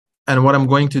And what I'm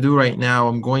going to do right now,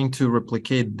 I'm going to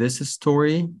replicate this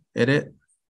story, edit,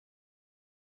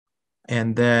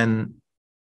 and then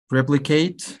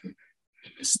replicate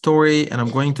story, and I'm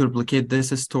going to replicate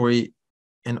this story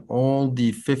in all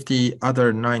the 50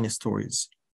 other 9 stories.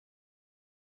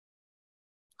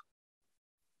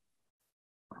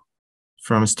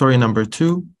 From story number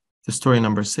 2 to story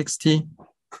number 60.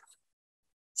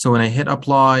 So when I hit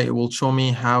apply, it will show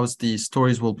me how the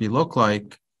stories will be look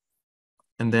like.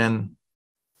 And then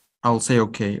I'll say,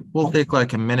 okay, it will take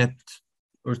like a minute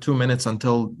or 2 minutes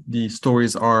until the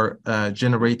stories are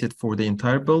generated for the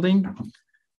entire building.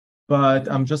 But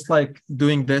I'm just like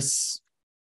doing this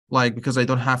like because I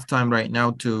don't have time right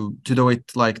now to do it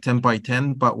like 10 by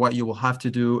 10. But what you will have to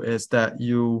do is that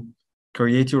you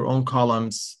create your own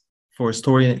columns for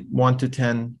story 1 to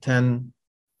 10, 10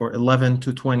 or 11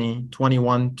 to 20,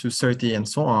 21 to 30, and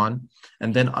so on,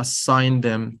 and then assign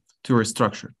them to a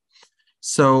structure.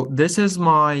 So this is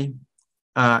my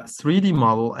 3D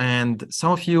model, and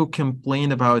some of you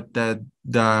complain about that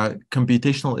the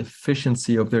computational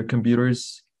efficiency of their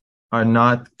computers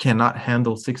cannot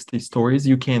handle 60 stories.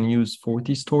 You can use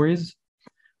 40 stories,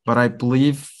 but I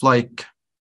believe like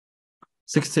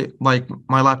 60, like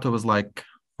my laptop is like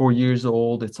 4 years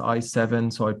old. It's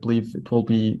i7, so I believe it will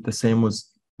be the same with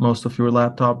most of your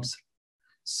laptops.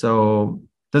 So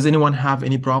does anyone have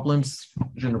any problems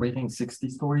generating 60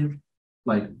 stories?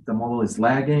 Like the model is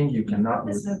lagging, you cannot.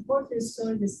 The 40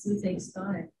 stories still takes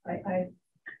time. I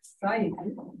tried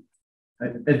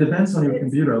it. It depends on your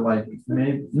computer. Like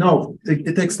maybe no,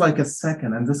 it takes like a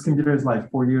second, and this computer is like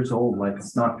 4 years old. Like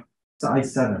it's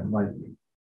i7. Like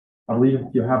I believe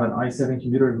if you have an i7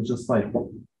 computer, it will just like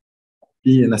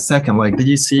be in a second. Like did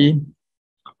you see?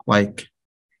 Like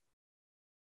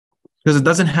because it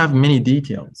doesn't have many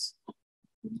details.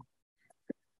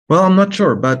 Well, I'm not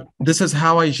sure, but this is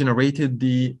how I generated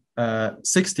the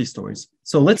 60 stories.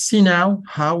 So let's see now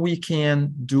how we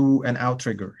can do an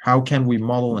outrigger. How can we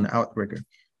model an outrigger?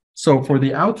 So for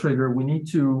the outrigger, we need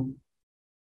to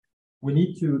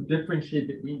differentiate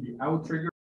between the outrigger.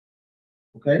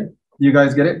 Okay, you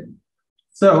guys get it?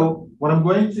 So what I'm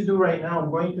going to do right now,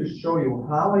 I'm going to show you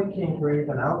how I can create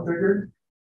an outrigger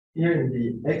here in the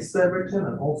X direction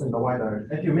and also in the Y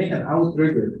direction. If you make an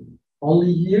outrigger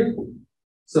only here,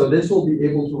 so this will be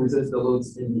able to resist the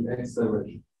loads in the X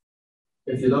direction.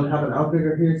 If you don't have an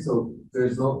outrigger here, so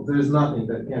there's nothing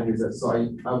that can resist. So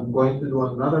I'm going to do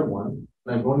another one,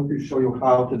 and I'm going to show you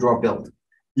how to draw build.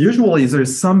 Usually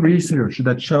there's some research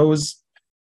that shows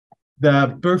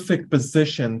the perfect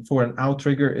position for an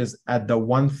outrigger is at the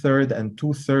 1/3 and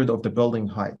 2/3 of the building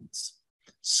heights.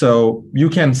 So you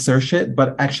can search it, but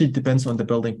actually it depends on the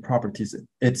building properties.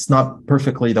 It's not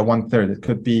perfectly the 1/3. It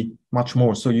could be much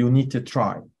more. So you need to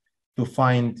try to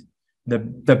find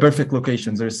the perfect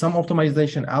locations. There's some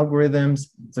optimization algorithms.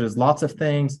 There's lots of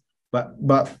things, but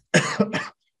what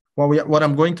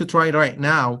I'm going to try right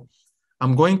now,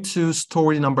 I'm going to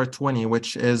story number 20,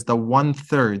 which is the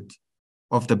 1/3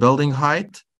 of the building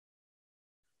height.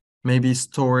 Maybe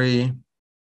story,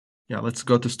 yeah, let's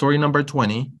go to story number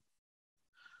 20.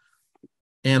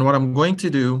 And what I'm going to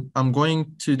do, I'm going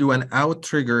to do an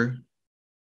outrigger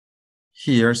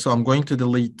here. So I'm going to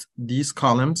delete these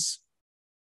columns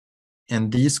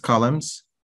and these columns.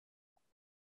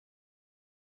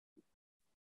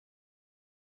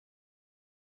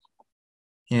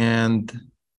 And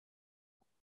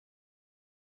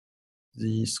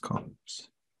these columns.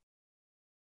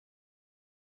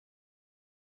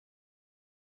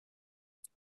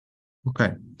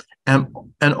 Okay.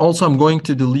 And also I'm going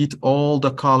to delete all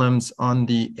the columns on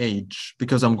the edge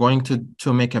because I'm going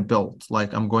to make a build.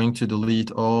 Like I'm going to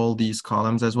delete all these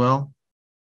columns as well.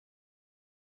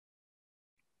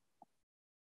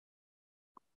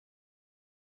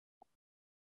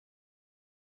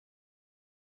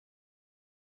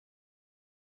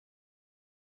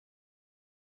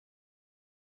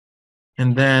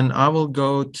 And then I will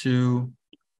go to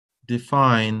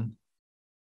define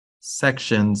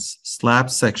sections, slab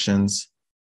sections,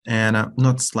 and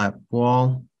not slab,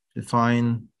 wall, define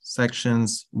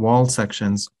sections, wall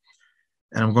sections.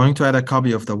 And I'm going to add a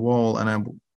copy of the wall, and I'm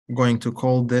going to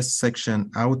call this section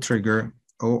outrigger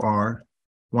OR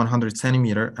 100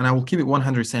 centimeter, and I will keep it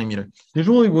 100 centimeter.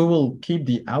 Usually we will keep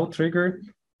the outrigger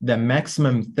the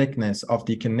maximum thickness of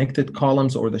the connected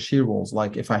columns or the shear walls.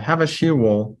 Like if I have a shear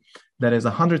wall that is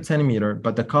 100 centimeter,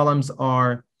 but the columns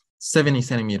are 70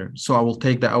 centimeters. So I will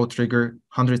take the outrigger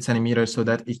 100 centimeters so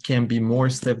that it can be more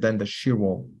stiff than the shear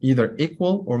wall, either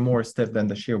equal or more stiff than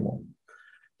the shear wall.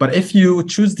 But if you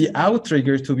choose the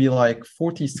outrigger to be like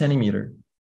 40 centimeters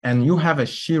and you have a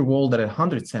shear wall that is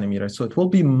 100 centimeters, so it will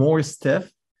be more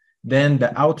stiff than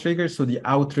the outrigger. So the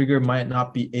outrigger might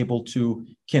not be able to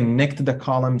connect the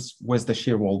columns with the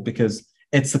shear wall because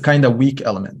it's a kind of weak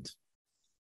element.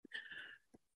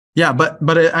 Yeah, but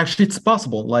actually it's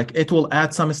possible. Like it will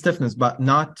add some stiffness, but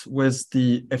not with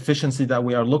the efficiency that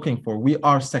we are looking for. We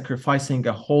are sacrificing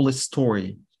a whole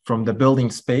story from the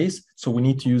building space. So we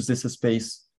need to use this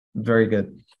space very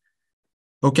good.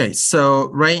 Okay, so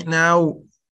right now,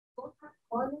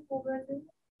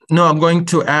 no, I'm going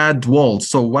to add walls.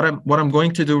 So what I'm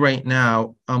going to do right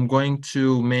now, I'm going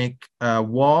to make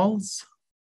walls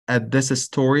at this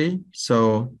story.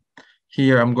 So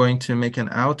here I'm going to make an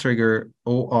outrigger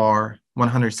OR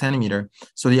 100 centimeter.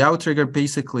 So the outrigger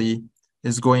basically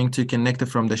is going to connect it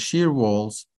from the shear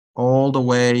walls all the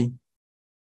way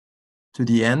to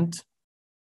the end.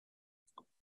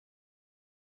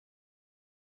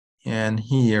 And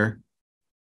here.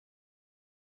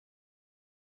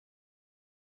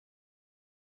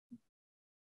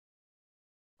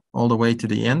 All the way to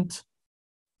the end.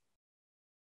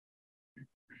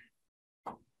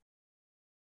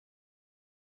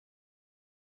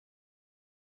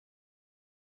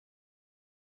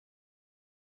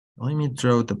 Let me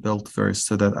draw the belt first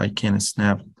so that I can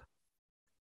snap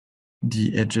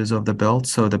the edges of the belt.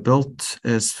 So the belt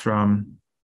is from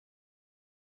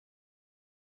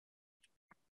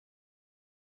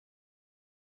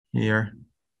here.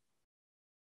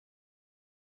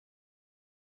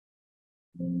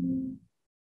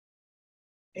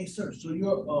 Hey, sir, so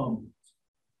your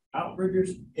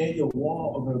outriggers and your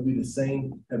wall are going to be the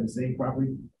same, have the same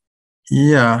property?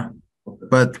 Yeah, okay.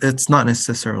 But it's not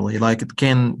necessarily, like it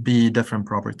can be different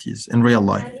properties in real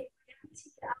life.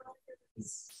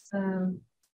 You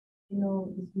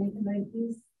know, it's made like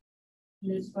this,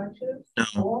 the structure.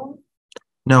 No.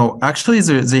 No, actually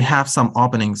they have some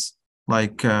openings,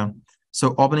 like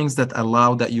so openings that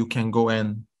allow that you can go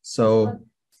in. So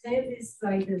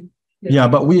yeah,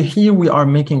 but we are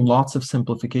making lots of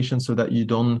simplifications so that you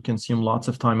don't consume lots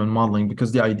of time in modeling,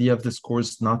 because the idea of this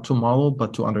course is not to model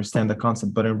but to understand the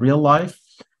concept. But in real life,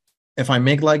 if I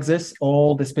make like this,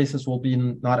 all the spaces will be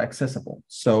not accessible.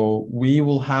 So we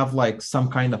will have like some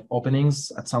kind of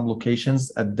openings at some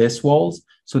locations at this walls,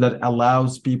 so that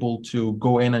allows people to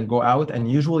go in and go out.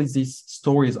 And usually these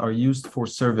stories are used for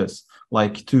service,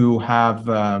 like to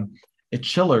have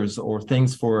chillers or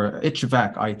things for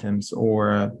HVAC items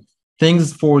or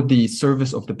things for the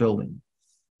service of the building.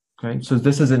 Okay, so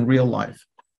this is in real life.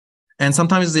 And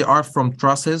sometimes they are from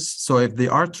trusses. So if they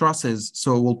are trusses,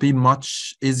 so it will be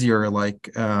much easier, like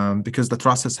because the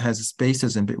trusses has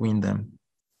spaces in between them.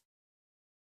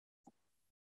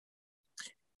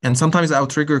 And sometimes the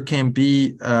outrigger can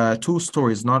be 2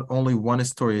 stories, not only 1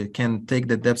 story. It can take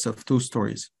the depths of 2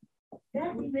 stories.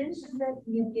 Yeah, you mentioned that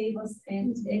you gave us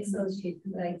an Excel sheet,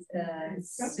 like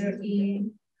 30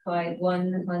 by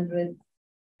 100,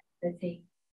 I think.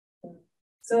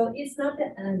 So it's not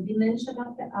the dimension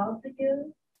of the outrigger.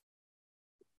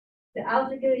 The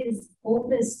outrigger is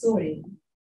open story.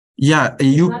 Yeah,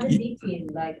 it's not a beam,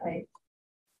 like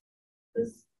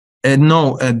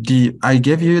no, I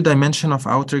gave you dimension of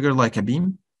outrigger like a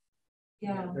beam.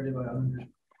 Yeah.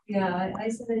 Yeah, I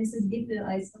said that it's a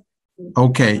different.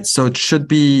 Okay, so it should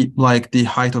be like the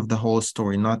height of the whole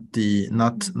story, not the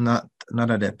not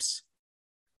a depth.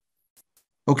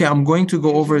 Okay, I'm going to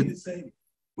go over.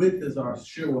 Width is our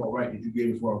shear wall, right? That you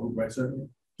gave us for our group, right, sir?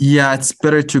 Yeah, it's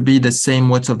better to be the same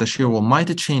width of the shear wall. Might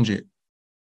it change it?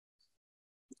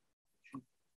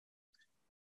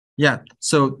 Yeah,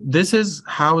 so this is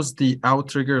how's the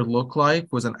outrigger look like,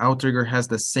 because an outrigger has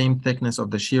the same thickness of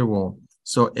the shear wall.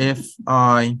 So if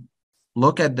I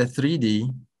look at the 3D,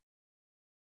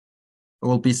 it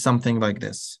will be something like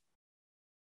this.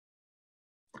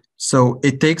 So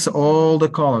it takes all the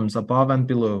columns above and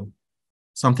below.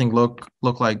 Something look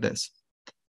like this.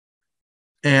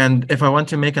 And if I want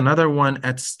to make another one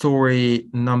at story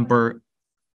number,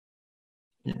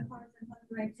 yeah.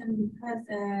 Because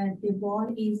the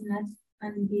wall is not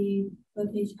on the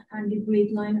location on the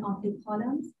grid line of the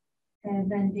columns.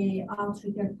 When the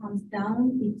outrigger comes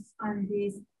down, it's on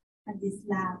this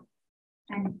slab,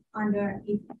 and under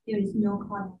it there is no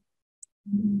column.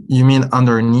 You mean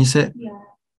underneath it? Yeah,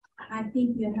 I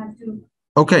think you have to.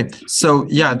 Okay, so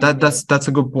yeah, that's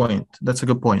a good point. That's a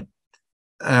good point.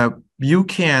 You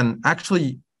can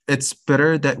actually, it's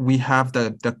better that we have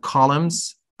the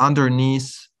columns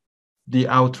underneath the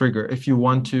outrigger if you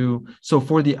want to. So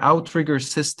for the outrigger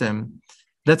system,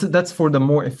 that's for the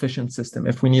more efficient system.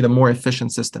 If we need a more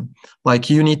efficient system, like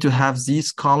you need to have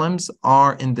these columns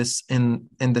are in this in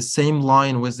the same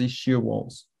line with these shear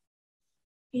walls.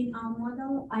 In our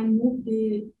model, I moved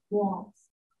the walls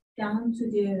down to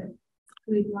the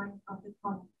grid line of the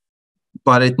column.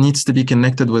 But it needs to be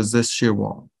connected with this shear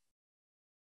wall.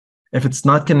 If it's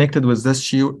not connected with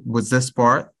this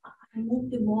part. I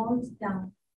move the walls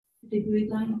down to the grid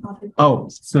line of the column. Oh,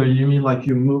 so you mean like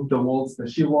you move the walls, the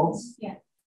shear walls? Yeah.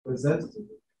 With this?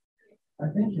 I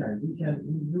think, yeah, you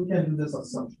can do this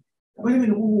assumption. Wait a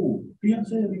minute, ooh, can you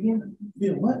say it again?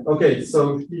 Yeah, what? Okay,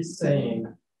 so he's saying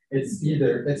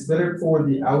it's better for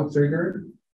the outrigger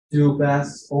to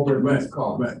pass over these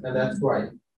columns, right. and that's right.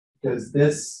 Because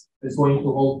this is going to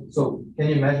hold, so can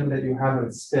you imagine that you have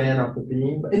a span of the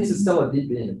beam, but it's still a deep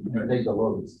beam, you take the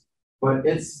loads. But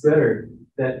it's better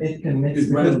that it connects,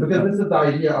 because this is the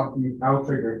idea of the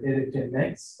outrigger, it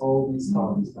connects all these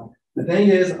columns. The thing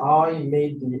is, I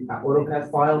made the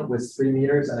AutoCAD file with 3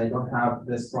 meters and I don't have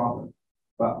this problem.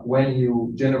 But when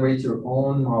you generate your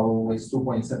own model with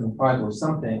 2.75 or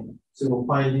something, so you'll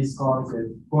find these columns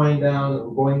going down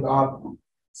or going up.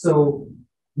 So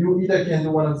you either can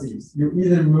do one of these. You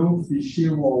either move the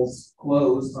shear walls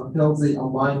closed until they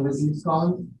align with these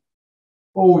columns,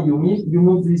 or you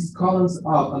move these columns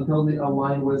up until they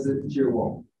align with the shear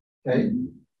wall. Okay?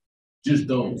 Just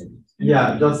those.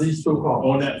 Yeah, just these 2 columns.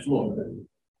 On that floor.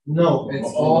 No,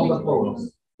 it's all the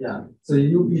floors. Yeah. So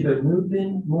you either move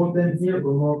them here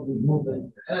or move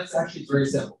them. And it's actually very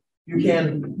simple. You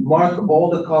can mark all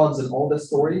the columns in all the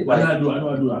story. I know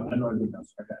I do that.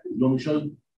 Okay. You want me to show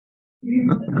you?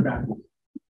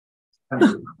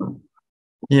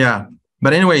 Yeah.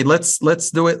 But anyway, let's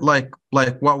do it like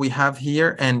what we have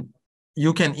here, and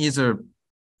you can either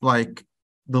like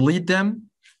delete them.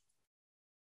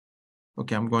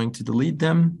 Okay, I'm going to delete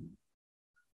them.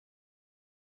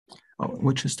 Oh,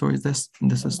 which story is this?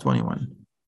 This is 21.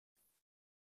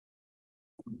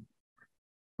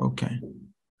 Okay.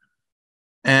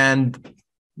 And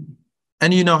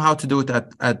you know how to do it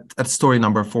at story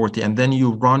number 40, and then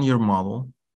you run your model.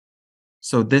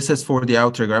 So this is for the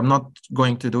outrigger. I'm not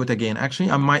going to do it again.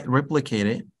 Actually, I might replicate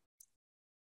it.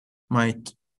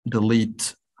 Might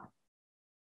delete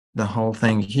the whole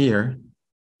thing here.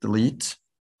 Delete.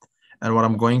 And what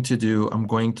I'm going to do, I'm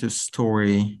going to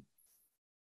story.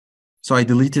 So I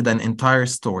deleted an entire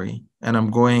story, and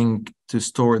I'm going to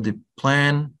store the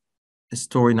plan,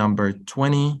 story number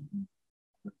 20.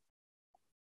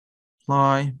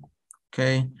 Apply.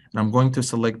 Okay. And I'm going to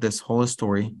select this whole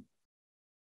story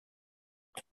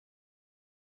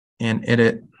and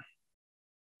edit,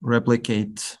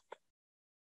 replicate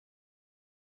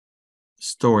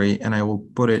story, and I will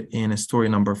put it in a story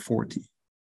number 40.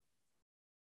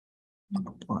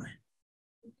 Apply.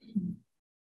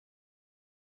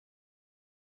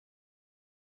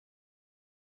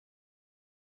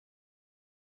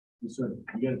 Yes, sir.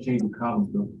 You gotta change the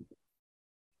columns though.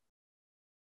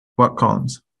 What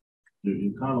columns?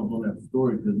 Your columns on that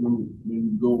story, because when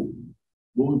you go,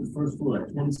 what was the first floor,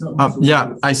 like 20 something?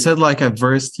 Yeah, I said like at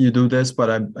first you do this, but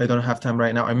I don't have time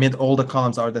right now. I made all the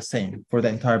columns are the same for the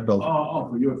entire building. Oh,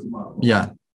 for yours tomorrow.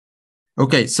 Yeah.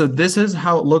 Okay, so this is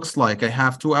how it looks like. I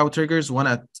have 2 outriggers, one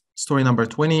at story number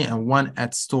 20 and one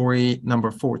at story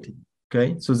number 40.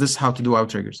 Okay, so this is how to do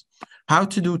outriggers. How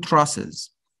to do trusses.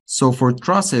 So for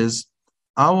trusses,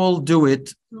 I will do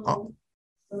it. Sorry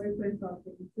for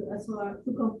interrupting.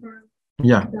 To confirm,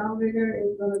 Yeah. the outrigger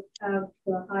is going to have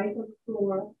the height of the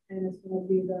floor, and it's going to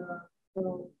be the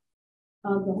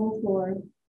whole floor.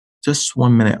 Just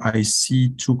 1 minute. I see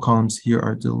 2 columns here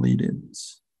are deleted.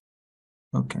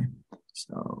 Okay,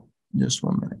 so just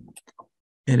 1 minute.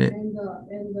 Edit. And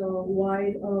the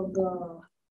wide of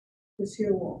the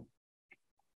shear wall.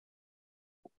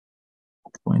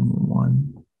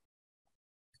 21.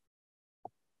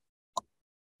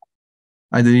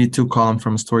 I deleted 2 columns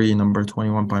from story number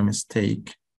 21 by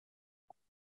mistake.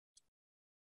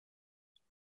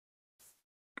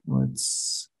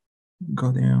 Let's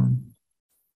go down.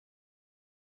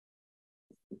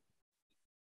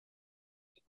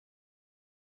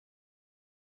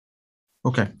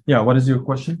 Okay, yeah, what is your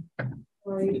question?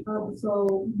 Right,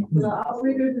 so the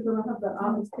outriggers are gonna have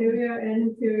the exterior and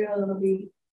interior are gonna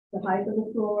be the height of the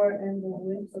floor and the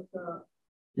width of the.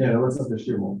 Yeah, the width of the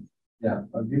shear wall. Yeah,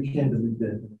 you can delete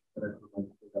it.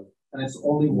 And it's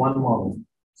only one model.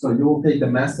 So you will take the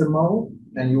master model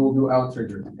and you will do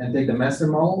outrigger, and take the master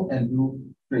model and do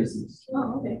traces.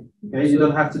 Oh, okay. Okay, you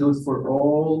don't have to do it for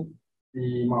all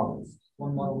the models.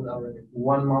 One model with outrigger.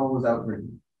 One model with outrigger.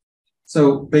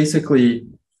 So basically,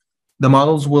 the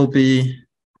models will be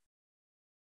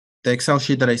the Excel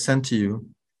sheet that I sent to you.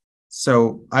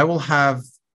 So I will have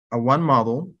a one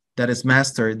model that is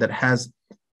mastered that has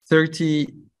 30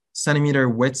 centimeter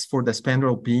widths for the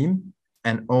spandrel beam,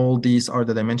 and all these are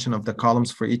the dimension of the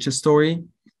columns for each story.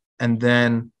 And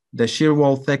then the shear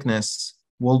wall thickness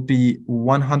will be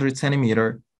 100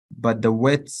 centimeter, but the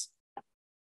width,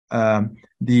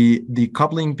 the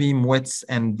coupling beam widths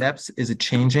and depths is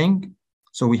changing.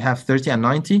 So we have 30 and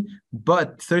 90,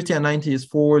 but 30 and 90 is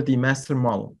for the master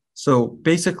model. So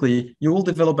basically, you will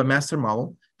develop a master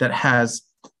model that has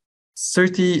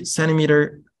 30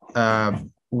 centimeter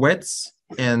widths,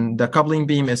 and the coupling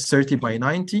beam is 30 by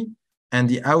 90, and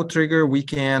the outrigger we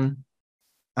can,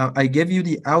 I gave you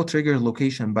the outrigger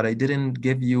location, but I didn't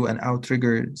give you an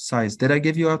outrigger size. Did I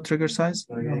give you outrigger size?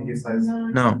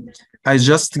 No, I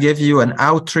just gave you an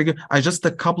outrigger.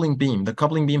 The coupling beam. The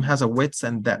coupling beam has a width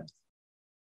and depth.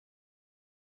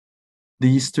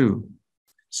 These two.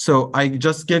 So I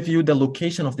just give you the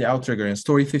location of the outrigger in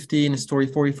story 15, story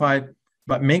 45,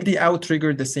 but make the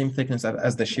outrigger the same thickness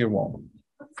as the shear wall.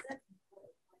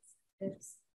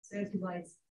 It's 30 by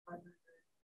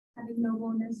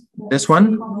This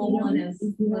one? bonus.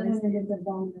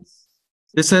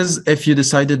 This is if you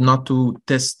decided not to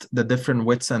test the different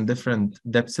widths and different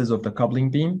depths of the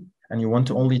coupling beam, and you want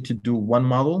to only to do one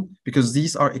model, because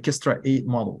these are extra 8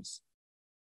 models.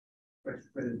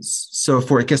 So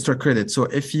for extra credit. So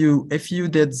if you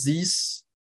did these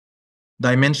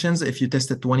dimensions, if you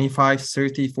tested 25,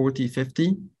 30, 40,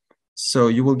 50, so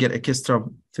you will get extra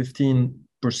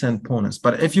 15% bonus.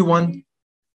 But if you want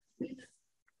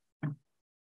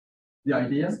the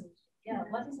idea, Yeah,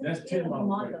 what is That's the 10 models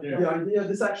model? right there. the idea,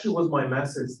 this actually was my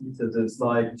master's thesis. It's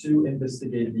like to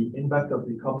investigate the impact of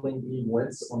the coupling beam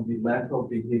widths on the lateral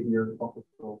behavior of the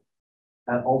flow,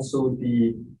 and also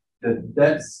the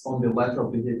depths on the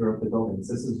lateral behavior of the buildings.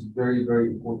 This is very,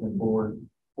 very important for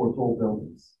tall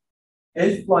buildings.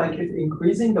 If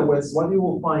increasing the widths, what you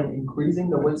will find, increasing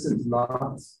the widths is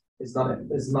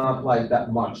not like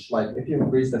that much. Like if you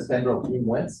increase the spandrel beam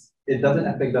widths, it doesn't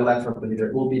affect the lateral behavior.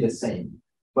 It will be the same.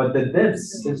 But the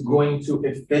depths is going to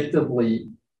effectively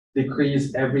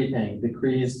decrease everything,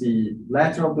 decrease the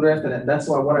lateral drift, and that's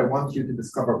why what I want you to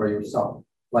discover by yourself.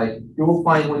 Like you will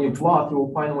find when you plot, you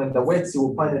will find when the widths, you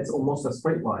will find it's almost a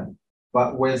straight line.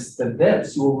 But with the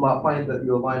depths, you will not find that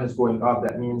your line is going up.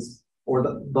 That means, or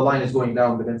the line is going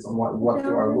down, depends on what you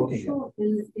are looking at.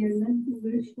 They're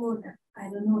very short. I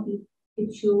don't know if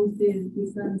it shows the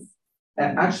difference.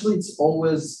 Actually, it's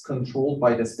always controlled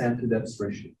by the stand to depth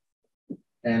ratio.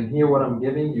 And here, what I'm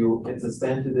giving you, it's a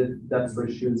stand to depth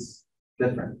ratio is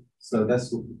different. So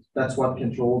that's what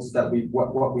controls that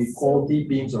what we call deep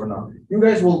beams or not. You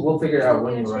guys will figure it out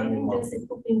when you're running model. This is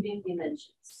coupling beam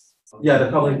dimensions. Yeah, the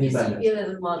coupling beam This dimensions.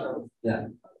 11 model. Yeah.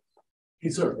 Hey,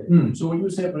 sir, Hmm. so when you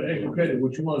say for extra credit,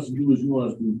 what you want us to do is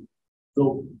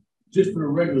so just for the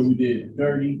regular, we did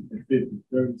 30 and 50,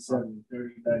 30, 70,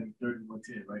 30, 90, 30,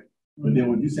 110, right? But then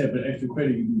when you say for extra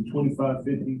credit, you do 25,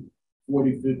 50,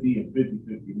 40, 50, and 50,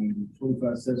 50. When you do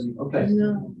 25, 70. Okay.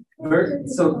 No.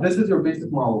 So this is your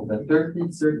basic model, the 30,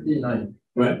 30, 90.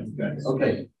 Right, guys.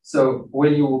 Okay. So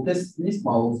when you will test these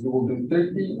models, you will do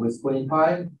 30 with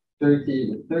 25, 30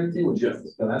 with 30, which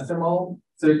is the master model,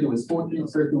 30 with 40,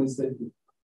 30 with 50.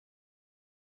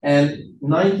 And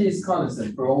 90 is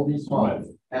constant for all these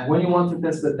models. And when you want to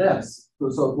test the depths, so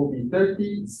it will be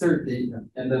 30, 30,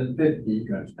 and then 50,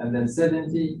 Gotcha. and then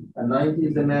 70, and 90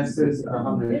 is the masters, and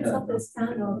 100. It's of the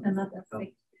standard cannot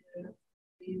affect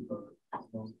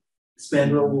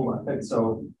Spandrel will affect,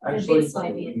 so actually,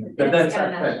 the depths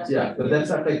affect, yeah, the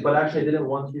depths affect, but actually I didn't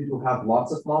want you to have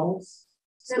lots of models.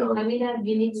 So I mean,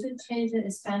 we need to change the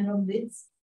spandrel widths.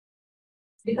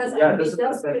 Because Yeah, it this is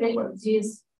does the create one.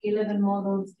 these 11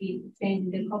 models be changing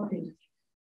the coupling.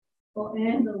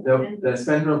 The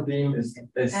spandrel beam is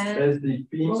the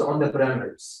beams on the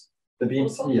parameters, the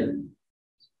beams here.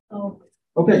 Oh,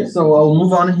 Okay, so I'll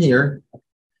move on here.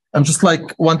 I'm just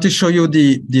want to show you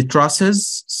the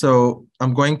trusses. So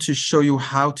I'm going to show you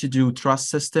how to do truss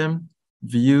system,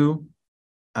 view,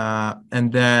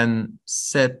 and then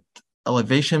set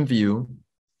elevation view.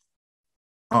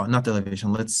 Oh, not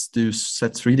elevation. Let's do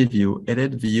set 3D view,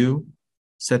 edit view,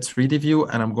 set 3D view,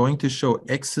 and I'm going to show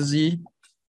XZ.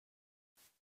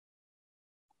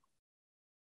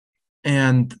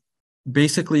 And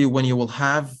basically, when you will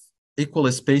have equal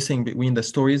spacing between the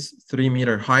stories,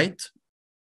 3-meter height,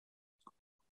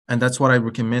 and that's what I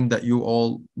recommend that you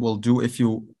all will do if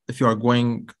you are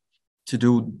going to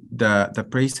do the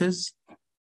braces.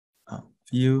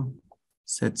 View,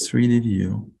 set 3D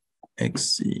view,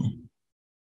 XZ.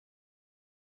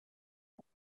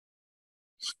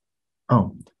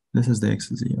 Oh, this is the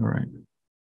XZ. All right.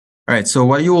 All right. So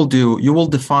what you will do, you will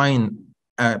define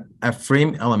a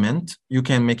frame element. You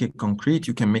can make it concrete,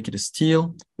 you can make it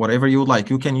steel, whatever you like.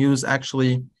 You can use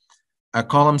actually a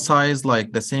column size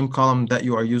like the same column that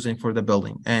you are using for the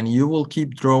building, and you will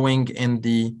keep drawing in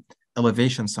the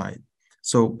elevation side.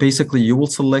 So basically you will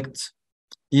select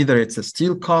either it's a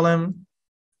steel column,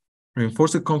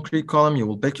 reinforced concrete column, you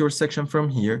will pick your section from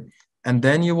here, and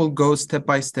then you will go step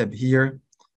by step here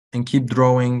and keep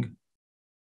drawing.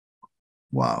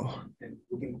 Wow.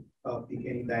 We can pick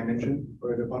any dimension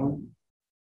for the column.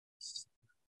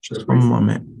 Just one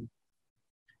moment.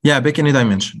 Yeah, pick any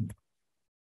dimension.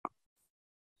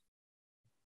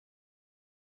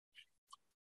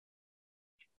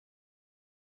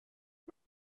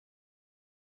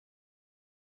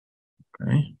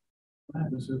 Okay.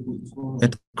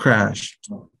 It crashed.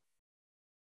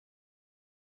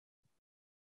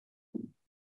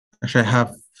 Actually, I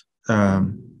have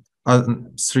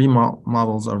 3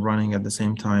 models are running at the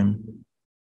same time.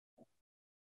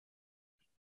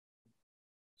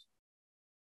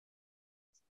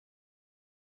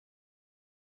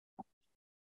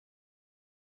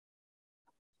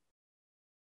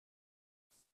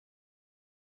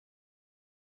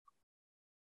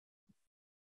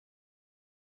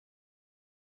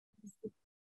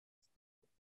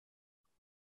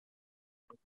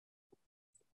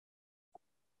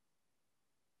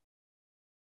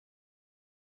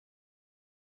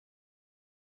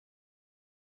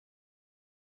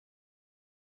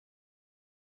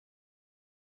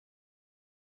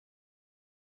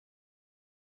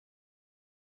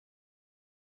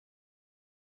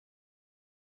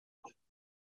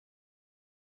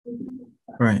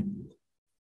 Right.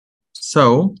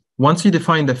 So once you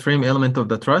define the frame element of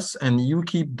the truss and you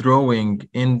keep drawing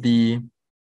in the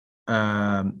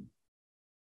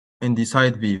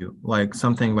side view, like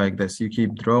something like this, you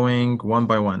keep drawing one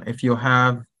by one. If you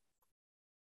have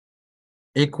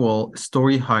equal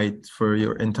story height for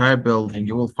your entire building,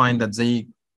 you will find that they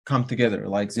come together,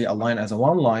 like they align as a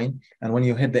one line. And when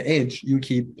you hit the edge, you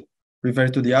keep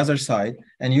revert to the other side,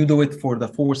 and you do it for the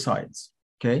 4 sides.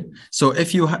 Okay. So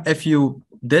if you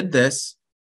did this,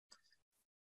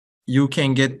 you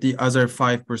can get the other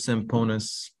 5%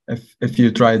 bonus if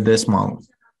you try this model.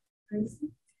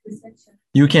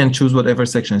 You can choose whatever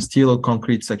section, steel or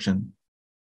concrete section.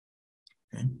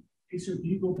 Okay. Hey, sir, can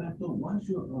you go back though? Why's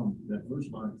your that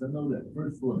first line? Because I know that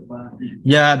first floor is 5 feet.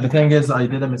 Yeah, the thing is, I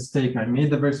did a mistake. I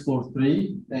made the first floor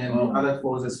 3, and the other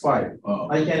floors is 5.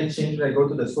 I can change it. I go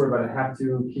to the story, but I have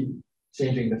to keep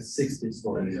changing the 60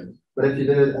 stories. Yeah. But if you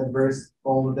did it at first,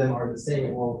 all of them are the same.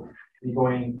 It will be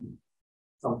going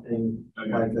something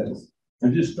like this.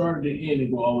 And just start at the end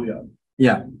and go all the way up.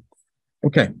 Yeah.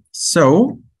 Okay.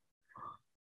 So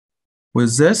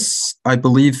with this, I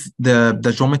believe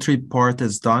the geometry part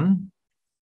is done.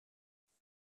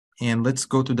 And let's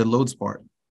go to the loads part.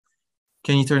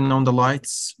 Can you turn on the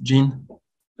lights, Gene?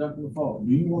 Dr. Paul,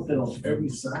 do you want that on every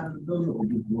side of the building or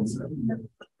just one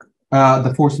side?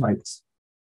 The 4 sides.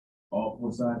 All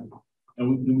 4 sides?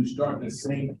 And do we start in the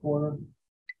same corner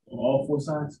on all 4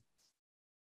 sides?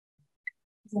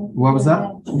 What was that?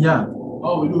 Yeah.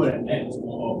 Oh, we do it at X on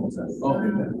all 4 sides.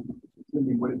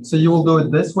 Okay. So you will do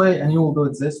it this way and you will do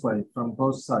it this way from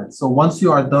both sides. So once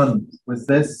you are done with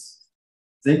this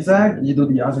zigzag, you do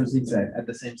the other zigzag at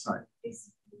the same side.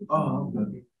 Oh,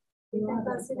 okay. You can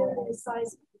consider the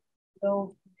size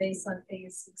though based on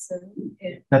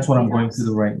AS6. That's what I'm going to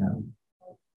do right now.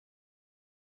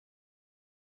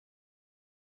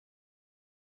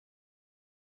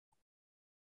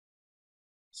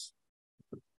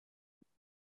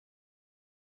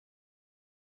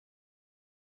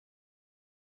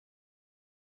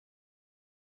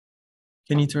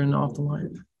 Can you turn off the light?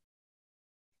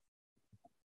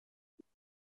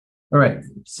 All right,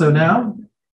 so now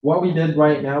what we did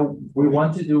right now, we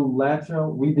want to do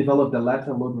lateral. We developed a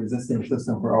lateral load resisting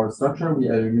system for our structure. We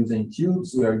are using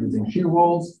tubes, we are using shear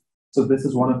walls. So this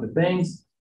is one of the things.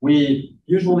 We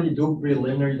usually do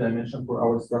preliminary dimension for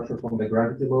our structure from the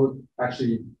gravity load.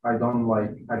 Actually, I don't like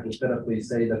hypothetically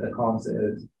say that the columns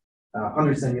is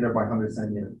 100 centimeter by 100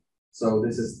 centimeter. So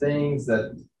this is things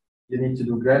that you need to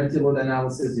do gravity load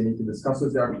analysis, you need to discuss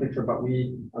with the architecture, but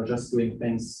we are just doing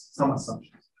things, some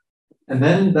assumptions. And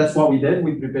then that's what we did.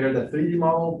 We prepared a 3D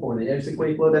model for the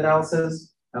earthquake load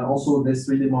analysis. And also this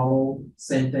 3D model,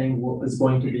 same thing, is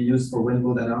going to be used for wind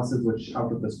load analysis, which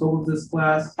out of the scope of this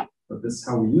class, but this is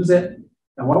how we use it.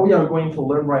 And what we are going to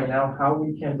learn right now, how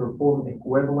we can perform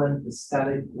equivalent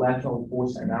static lateral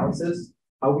force analysis,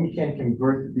 how we can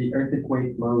convert the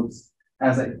earthquake loads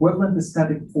as equivalent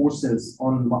static forces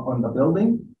on the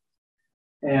building.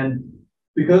 And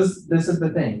because this is the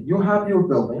thing, you have your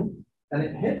building and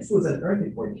it hits with an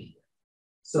earthquake.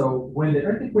 So when the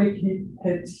earthquake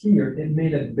hit here, it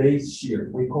made a base shear.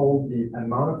 We call the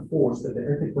amount of force that the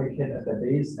earthquake hit at the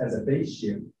base as a base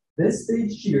shear. This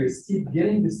base shear is keep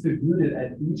getting distributed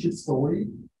at each story.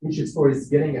 Each story is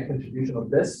getting a contribution of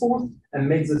this force and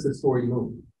makes this story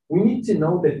move. We need to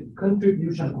know the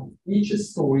contribution of each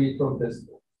story from this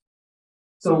force.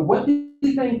 So what do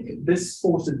you think this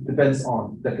force depends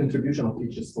on, the contribution of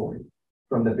each story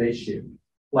from the base shear?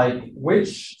 Like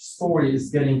which story is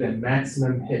getting the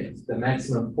maximum hit, the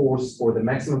maximum force, or the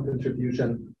maximum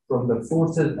contribution from the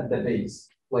forces at the base?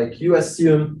 Like you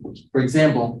assume, for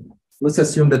example, let's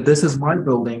assume that this is my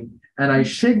building and I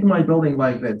shake my building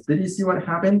like this. Did you see what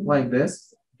happened? Like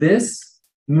this? This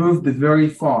moved very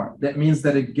far. That means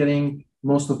that it's getting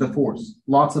most of the force,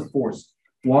 lots of force.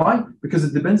 Why? Because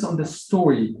it depends on the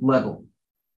story level.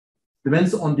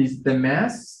 Depends on the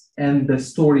mass and the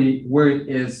story where it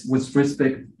is with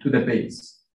respect to the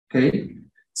base. Okay.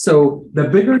 So the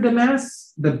bigger the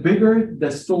mass, the bigger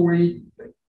the story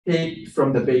take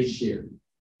from the base shear.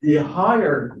 The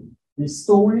higher the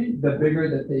story, the bigger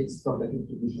the takes from the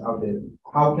contribution out there.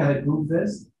 How can I prove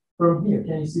this? From here,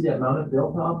 can you see the amount of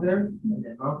delta out there and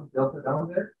the amount of delta down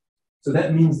there? So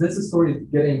that means this story is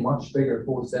getting much bigger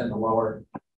force than the lower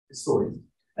story.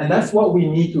 And that's what we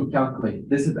need to calculate.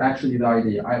 This is actually the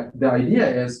idea. The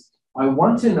idea is I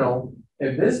want to know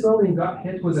if this building got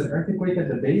hit with an earthquake at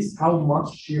the base, how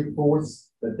much shear force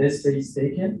that this base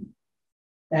taken,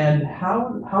 and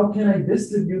how can I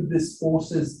distribute these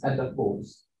forces at the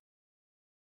force?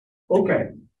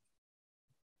 Okay.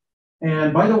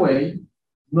 And by the way,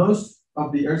 most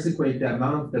of the earthquake, the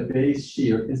amount of the base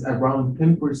shear is around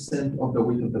 10% of the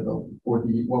weight of the building, or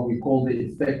what we call the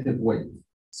effective weight.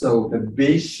 So the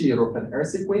base shear of an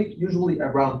earthquake usually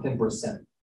around 10%.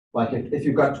 Like if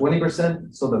you got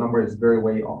 20%, so the number is very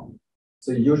way off.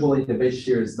 So usually the base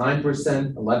shear is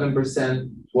 9%,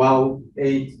 11%, 12,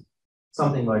 8,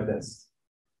 something like this.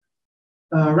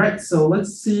 Right, so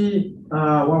let's see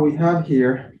what we have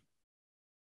here.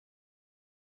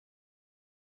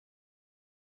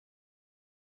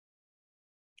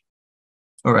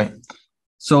 All right.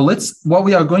 So what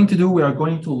we are going to do, we are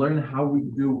going to learn how we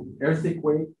do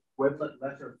earthquake equivalent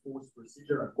lateral force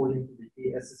procedure according to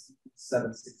the ASCE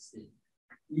 716.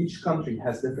 Each country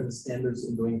has different standards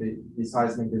in doing the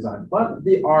seismic design, but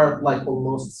they are like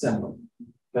almost similar.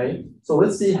 Okay. So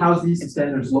let's see how these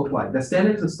standards look like. The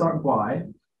standards start by,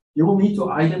 you will need to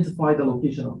identify the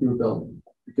location of your building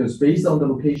because based on the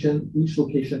location, each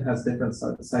location has different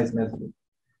seismicity.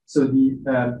 So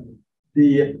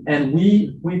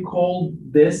we call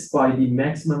this by the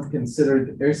maximum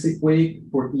considered earthquake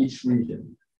for each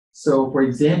region. So for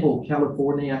example,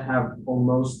 California have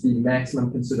almost the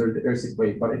maximum considered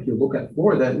earthquake, but if you look at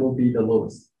Florida, it will be the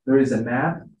lowest. There is a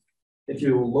map. If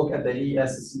you look at the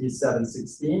ASCE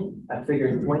 716 at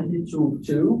figure 22.2,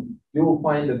 you will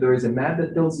find that there is a map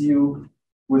that tells you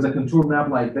with a contour map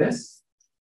like this.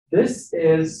 This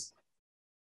is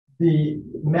the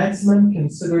maximum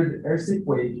considered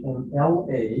earthquake in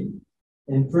LA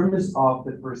in terms of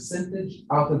the percentage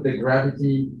out of the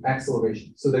gravity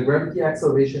acceleration. So the gravity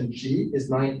acceleration G is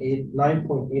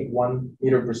 9.81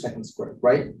 meter per second squared,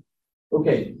 right?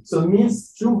 Okay, so it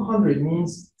means 200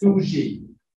 means 2G.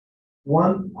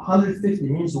 150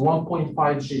 means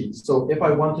 1.5 G. So if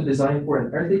I want to design for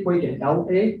an earthquake in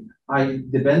LA,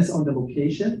 depends on the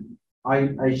location.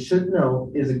 I should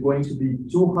know, is it going to be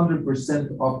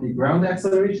 200% of the ground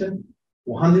acceleration,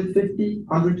 150,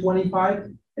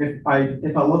 125? If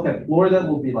I look at Florida, it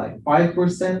will be like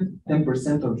 5%,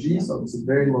 10% of G, so it's a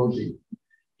very low G.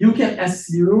 You can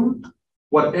assume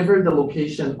whatever the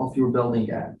location of your building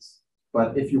is.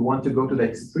 But if you want to go to the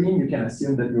extreme, you can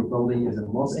assume that your building is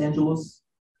in Los Angeles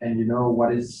and you know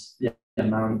what is the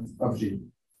amount of G.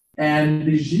 And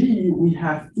the G, we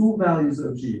have two values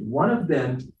of G. One of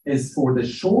them is for the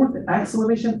short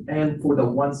acceleration and for the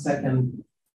 1 second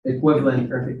equivalent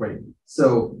earthquake.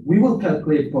 So we will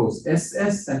calculate both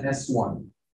SS and S1.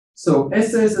 So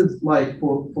SS is like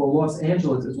for Los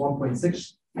Angeles is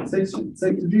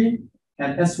 1.66 G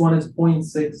and S1 is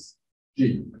 0.6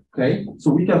 G. Okay,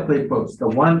 so we calculate both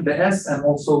the S and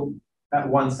also at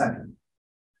 1 second.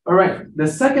 All right, the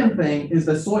second thing is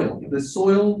the soil. The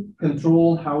soil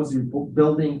control how your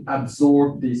building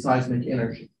absorb the seismic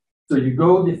energy. So you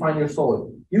go define your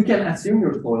soil. You can assume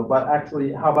your soil, but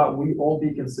actually, how about we all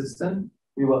be consistent?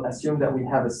 We will assume that we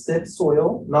have a stiff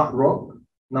soil, not rock,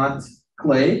 not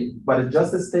clay, but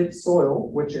just a stiff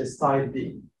soil, which is type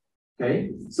D.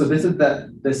 Okay, so this is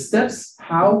the steps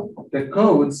how the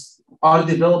codes are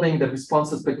developing the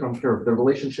responsive spectrum curve, the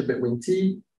relationship between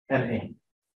T and A.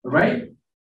 All right?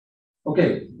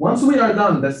 Okay, once we are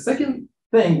done, the second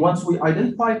thing, once we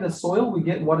identify the soil, we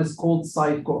get what is called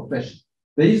site coefficient.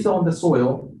 Based on the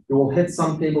soil, you will hit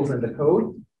some tables in the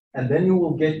code, and then you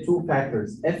will get two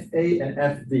factors, FA and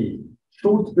FV,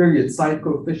 short period site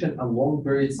coefficient and long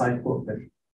period site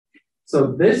coefficient.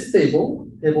 So this table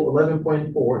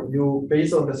 11.4, you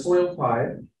based on the soil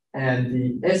type and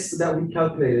the S that we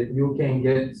calculated, you can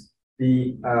get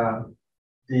the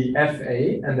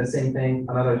FA, and the same thing,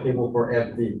 another table for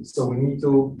FV. So we need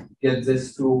to get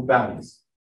these two values.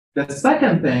 The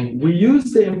second thing, we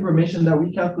use the information that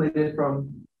we calculated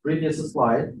from previous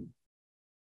slide.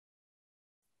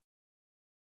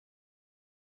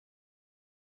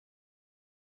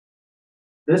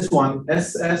 This one,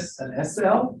 SS and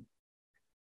SL,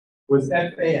 with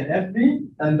FA and FV,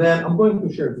 and then I'm going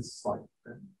to share this slide.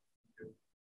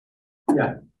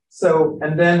 Yeah. So,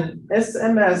 and then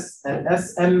SMS and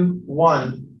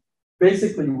SM1,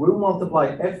 basically we'll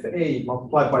multiply FA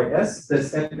multiplied by S,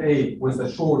 this FA with the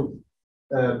short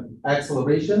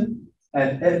acceleration,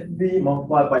 and FV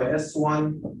multiplied by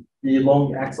S1, the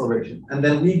long acceleration. And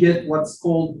then we get what's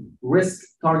called risk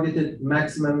targeted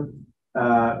maximum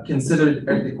considered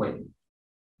earthquake.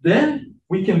 Then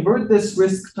we convert this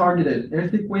risk targeted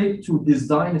earthquake to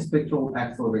design spectral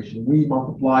acceleration. We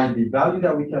multiply the value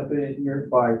that we calculated here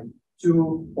by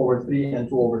 2/3 and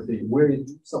 2/3. We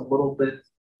reduce a little bit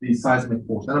the seismic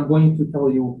force. And I'm going to tell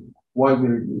you why we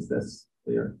reduce this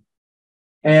here.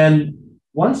 And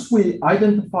once we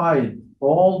identified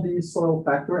all these soil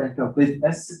factor and calculate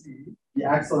SD, the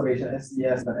acceleration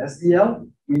SDS and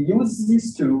SDL, we use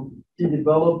these two to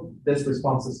develop this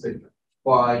responsive spectrum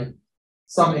by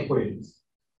some equations.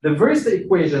 The first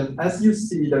equation, as you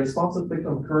see, the responsive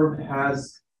spectrum curve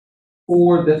has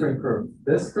 4 different curves.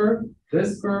 This curve,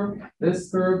 this curve, this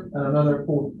curve, and another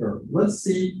 4th curve. Let's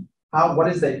see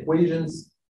what is the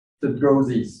equations to draw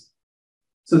these.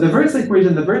 So the first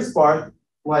equation, the first part,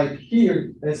 like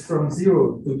here, is from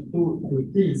 0 to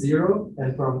T0,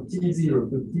 and from T0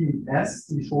 to TS,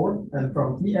 T short, and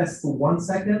from TS to 1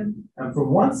 second, and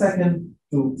from 1 second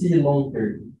to T long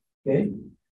period. Okay,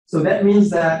 so that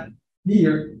means that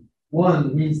here,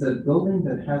 1 means that building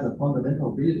that has a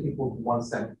fundamental period equal to 1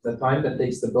 second. The time that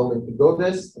takes the building to go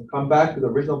this and come back to the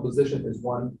original position is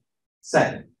 1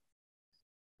 second.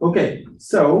 Okay,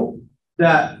 so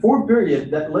that for period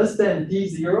that less than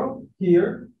T0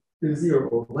 here to 0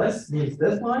 or less means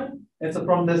this line. It's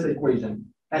from this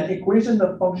equation. An equation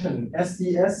that function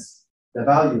SDS, the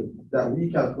value that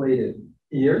we calculated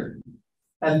here,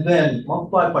 and then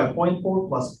multiplied by 0.4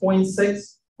 plus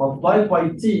 0.6 multiplied by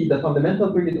T, the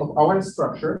fundamental period of our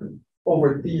structure,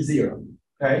 over T0.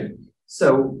 Okay,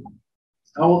 so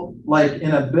I will, like in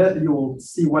a bit, you will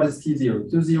see what is T0.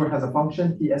 T0 has a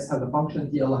function, TS has a function,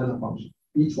 TL has a function.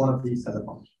 Each one of these has a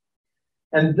function.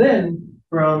 And then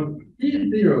from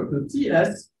T0 to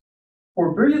TS,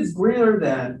 for periods greater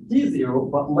than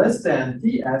T0 but less than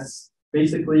TS,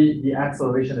 basically the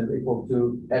acceleration is equal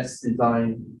to S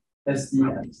design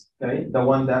SDS. Okay, the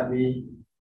one that we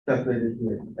calculated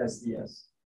here, SDS.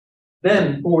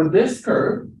 Then for this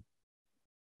curve,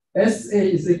 SA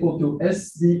is equal to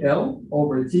SDL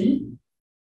over T.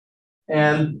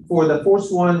 And for the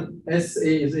fourth one,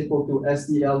 SA is equal to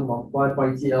SDL multiplied by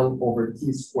TL over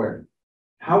T squared.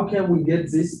 How can we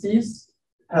get these T's?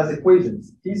 It has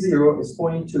equations. T0 is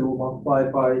 0.2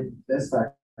 multiplied by this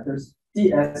factors.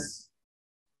 TS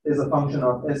is a function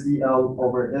of SDL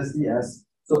over SDS.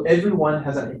 So everyone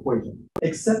has an equation,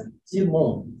 except T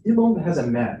long. T long has a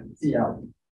map, TL,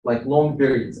 like long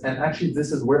periods. And actually,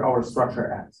 this is where our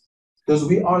structure acts. Because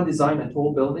we are designing a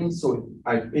tall building, so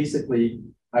I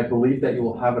believe that you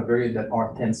will have a period that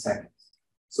are 10 seconds.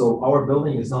 So our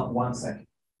building is not 1 second.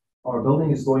 Our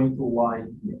building is going to lie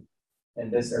here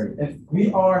in this area. If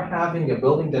we are having a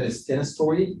building that is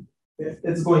 10-story,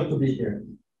 it's going to be here.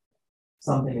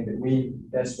 Something in between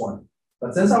S1.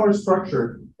 But since our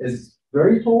structure is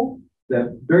very tall,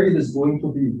 the period is going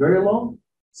to be very long.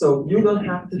 So you don't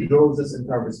have to draw this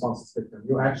entire responsive spectrum.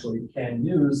 You actually can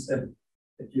use,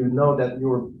 if you know that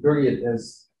your period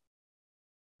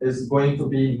is going to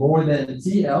be more than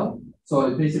TL.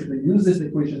 So basically use this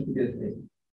equation to get A.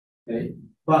 Okay.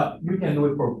 But you can do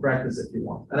it for practice if you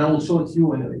want. And I will show it to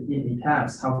you in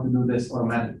ETABS how to do this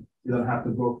automatically. You don't have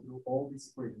to go through all these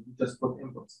equations. You just put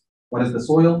inputs. What is the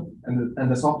soil?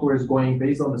 And the software is going,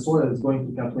 based on the soil, is going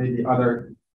to calculate the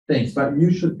other things. But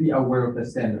you should be aware of the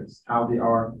standards, how they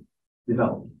are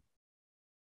developed.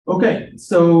 Okay,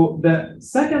 so the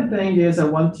second thing is I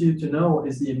want you to know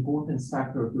is the importance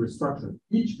factor of your structure.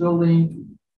 Each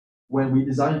building, when we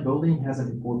design building, has an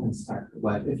importance factor.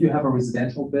 Like if you have a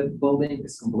residential building,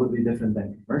 it's completely different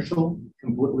than commercial,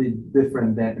 completely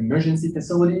different than emergency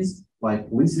facilities. like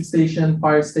police station,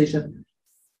 fire station.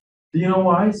 Do you know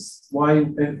why? Why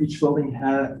each building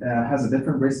has a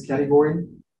different risk category?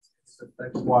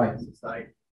 Why?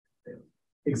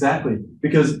 Exactly.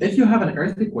 Because if you have an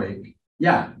earthquake,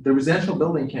 yeah, the residential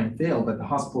building can fail, but the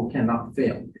hospital cannot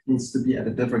fail. It needs to be at a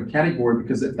different category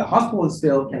because if the hospital is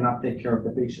failed, cannot take care of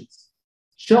the patients.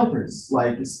 Shelters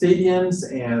like stadiums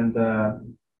and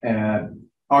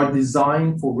are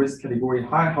designed for risk category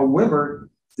high. However,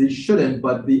 they shouldn't,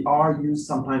 but they are used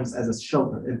sometimes as a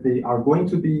shelter. If they are going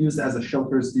to be used as a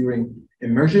shelters during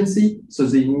emergency, so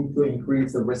they need to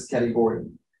increase the risk category.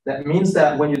 That means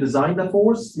that when you design the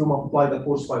force, you multiply the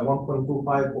force by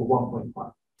 1.25 or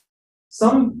 1.5.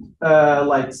 Some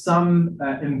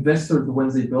investors, when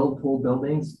they build tall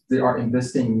buildings, they are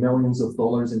investing millions of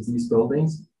dollars in these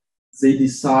buildings. They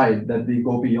decide that they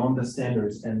go beyond the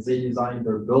standards and they design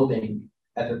their building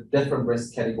at a different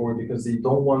risk category because they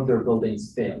don't want their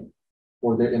buildings fail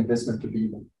or their investment to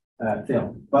be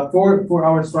failed. But for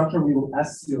our structure, we will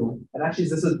assume, and actually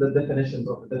this is the definitions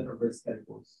of the different risk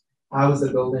categories. How is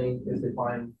the building is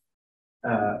defined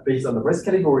based on the risk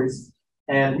categories.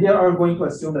 And we are going to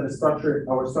assume that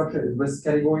our structure is risk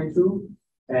category 2.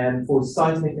 And for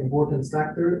seismic importance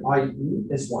factor, i.e.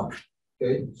 is 1.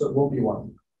 Okay, so it will be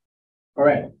 1. All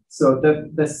right, so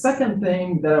the second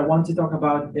thing that I want to talk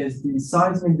about is the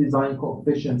seismic design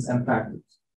coefficients and factors.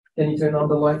 Can you turn on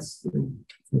the lights in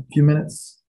a few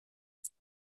minutes?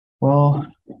 Well,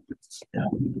 yeah.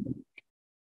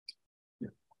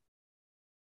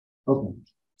 Okay,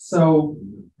 so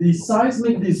the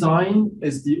seismic design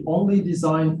is the only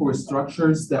design for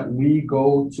structures that we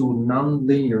go to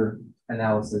non-linear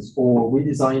analysis, or we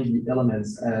design the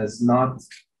elements as not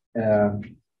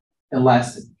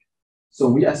elastic. So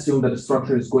we assume that the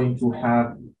structure is going to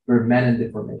have permanent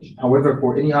deformation. However,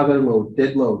 for any other load,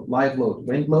 dead load, live load,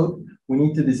 wind load, we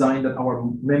need to design that our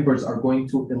members are going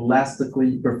to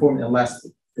perform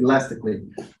elastically.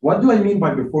 What do I mean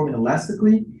by perform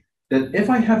elastically? That if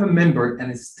I have a member and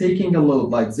it's taking a load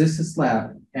like this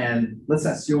slab, and let's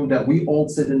assume that we all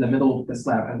sit in the middle of the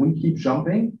slab and we keep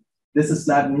jumping, this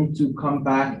slab needs to come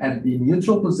back at the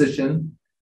neutral position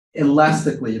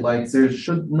elastically, like there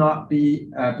should not be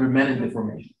a permanent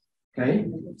deformation. Okay,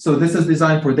 so this is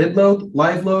designed for dead load,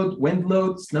 live load, wind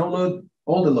load, snow load,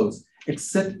 all the loads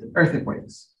except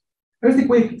earthquakes.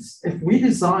 Earthquakes, if we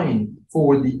design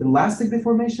for the elastic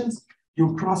deformations,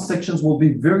 your cross sections will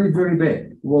be very, very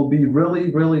big, will be really,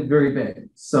 really very big.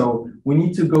 So we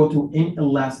need to go to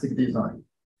inelastic design.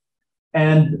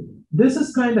 And this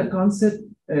is kind of concept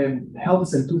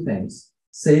helps in 2 things: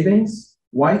 savings,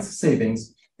 White's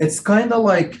savings. It's kind of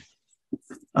like,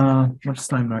 what's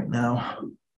time right now?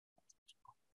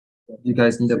 You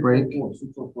guys need a break?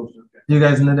 You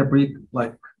guys need a break,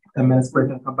 like 10 minutes break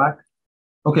and come back?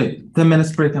 Okay, 10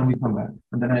 minutes break and we come back.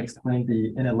 And then I explain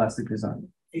the inelastic design.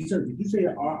 Hey, sir, did you say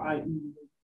RIE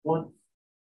 1?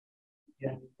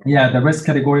 Yeah. Yeah, the risk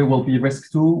category will be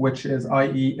risk 2, which is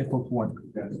IE equal to 1.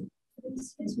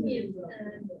 Excuse me,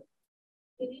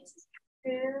 can you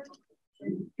share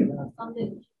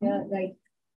something like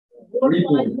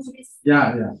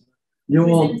Yeah. You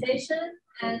will. presentation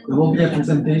and There will be a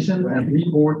presentation and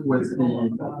report with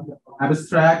the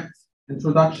abstract,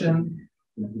 introduction,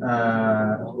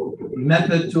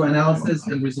 method to analysis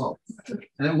and results.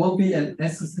 And it will be an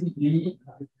SCD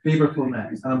paper format.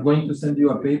 I'm going to send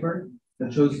you a paper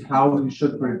that shows how you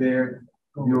should prepare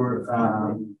your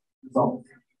results.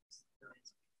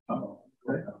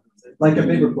 Like a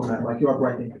paper format, like you are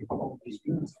writing.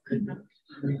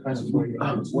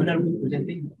 When are we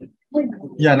presenting?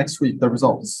 Yeah, next week, the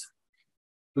results.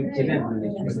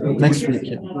 Next week,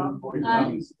 yeah.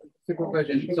 Super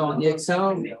question. So on the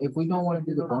Excel, if we don't want to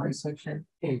do the bonus section,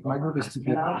 my group is too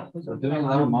big. So doing a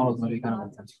lot of models might be kind of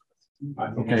intense.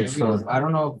 Okay, so I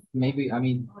don't know, maybe, I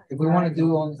mean, if we want to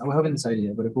do on, we haven't decided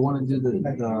yet, but if we want to do the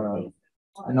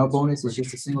no bonus, it's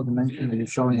just a single dimension that you're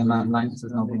showing a map 9,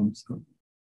 says no bonus.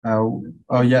 oh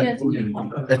yeah,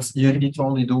 it's you need to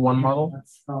only do 1 model,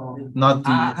 not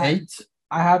the 8.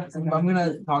 I'm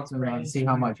gonna talk to them and see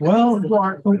how much. Well, there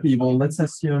are 2 people. Let's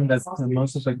assume that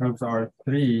most of the groups are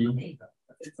 3.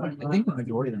 I think the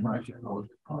majority of them are actually 4.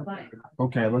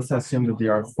 Okay, let's assume that they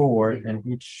are 4, and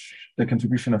the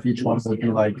contribution of each one will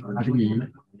be like 3.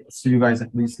 So you guys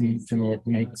at least need to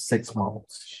make 6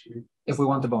 models. If we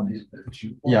want the bonus.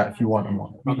 Yeah, if you want a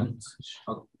model.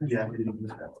 Yeah.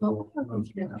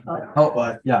 Oh,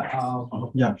 but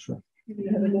yeah, sure. I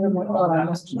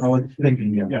was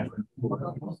thinking, yeah.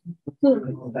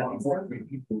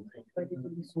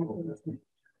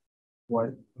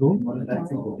 What? Who?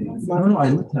 No, I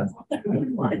looked at.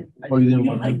 Oh, you didn't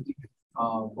want to?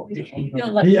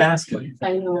 He asked.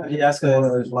 I know. He asked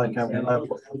like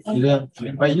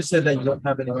but you said that you don't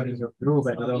have anyone in your group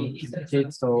and you don't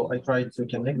communicate, so I tried to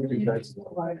connect with you guys.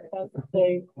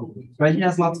 But he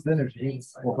has lots of energy.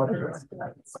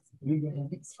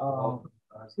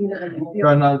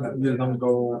 Right now, you don't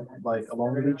go like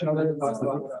along with each other.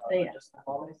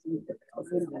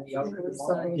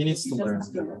 He needs to learn.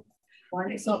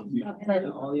 So, is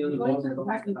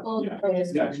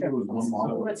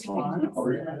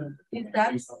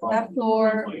that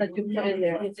floor that you put in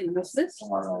there, is it useless?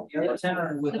 Yeah,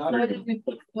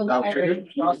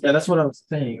 that's what I was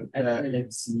saying.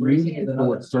 It's really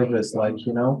for service, like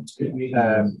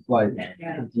like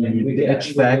the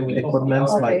HVAC equipment,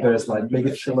 like there's like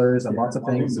big chillers and lots of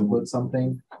things to put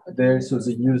something there so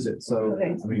to use it. So,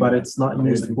 but it's not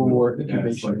used for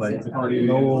incubation, like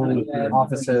no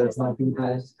offices, no people.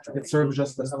 It serves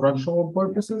just the structural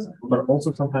purposes, but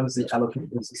also sometimes the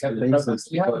allocated spaces,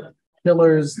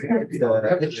 pillars, the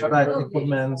HVAC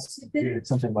equipment,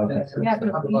 something like that. Yeah,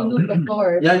 but you lose the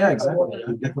floor. Yeah, exactly.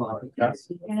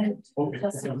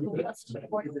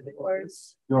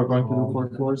 You are going to do 4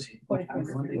 floors? Okay.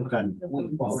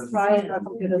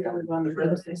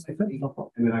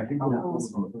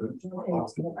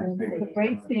 The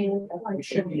bracing,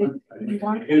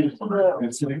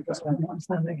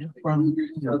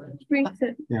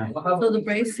 yeah. So the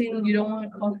bracing, you don't want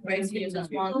to call bracing, you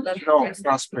just want that. No,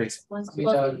 cross bracing.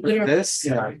 This,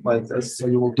 yeah, like this. So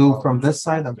you will do from this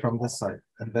side and from this side,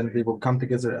 and then they will come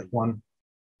together at one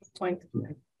point.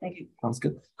 Thank you. Sounds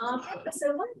good.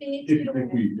 So what we need to do,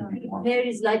 there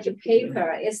is like a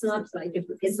paper. It's not like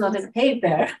it's not a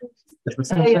paper. It's the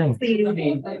same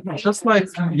thing. Just like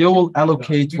you will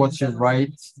allocate what you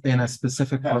write in a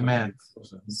specific format.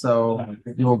 So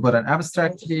you will put an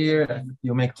abstract here.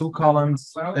 You make 2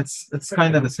 columns. It's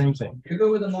kind of the same thing.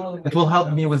 It will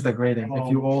help me with the grading if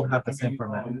you all have the same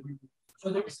format.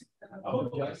 And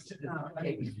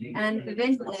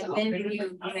when do you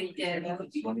make the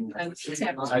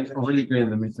I really grade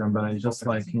the midterm, but I just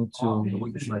like need to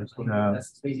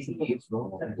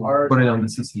put it on the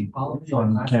system on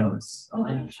canvas.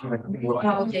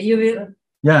 Okay, you will.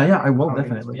 Yeah, I will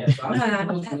definitely.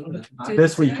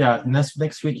 This week, yeah.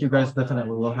 Next week, you guys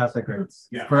definitely will have the grades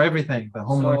for everything, the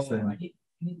homework.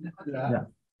 Yeah.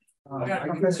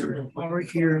 Professor, over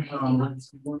here,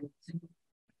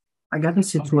 I got the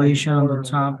situation on the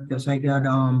top because I got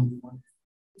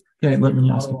Okay, let me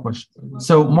ask you a question.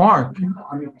 So Mark.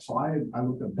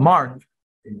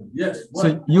 Yes.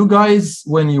 So you guys,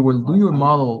 when you will do your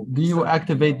model, do you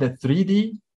activate the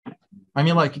 3D? I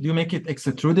mean, like, do you make it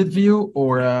extruded view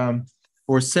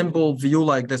or simple view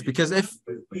like this? Because if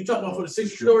you talking about for the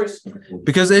 6 stories?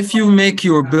 Because if you make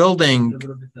your building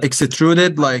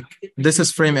extruded, like this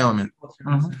is frame element,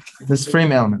 this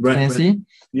frame element, Right, can you see?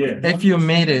 Yeah. If you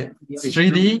made it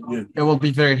 3D, it will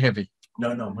be very heavy.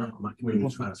 No, my community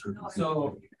was trying to.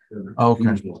 So.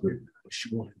 Okay.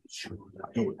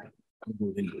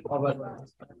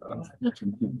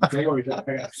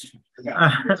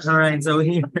 all right, so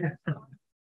here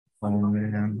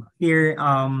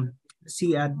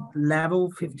see at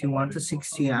level 51 to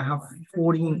 60 I have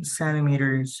 40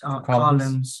 centimeters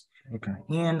columns. Okay.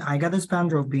 And I got the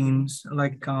spandrel beams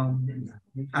like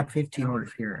at 50 over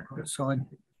here, so it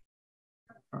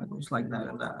goes like that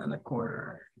in the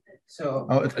corner. So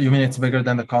you mean it's bigger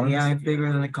than the columns? yeah, it's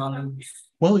bigger than the columns.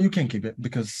 Well, you can keep it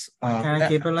because can I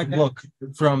keep it like that? Look,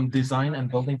 from design and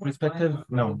building perspective,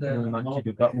 no, we will not keep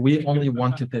it. But we only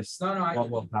want to test what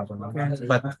will happen. Okay.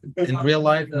 But in real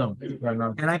life, no, we're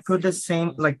not. And I put the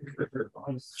same, like,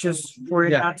 just for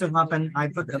it not to happen, I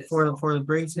put for the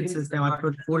bracing system, I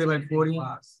put 40 by 40.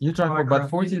 You try for, but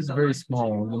 40 is very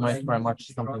small. You might try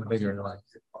much something bigger,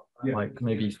 like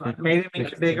maybe 50, maybe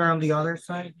make it bigger on the other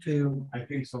side too. I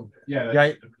think so.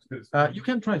 Yeah. You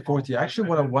can try 40. Actually,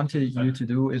 what I wanted you to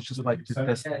do is just like to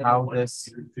test how this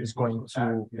is going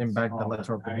to impact the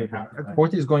lateral behavior.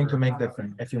 40 is going to make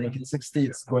different. If you make it 60,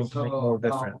 it's going to make more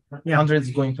different. 100 is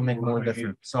going to make more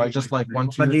different. So I just like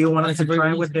want you. But do you want us to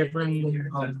try with different?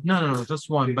 No, just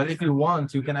one. But if you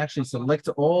want, you can actually select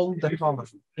all the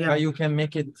columns. Yeah. You can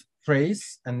make it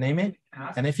trace and name it.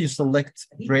 And if you select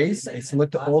brace, and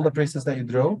select all the braces that you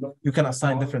draw, you can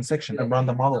assign different sections and run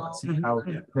the model and see how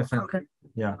different. Okay.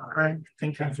 Yeah. All right.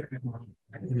 Thank you.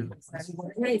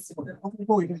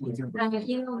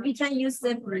 We can use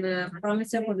the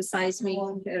parameter for the seismic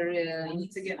load.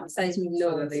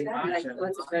 Like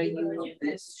what is very new.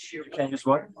 You can use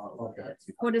what?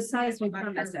 For the seismic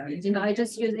parameter, I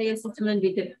just use AS instrument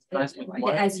with the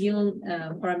assume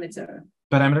parameter.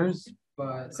 Parameters?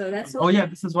 but. So that's. Oh yeah,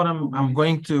 this is what I'm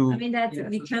going to. I mean, that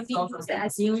we can be used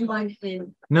as new one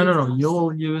in. No.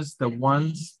 You'll use the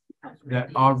ones that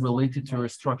are related to your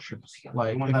structures.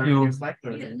 Like if you,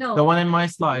 No. the one in my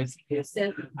slides. Use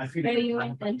the radio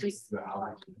and just.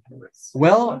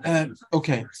 Well,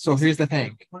 okay. So here's the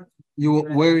thing.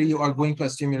 Where you are going to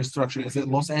assume your structure, is it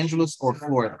Los Angeles or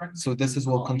Florida? So this is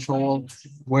will control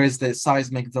where is the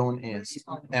seismic zone is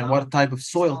and what type of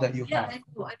soil that you Yeah, have. I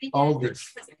know. I mean, All this.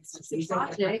 it's a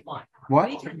project. What?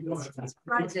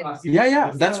 Project.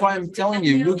 Yeah. That's why I'm telling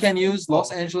you, you can use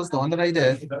Los Angeles, the one that I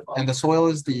did, and the soil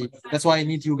is that's why I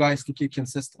need you guys to keep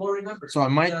consistent. So I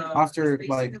might, after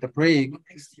like the break,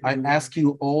 I ask you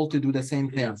all to do the same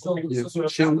thing. You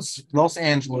choose Los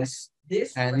Angeles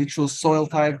and you choose soil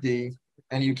type D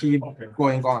and you keep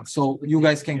going on. So you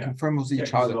guys can confirm with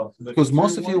each other because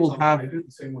most of you will have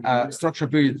structure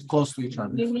very close to each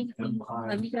other. You need to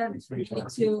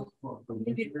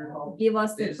maybe give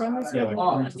us the promise or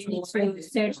we need to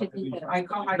search it. No,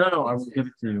 I will give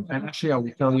it to you. And actually, I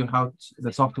will tell you how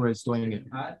the software is doing it.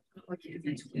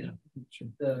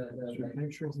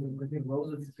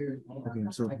 Okay,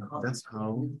 so that's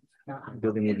how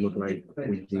building would look like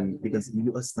with the, because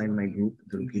you assign my group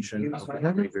the location of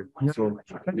the breaker. So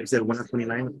you said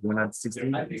 129,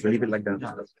 160, so leave it like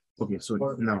that. Okay, so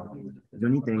now the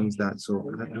only thing is that so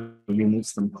I have to remove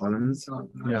some columns.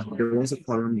 Yeah. There was a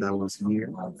column that was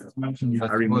here. I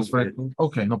removed it.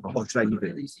 Okay, no problem. Or should I leave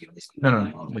it?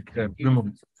 No. Like remove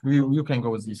it. You can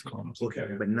go with these columns. Okay,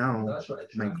 but now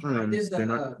my columns they're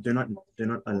not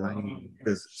aligned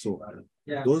because so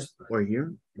those are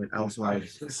here, but I also have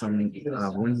some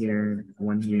one here.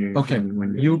 Okay, and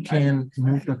one here. you can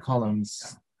move the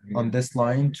columns on this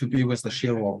line to be with the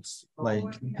shear walls. Like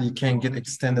you can get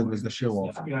extended with the shear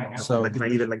walls. So Like, can I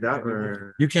leave it like that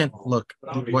or you can look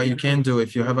what you can do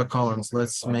if you have a columns.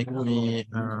 Let's make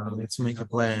a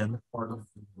plan.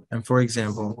 And for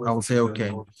example, I will say,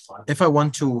 okay, if I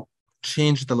want to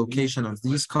change the location of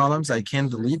these columns, I can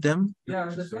delete them.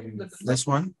 This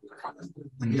one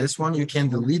and this one, you can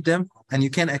delete them and you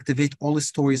can activate all the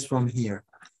stories from here.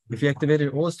 If you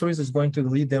activated all the stories, it's going to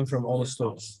delete them from all the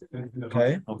stories.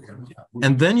 Okay.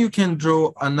 And then you can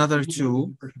draw another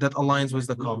two that aligns with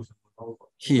the column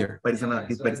here. but it's not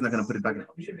gonna put it back in.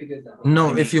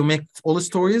 No, if you make all the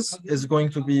stories, it's going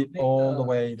to be all the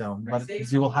way down, but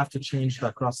you will have to change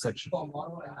the cross section.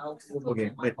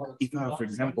 Okay, but if for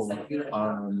example,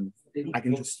 I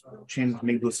can just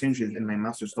make those changes in my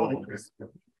master story.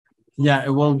 Yeah, it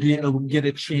will get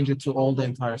it changed to all the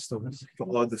entire stories. For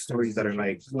all the stories that are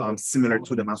like similar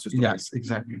to the master story. Yes,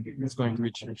 exactly. It's going to be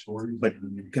changed. But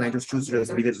can I just choose to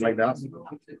just leave it like that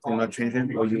and not change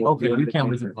it? Or you Okay, you can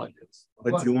leave it like this.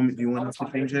 But do you want us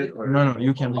to change it? Or? No,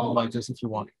 you can leave it like this if you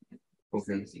want.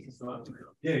 Okay.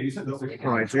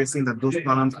 All right, so you're saying that those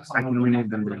columns, I can remove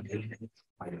them.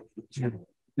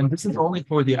 And this is only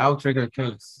for the outrigger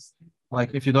case.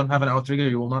 Like if you don't have an outrigger,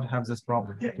 you will not have this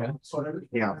problem. Okay.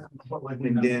 Yeah.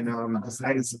 And then the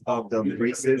size of the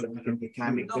braces, can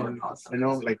I make them,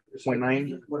 like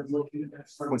 0.9,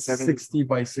 0.7, 60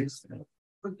 by 60.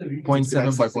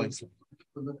 0.7 by 0.7.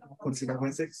 0.6 by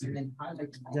 0.6?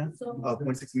 Yeah.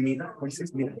 0.6 meter.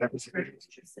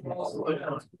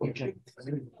 Okay.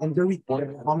 And the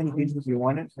report, how many pages do you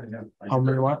want it? How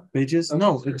many what? Pages?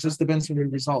 No, it just depends on your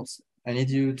results. I need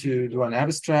you to do an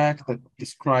abstract that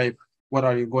describe what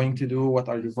are you going to do, what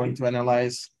are you going to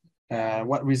analyze,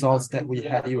 what results that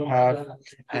you have,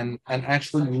 and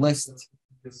actually list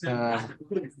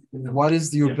what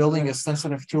is your building is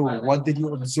sensitive to, what did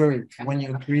you observe when you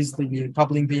increase the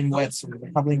coupling beam widths or the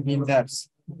coupling beam depths.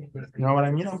 You know what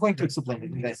I mean? I'm going to explain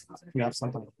it today. You have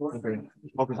something. Okay.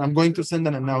 I'm going to send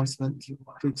an announcement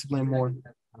to explain more.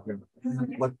 Okay.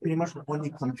 But pretty much only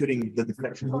computing the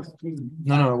deflection.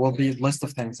 No, it will be a list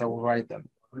of things. I will write them.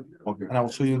 Okay. And I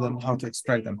will show you them how to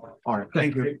extract them. All right.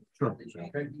 Thank you. Sure.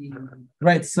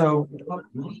 Right. So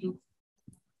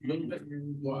Yeah,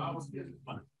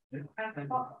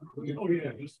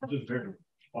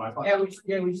 we just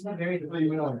very.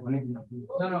 No,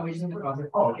 we just need to.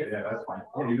 Okay, yeah, that's fine.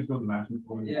 Yeah, you just go to the master.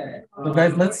 Yeah. So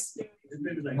guys, let's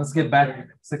get back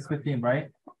 6:15, right?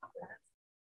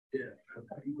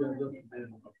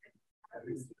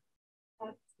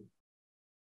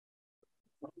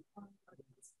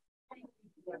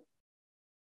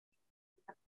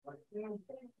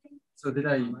 So did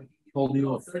I told you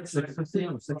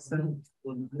 6:15 or 6:10?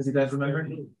 Does you guys remember?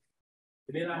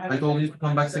 I told you to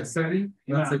come back 6:30,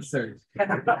 not 6:30.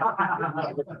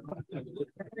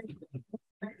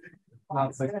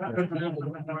 Not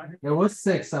 6:30. It was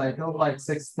 6, and I felt like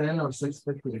 6:10 or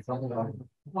 6:15, something like that.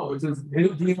 Do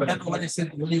you remember when I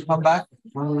said when you come back?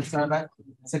 When will we start back?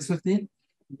 6:15?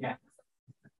 Yeah.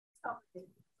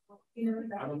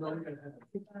 I don't know.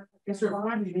 Yes, sir.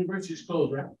 Friday, university is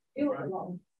closed, right?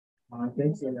 I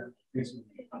think so, yeah.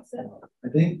 I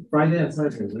think Friday and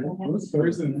Saturday, right?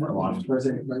 Thursday.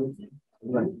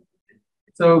 Right.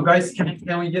 So guys,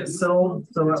 can we get settled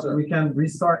so that we can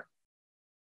restart?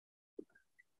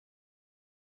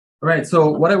 All right, so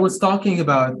what I was talking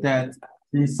about, that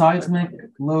the seismic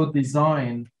load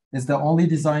design is the only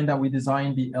design that we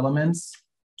design the elements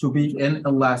to be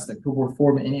inelastic, to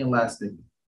perform inelastic.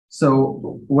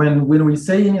 So when we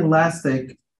say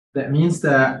inelastic, that means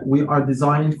that we are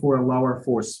designed for a lower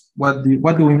force. What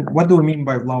do we mean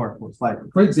by lower force? Like,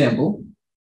 for example,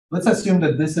 let's assume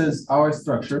that this is our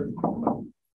structure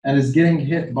and is getting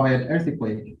hit by an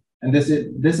earthquake. And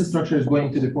this structure is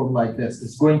going to deform like this.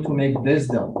 It's going to make this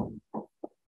delta,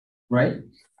 right?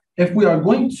 If we are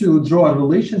going to draw a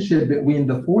relationship between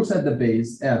the force at the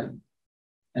base, F,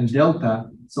 and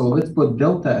delta, so let's put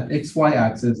delta at XY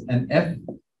axis and F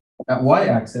at Y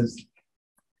axis.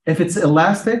 If it's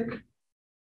elastic,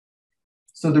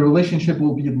 so the relationship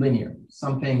will be linear,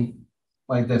 something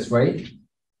like this, right?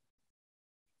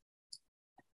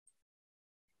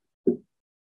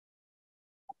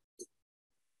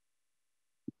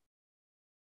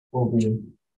 Will be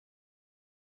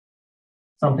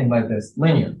something like this,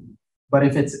 linear. But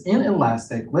if it's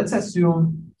inelastic, let's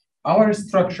assume our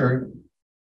structure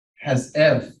has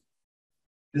F.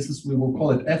 We will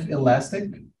call it F elastic.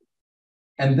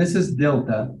 And this is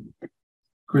delta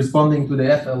corresponding to the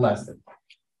F elastic.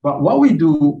 But what we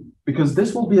do, because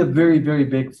this will be a very, very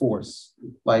big force,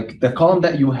 like the column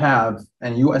that you have,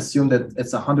 and you assume that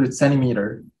it's 100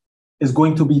 centimeter, is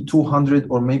going to be 200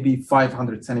 or maybe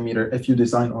 500 centimeter if you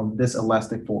design on this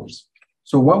elastic force.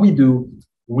 So what we do,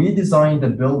 we design the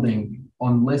building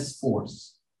on less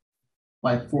force,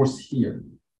 like force here.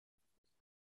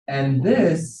 And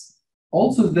this,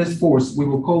 also this force, we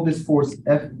will call this force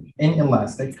F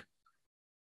inelastic.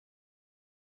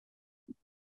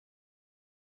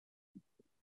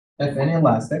 F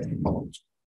inelastic.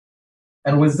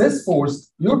 And with this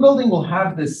force, your building will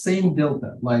have the same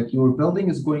delta. Like your building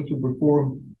is going to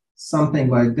perform something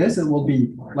like this. It will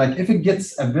be like, if it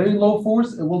gets a very low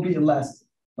force, it will be elastic.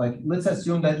 Like, let's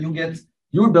assume that you get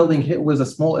your building hit with a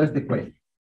small earthquake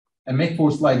and make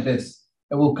force like this.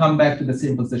 It will come back to the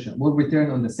same position. It will return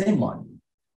on the same line.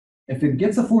 If it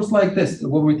gets a force like this, it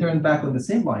will return back on the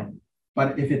same line.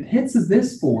 But if it hits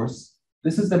this force,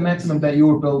 this is the maximum that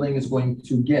your building is going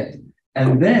to get.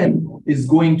 And then is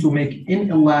going to make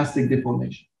inelastic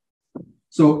deformation.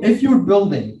 So if your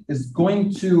building is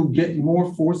going to get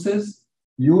more forces,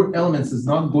 your elements is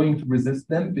not going to resist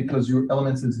them because your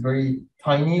elements is very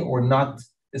tiny or not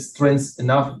strength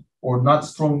enough or not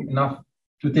strong enough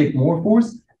to take more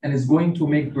force, and is going to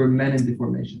make permanent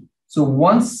deformation. So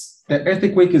once the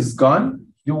earthquake is gone,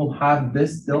 you will have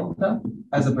this delta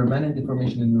as a permanent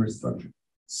deformation in your structure.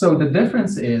 So the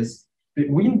difference is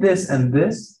between this and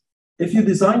this. If you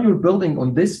design your building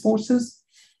on these forces,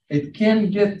 it can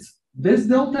get this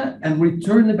delta and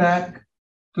return back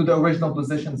to the original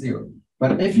position 0.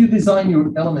 But if you design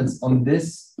your elements on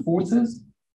these forces,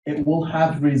 it will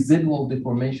have residual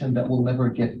deformation that will never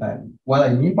get back. What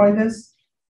I mean by this,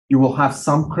 you will have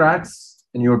some cracks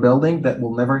in your building that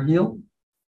will never heal,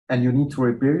 and you need to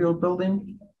repair your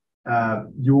building.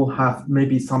 You will have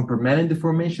maybe some permanent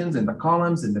deformations in the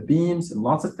columns, in the beams, and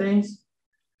lots of things.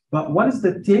 But what is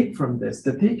the take from this?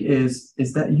 The take is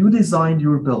that you designed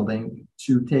your building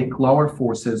to take lower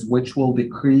forces, which will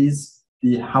decrease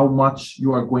how much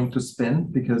you are going to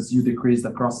spend because you decrease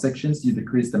the cross sections, you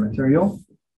decrease the material.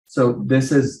 So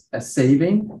this is a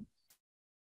saving.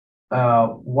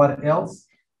 What else?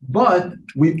 But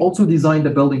we also designed the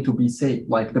building to be safe.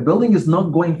 Like the building is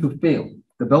not going to fail.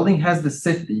 The building has the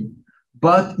safety,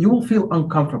 but you will feel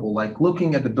uncomfortable, like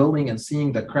looking at the building and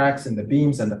seeing the cracks in the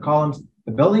beams and the columns.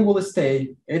 The building will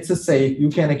stay, it's a safe, you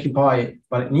can occupy it,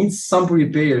 but it needs some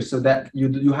repair so that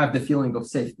you have the feeling of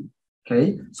safety,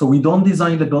 okay? So we don't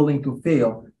design the building to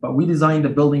fail, but we design the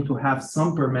building to have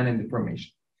some permanent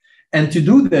deformation. And to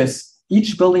do this,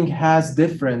 each building has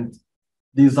different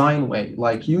design way.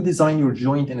 Like you design your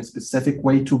joint in a specific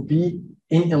way to be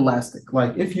inelastic.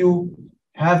 Like if you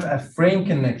have a frame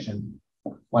connection,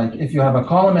 like if you have a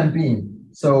column and beam,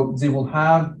 so they will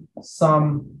have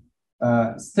some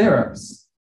stirrups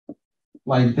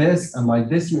like this and like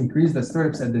this. You increase the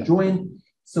stirrups at the joint.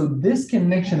 So this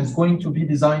connection is going to be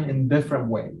designed in a different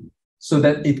way so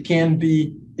that it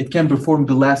can perform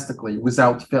elastically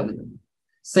without failure.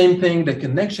 Same thing, the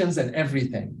connections and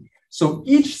everything. So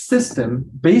each system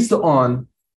based on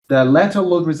the lateral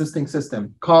load resisting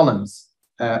system, columns,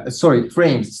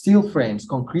 frames, steel frames,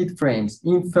 concrete frames,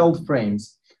 infilled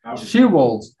frames, shear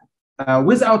walls,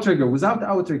 with outrigger, without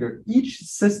outrigger. Each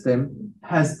system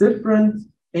has different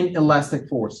inelastic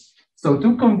force. So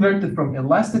to convert it from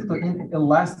elastic to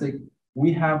inelastic,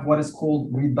 we have what is called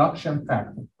reduction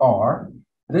factor, R.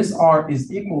 This R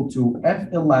is equal to F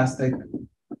elastic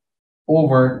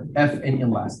over F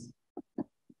inelastic.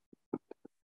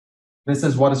 This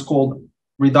is what is called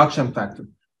reduction factor.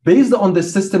 Based on the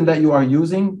system that you are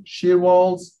using, shear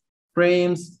walls,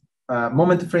 frames,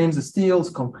 moment frames, steels,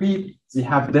 concrete, they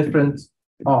have different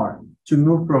R to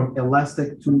move from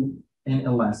elastic to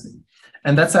inelastic.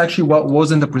 And that's actually what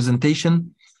was in the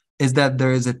presentation, is that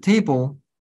there is a table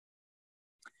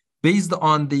based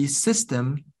on the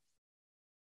system.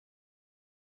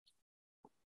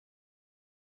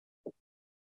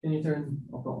 Can you turn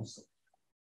off also?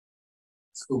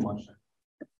 It's too much.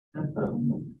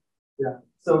 Yeah.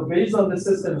 So based on the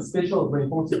system, special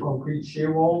reinforced concrete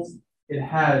shear walls, it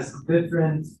has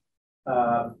different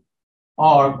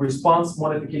R response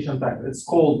modification factor. It's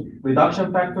called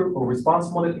reduction factor or response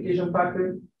modification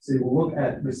factor. So you will look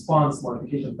at response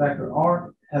modification factor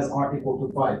R has R equal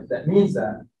to 5. That means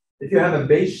that if you have a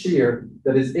base shear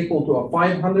that is equal to a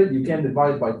 500, you can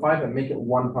divide by 5 and make it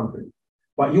 100.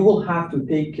 But you will have to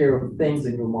take care of things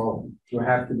in your model. You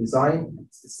have to design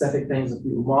specific things of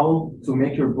your model to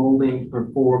make your building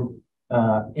perform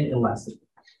inelastic.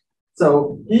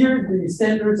 So here the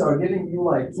standards are giving you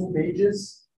like 2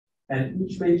 pages, and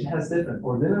each page has different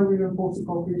ordinary reinforced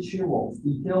concrete shear walls,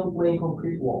 detailed plain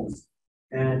concrete walls,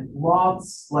 and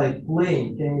lots like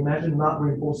plain. Can you imagine not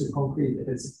reinforced concrete? If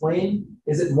it's plain,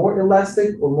 is it more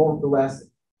elastic or more elastic?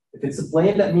 If it's a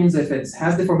plain, that means if it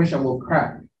has deformation, it will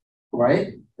crack, right?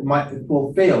 It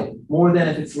will fail more than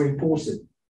if it's reinforced.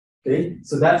 Okay,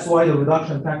 so that's why the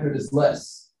reduction factor is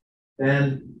less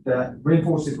than the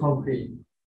reinforced concrete.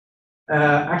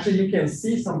 Actually, you can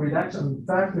see some reduction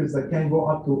factors that can go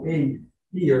up to 8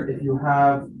 here if you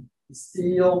have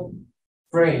steel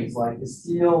frames, like the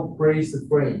steel braced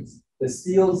frames. The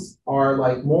steels are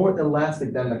like more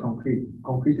elastic than the concrete.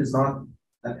 Concrete is not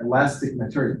an elastic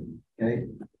material, okay?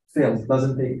 Fails,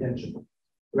 doesn't take tension,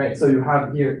 right? So you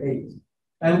have here 8.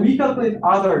 And we calculate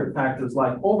other factors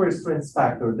like overstrength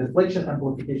factor, deflection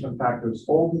amplification factors.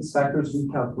 All these factors, we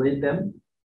calculate them.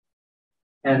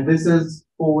 And this is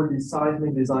for the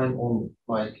seismic design only.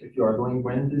 Like if you are doing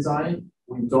wind design,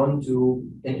 we don't do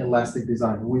inelastic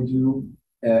design. We do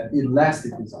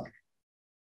elastic design.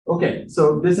 Okay,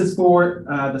 so this is for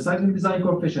the seismic design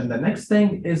coefficient. The next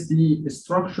thing is the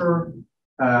structure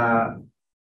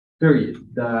period,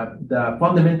 the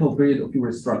fundamental period of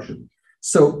your structure.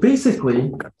 So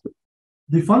basically,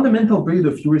 the fundamental period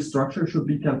of your structure should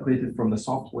be calculated from the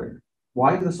software.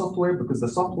 Why the software? Because the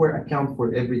software accounts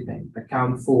for everything,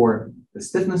 account for the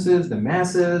stiffnesses, the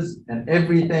masses, and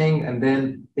everything, and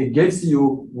then it gives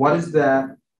you what is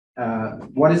the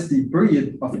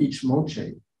period of each mode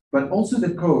shape. But also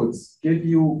the codes give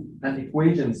you an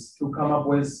equations to come up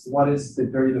with what is the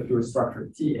period of your structure,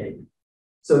 TA.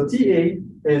 So TA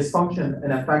is function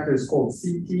and a factor is called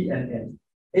CT and N.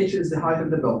 H is the height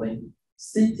of the building.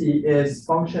 CT is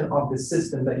function of the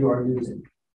system that you are using.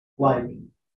 Like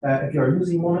if you are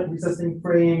using moment resisting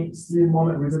frame, steel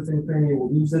moment resisting frame, you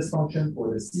will use this function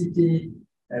for the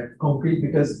CT concrete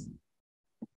because,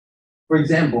 for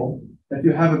example, if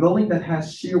you have a building that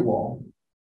has shear wall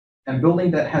and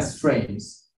building that has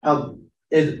frames,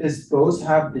 is those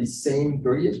have the same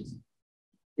period?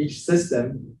 Each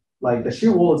system, like the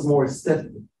shear wall is more stiff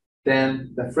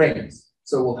than the frames.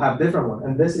 So we'll have different one.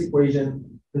 And this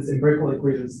equation, this empirical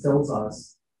equation tells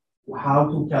us how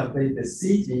to calculate the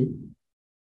CT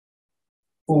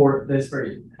for this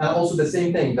period. And also the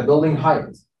same thing, the building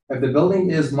height. If the building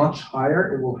is much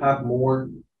higher, it will have more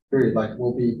period, like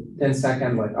will be 10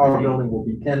 seconds, like our building will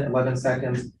be 10, 11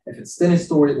 seconds. If it's 10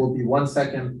 story, it will be 1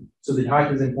 second. So the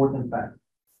height is important factor.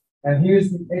 And here's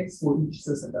the X for each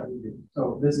system that we do.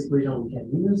 So this equation we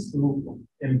can use to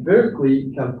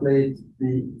empirically calculate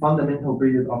the fundamental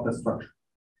period of the structure.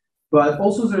 But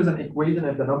also there's an equation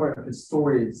if the number of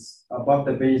stories above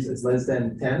the base is less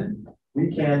than 10,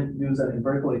 we can use an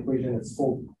empirical equation. It's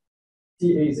called TA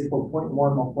is equal to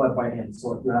 0.1 multiplied by n.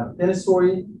 So if you have 10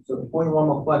 story, so 0.1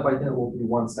 multiplied by 10 will be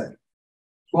 1 second.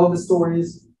 12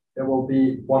 stories, it will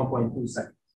be 1.2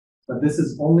 seconds. But this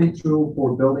is only true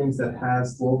for buildings that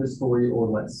has 12 story or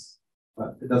less.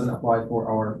 But it doesn't apply for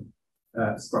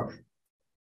our structure.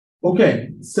 Okay,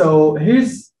 so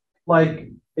here's like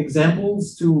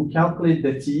examples to calculate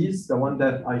the T's, the one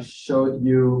that I showed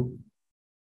you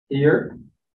here.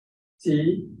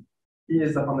 T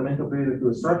is the fundamental period of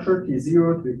your structure,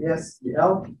 T0, T S,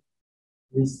 TL.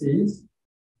 these.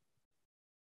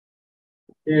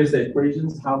 Here's the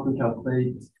equations, how to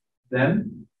calculate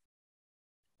them,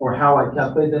 or how I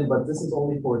calculate them, but this is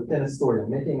only for 10 story. I'm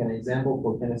making an example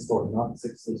for 10 story, not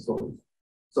 60 stories.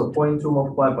 So 0.2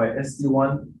 multiplied by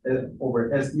SD1 over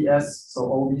SDS. So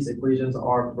all these equations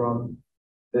are from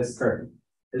this curve.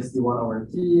 SD1 over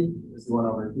T, SD1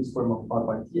 over T squared multiplied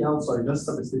by TL. So I just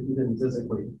substituted in this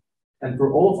equation. And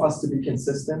for all of us to be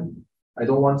consistent, I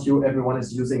don't want everyone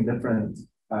is using different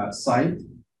site.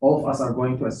 All of us are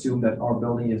going to assume that our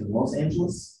building is in Los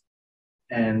Angeles,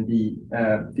 and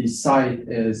the site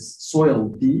is soil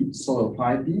D, soil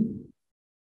type D.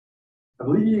 I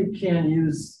believe you can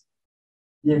use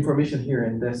the information here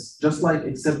in this, just like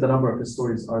except the number of the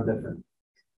stories are different.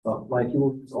 So like you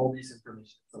will use all these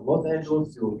information. So Los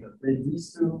Angeles, you will calculate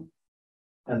these two,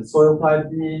 and soil type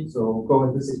D. So go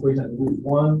with this equation, root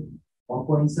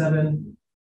 1.7.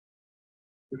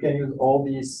 You can use all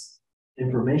these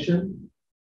information.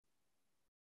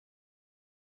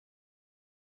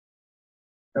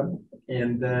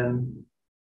 And then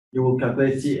you will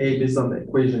calculate TA based on the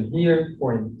equation here,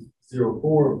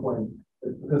 0.04,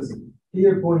 because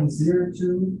here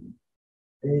 0.02,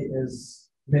 A is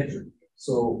metric.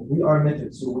 So we are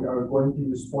metric, so we are going to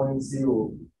use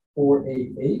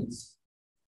 0.0488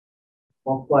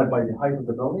 multiplied by the height of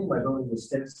the building. My building was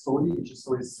 10 story, each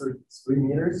story is 3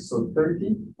 meters, so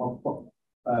 30 to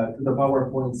the power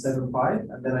of 0.75,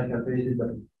 and then I calculated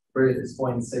the period is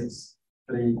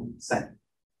 0.63 seconds.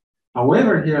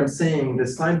 However, here I'm saying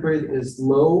this time period is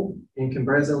low in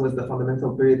comparison with the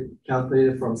fundamental period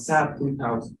calculated from SAP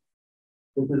 2000.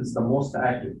 This is the most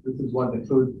accurate. This is what the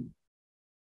code,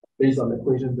 based on the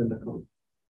equations in the code.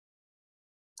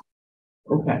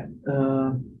 Okay.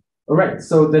 All right.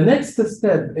 So the next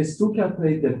step is to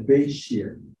calculate the base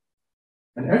shear.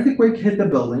 An earthquake hit the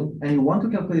building, and you want to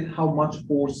calculate how much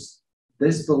force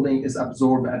this building is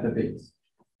absorbed at the base.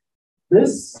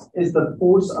 This is the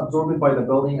force absorbed by the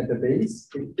building at the base.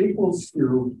 It equals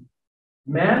to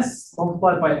mass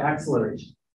multiplied by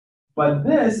acceleration. But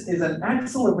this is an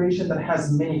acceleration that has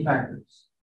many factors.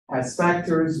 Has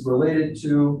factors related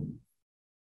to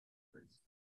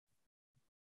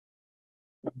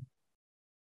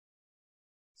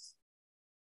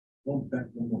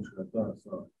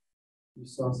you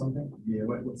saw something? Yeah,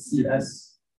 what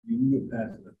CS? You get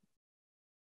past it.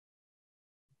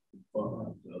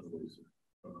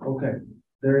 Okay,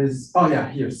 there is, oh yeah,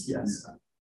 here, CS.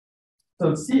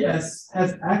 So CS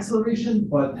has acceleration,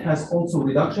 but has also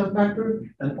reduction factor,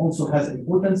 and also has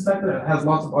importance factor, and has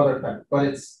lots of other factors, but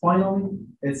it's finally,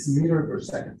 it's meter per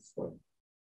second squared.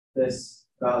 This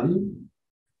value.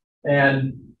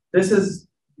 And this is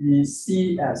the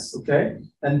CS, okay?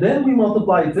 And then we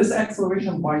multiply this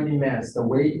acceleration by the mass, the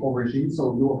weight over G,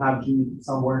 so you will have G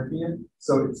somewhere here.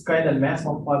 So it's kind of mass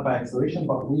multiplied by acceleration,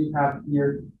 but we have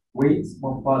here weight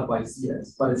multiplied by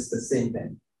CS, but it's the same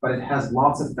thing, but it has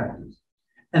lots of factors.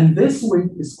 And this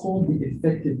weight is called the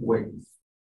effective weight.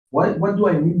 What do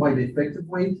I mean by the effective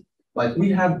weight? Like we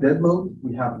have dead load,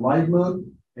 we have live load,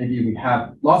 maybe we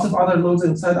have lots of other loads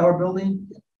inside our building,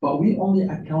 but we only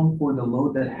account for the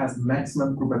load that has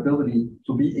maximum probability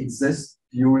to exist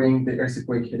during the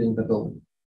earthquake hitting the building.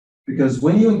 Because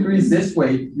when you increase this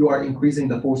weight, you are increasing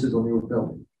the forces on your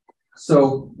building.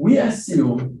 So we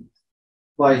assume,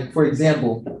 like, for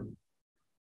example,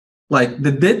 like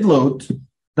the dead load,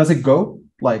 does it go?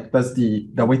 Like, does the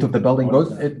weight of the building go?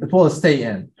 It will stay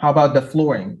in. How about the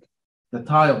flooring, the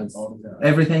tiles,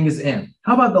 everything is in.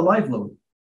 How about the live load?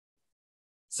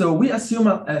 So we assume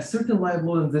a certain live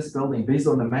load in this building based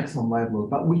on the maximum live load,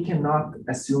 but we cannot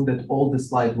assume that all this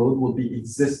live load will be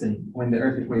existing when the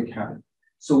earthquake happens.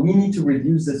 So we need to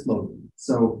reduce this load.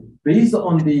 So based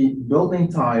on the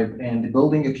building type and the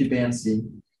building occupancy,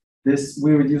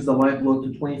 we reduce the live load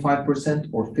to 25%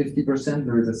 or 50%.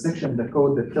 There is a section in the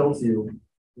code that tells you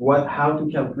how to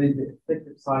calculate the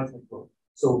effective seismic load.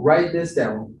 So write this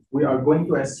down. We are going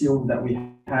to assume that we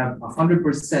have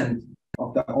 100%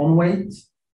 of the on weight,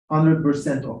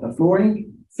 100% of the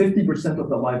flooring, 50% of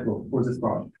the live load for this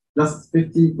project. Just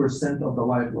 50% of the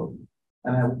live load.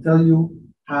 And I will tell you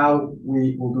how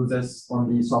we will do this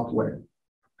on the software.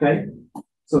 Okay?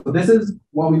 So this is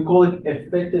what we call it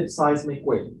effective seismic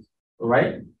weight. All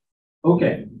right?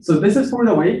 Okay. So this is for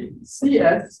the weight.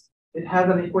 CS, it has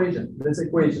an equation, this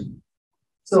equation.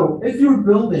 So if your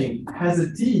building has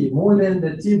a T more than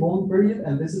the T bond period,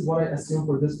 and this is what I assume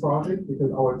for this project,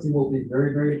 because our T will be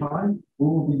very, very high, we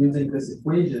will be using this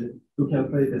equation to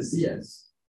calculate the CS.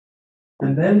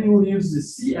 And then we will use the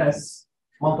CS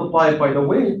multiplied by the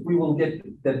weight, we will get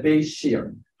the base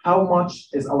shear. How much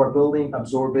is our building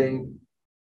absorbing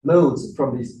loads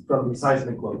from the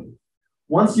seismic load.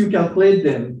 Once you calculate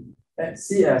them at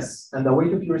CS and the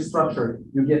weight of your structure,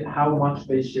 you get how much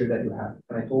base shear that you have.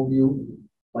 And I told you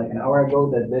like an hour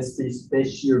ago that this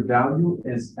base shear value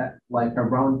is at like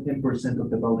around 10% of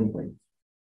the building weight.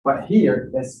 But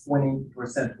here it's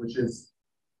 20%, which is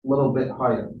a little bit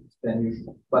higher than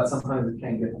usual, but sometimes it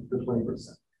can get to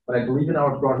 20%. But I believe in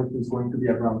our project is going to be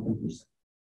around 10%.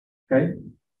 Okay.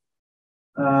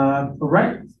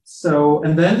 Right. So,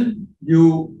 and then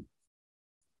you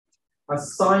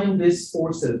assign these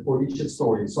forces for each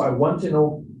story. So I want to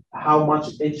know how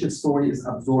much each story is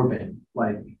absorbing.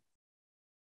 Like,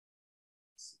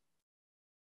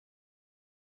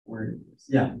 where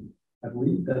yeah, I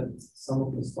believe that some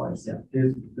of the slides, yeah,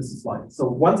 here's this slide. So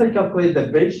once I calculate the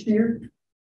base shear,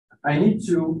 I need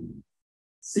to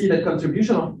see the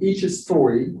contribution of each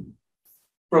story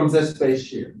from this base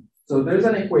shear. So there's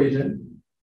an equation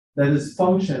that is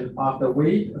function of the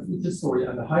weight of each story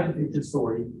and the height of each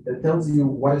story that tells you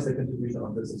what is the contribution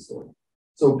of this story.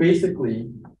 So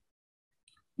basically,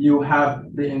 you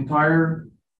have the entire,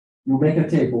 you make a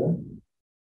table,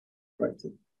 right?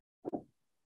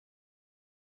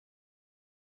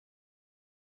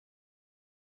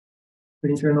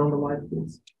 Can you turn on the light,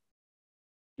 please?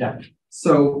 Yeah.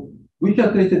 So we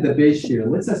calculated the base shear.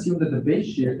 Let's assume that the base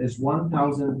shear is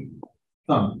 1,000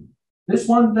 tons. This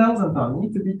 1,000 tons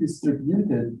need to be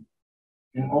distributed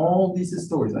in all these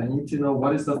stories. I need to know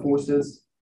what is the forces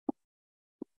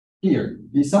here.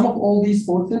 The sum of all these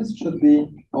forces should be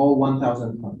all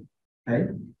 1,000 tons.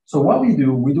 Okay. So what we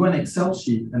do an Excel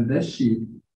sheet, and this sheet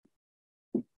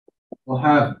will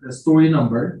have the story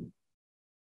number,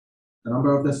 the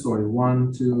number of the story,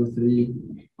 1, 2,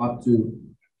 3, up to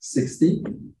 60.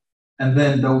 And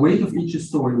then the weight of each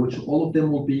story, which all of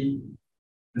them will be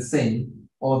the same.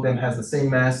 All of them has the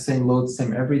same mass, same load,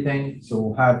 same everything. So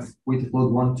we'll have weight of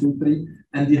load 1, 2, 3.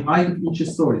 And the height of each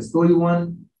story. Story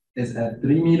 1 is at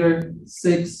 3 meters,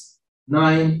 6,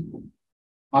 9,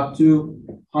 up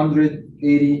to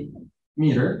 180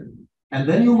 meters. And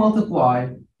then you multiply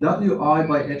WI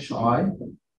by HI.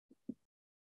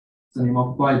 So you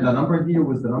multiply the number here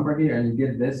with the number here, and you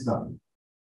get this done.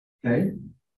 Okay.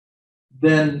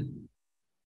 Then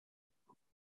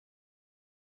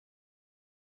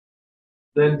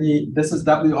this is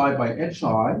WI by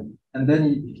HI, and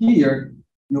then here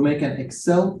you make an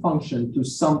Excel function to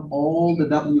sum all the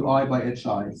WI by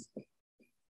HIs.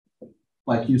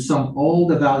 Like you sum all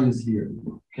the values here.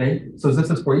 Okay, so this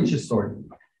is for each story.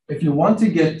 If you want to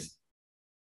get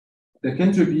the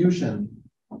contribution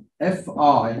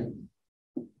FI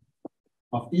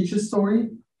of each story,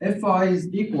 FI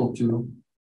is equal to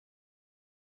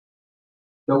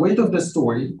the weight of the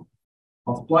story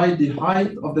multiply the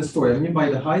height of the story. I mean by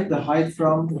the height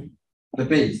from the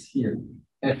base here,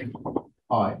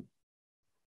 FI,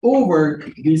 over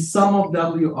the sum of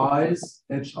WI's,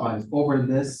 HI's, over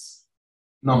this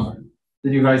number.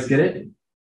 Did you guys get it?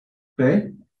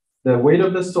 Okay. The weight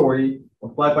of the story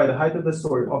multiplied by the height of the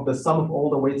story of the sum of all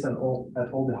the weights and all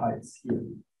the heights here.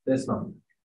 This number.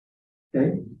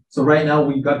 Okay. So right now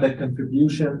we got the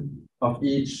contribution of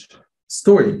each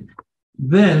story.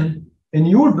 Then in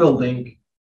your building,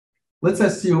 let's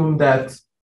assume that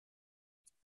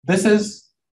this is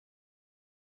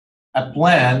a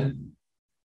plan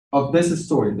of this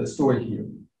story, the story here.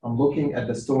 I'm looking at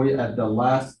the story at the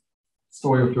last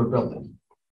story of your building.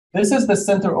 This is the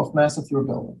center of mass of your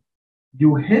building.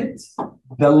 You hit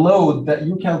the load that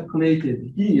you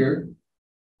calculated here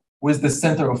with the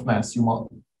center of mass, you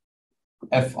multiply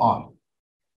FI.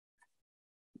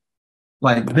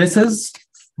 Like this is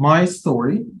my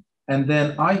story, and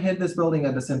then I hit this building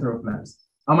at the center of mass.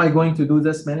 Am I going to do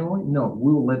this manually? No,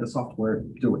 we will let the software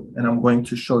do it, and I'm going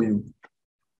to show you.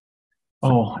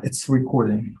 Oh, it's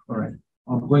recording. All right,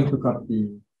 I'm going to cut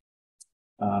the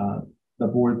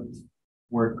board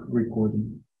work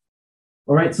recording.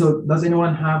 All right, so does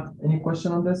anyone have any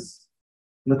question on this?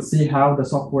 Let's see how the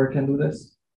software can do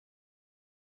this.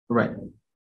 All right,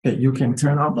 okay, you can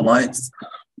turn off the lights.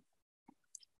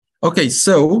 Okay,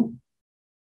 so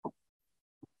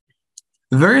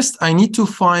first, I need to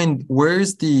find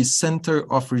where's the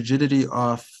center of rigidity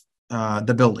of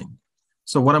the building.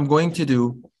 So what I'm going to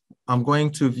do, I'm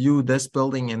going to view this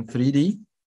building in 3D.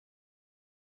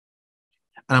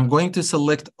 And I'm going to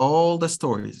select all the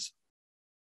stories.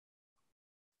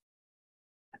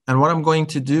 And what I'm going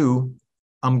to do,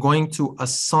 I'm going to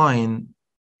assign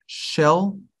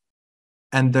shell,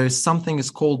 and there's something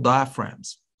is called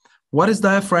diaphragms. What is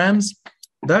diaphragms?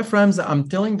 Diaphragms, I'm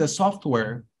telling the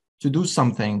software to do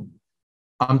something.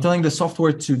 I'm telling the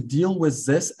software to deal with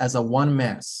this as a one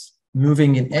mass.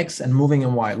 moving in X and moving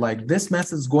in Y. Like this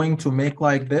mass is going to make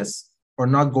like this or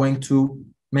not going to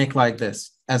make like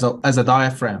this as a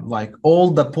diaphragm. Like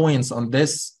all the points on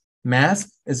this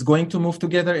mass is going to move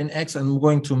together in X and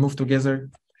going to move together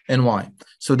in Y.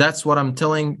 So that's what I'm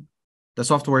telling the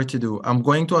software to do. I'm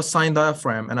going to assign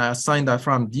diaphragm, and I assign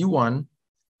diaphragm D1,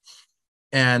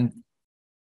 and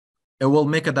it will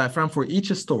make a diaphragm for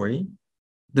each story.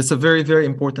 This is a very, very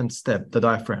important step, the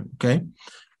diaphragm, okay?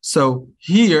 So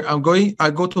here I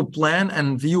go to plan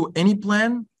and view any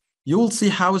plan. You will see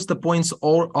how is the points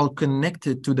all are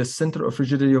connected to the center of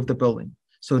rigidity of the building.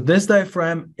 So this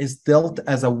diaphragm is dealt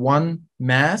as a one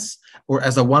mass or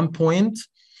as a 1 point.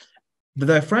 The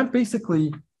diaphragm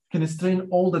basically can constrain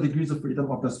all the degrees of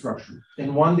freedom of the structure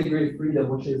in 1 degree of freedom,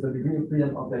 which is the degree of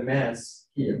freedom of the mass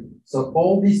here. So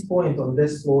all these points on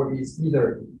this floor is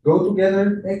either go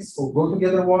together X or go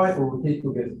together Y or rotate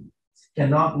together.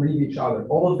 Cannot leave each other.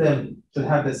 All of them should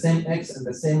have the same X and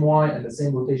the same Y and the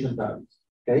same rotation values.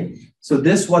 Okay, so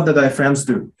this is what the diaphragms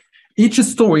do. Each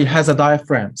story has a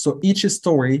diaphragm. So each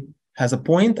story has a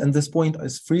point, and this point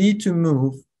is free to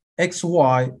move X,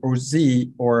 Y, or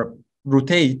Z or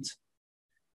rotate.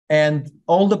 And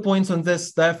all the points on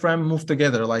this diaphragm move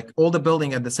together. Like all the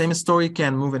building at the same story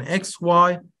can move in X,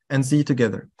 Y, and Z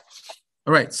together.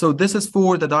 All right, so this is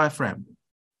for the diaphragm.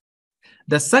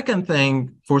 The second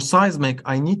thing for seismic,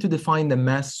 I need to define the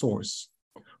mass source.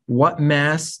 What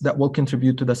mass that will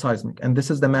contribute to the seismic? And this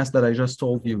is the mass that I just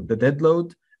told you, the dead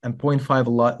load and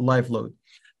 0.5 live load.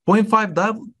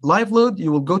 0.5 live load,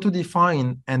 you will go to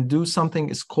define and do something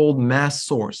is called mass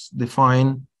source.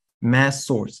 Define mass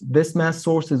source. This mass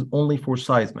source is only for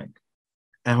seismic.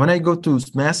 And when I go to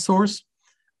mass source,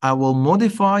 I will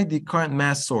modify the current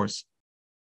mass source.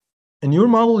 In your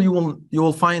model, you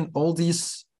will find all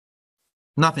these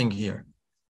nothing here.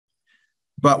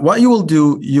 But what you will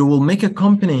do, you will make a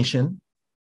combination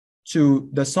to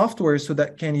the software so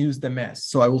that can use the mass.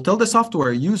 So I will tell the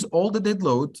software, use all the dead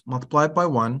load multiplied by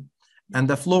 1 and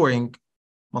the flooring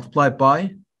multiplied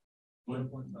by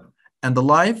 1.5. and the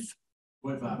live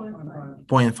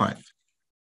 0.5.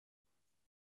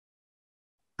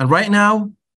 And right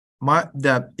now,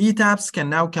 the ETABS can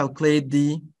now calculate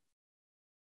the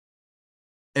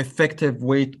effective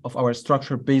weight of our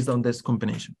structure based on this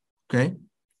combination, okay?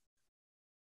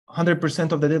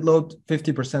 100% of the dead load,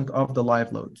 50% of the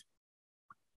live load.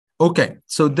 Okay,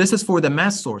 so this is for the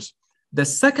mass source. The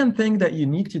second thing that you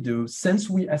need to do, since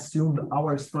we assume that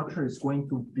our structure is going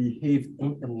to behave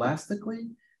inelastically,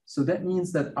 so that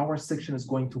means that our section is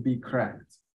going to be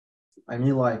cracked. I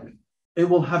mean, like, it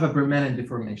will have a permanent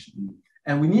deformation.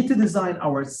 And we need to design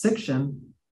our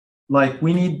section like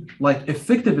we need like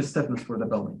effective stiffness for the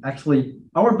building. Actually,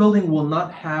 our building will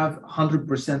not have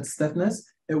 100% stiffness.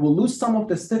 It will lose some of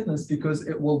the stiffness because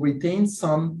it will retain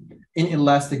some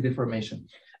inelastic deformation.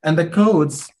 And the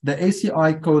codes, the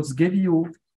ACI codes give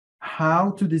you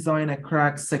how to design a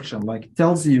crack section. Like it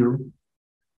tells you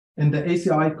in the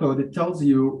ACI code, it tells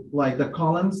you like the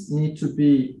columns need to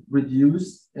be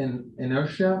reduced in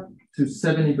inertia to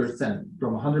 70%,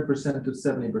 from 100% to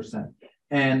 70%.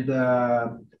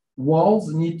 And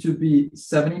walls need to be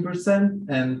 70%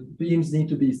 and beams need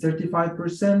to be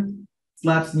 35%.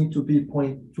 Slabs need to be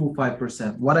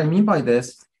 0.25%. What I mean by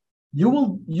this, you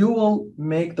will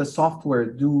make the software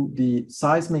do the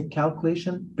seismic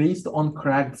calculation based on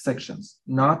cracked sections,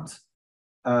 not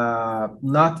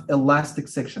elastic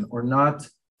section or not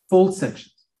full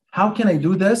sections. How can I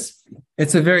do this?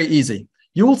 It's a very easy.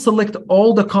 You will select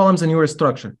all the columns in your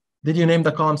structure. Did you name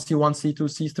the columns C1, C2,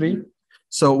 C3?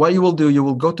 So what you will do, you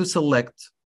will go to select,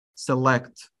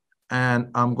 and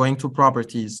I'm going to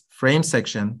properties, frame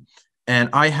section, and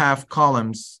I have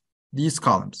columns, these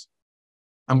columns.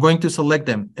 I'm going to select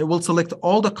them. It will select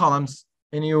all the columns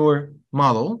in your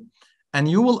model, and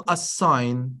you will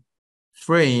assign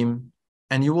frame,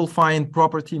 and you will find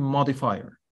property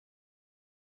modifier.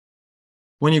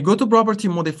 When you go to property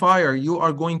modifier, you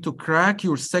are going to crack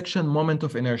your section moment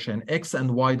of inertia in X and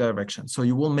Y direction. So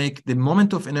you will make the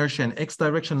moment of inertia in X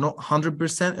direction not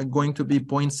 100%, it's going to be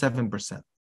 0.7%.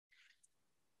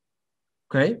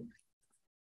 Okay.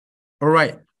 All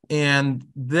right. And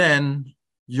then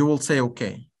you will say,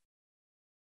 okay.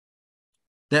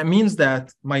 That means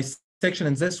that my section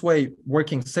in this way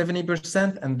working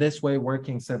 70% and this way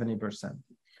working 70%.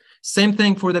 Same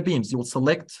thing for the beams. You will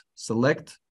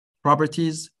select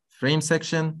properties, frame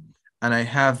section, and I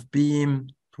have beam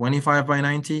 25 by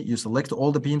 90. You select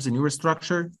all the beams in your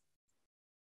structure.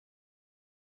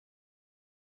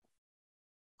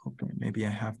 Okay, maybe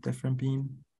I have different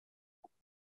beam.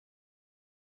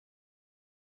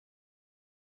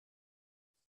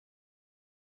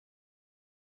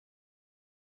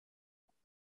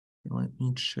 Let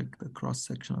me check the cross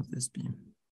section of this beam.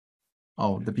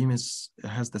 Oh, the beam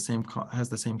has the same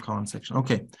column section.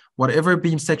 Okay, whatever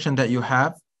beam section that you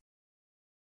have.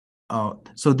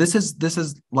 So this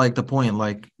is like the point.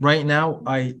 Like right now,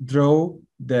 I draw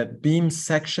the beam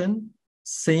section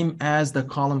same as the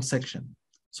column section.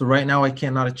 So right now I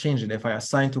cannot change it. If I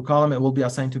assign to column, it will be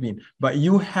assigned to beam. But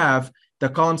you have the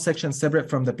column section separate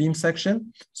from the beam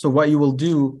section. So what you will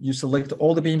do, you select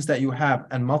all the beams that you have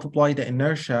and multiply the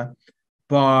inertia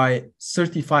by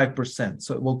 35%.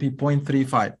 So it will be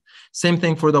 0.35. Same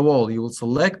thing for the wall. You will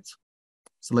select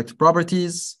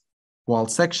properties, wall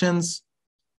sections,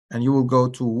 and you will go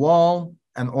to wall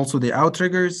and also the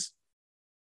outriggers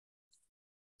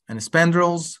and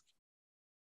spandrels.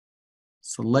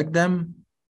 Select them.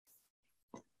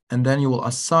 And then you will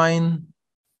assign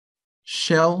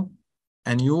shell,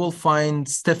 and you will find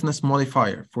stiffness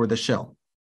modifier for the shell.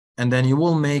 And then you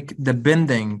will make the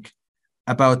bending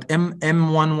about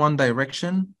M11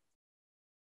 direction.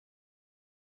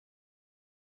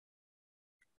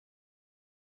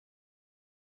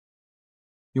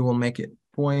 You will make it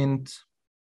point.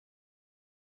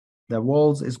 The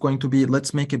walls is going to be,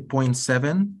 let's make it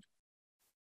 0.7.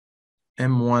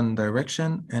 M1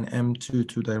 direction and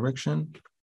M22 direction,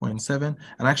 0.7.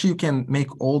 And actually you can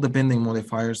make all the bending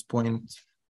modifiers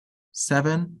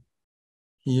 0.7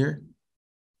 here,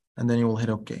 and then you will hit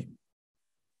OK.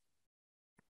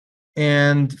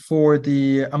 And for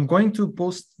the, I'm going to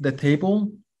post the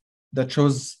table that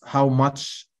shows how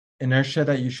much inertia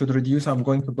that you should reduce. I'm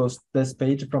going to post this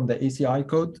page from the ACI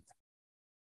code.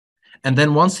 And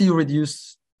then once you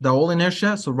reduce the whole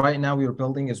inertia, so right now your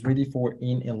building is ready for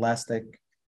inelastic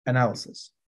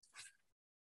analysis.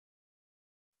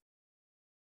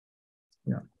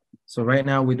 Yeah. So right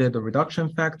now we did the reduction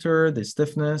factor, the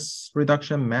stiffness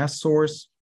reduction, mass source.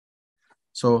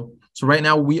 So right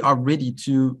now we are ready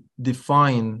to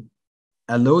define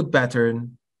a load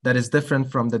pattern that is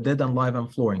different from the dead and live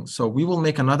and flooring. So we will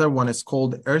make another one. It's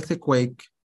called earthquake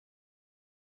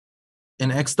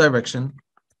in X direction.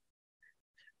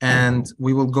 And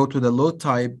we will go to the load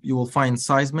type. You will find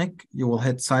seismic. You will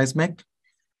hit seismic.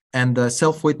 And the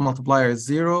self-weight multiplier is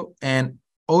 0 and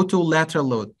auto lateral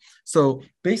load. So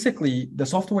basically, the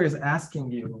software is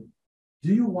asking you,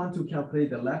 do you want to calculate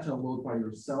the lateral load by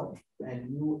yourself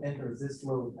and you enter this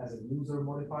load as a user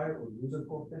modifier or user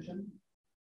coefficient?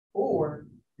 Or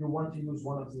you want to use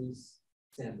one of these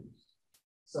standards?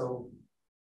 So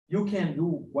you can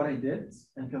do what I did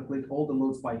and calculate all the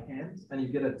loads by hand, and you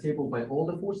get a table by all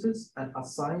the forces and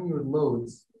assign your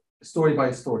loads story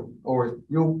by story. Or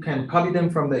you can copy them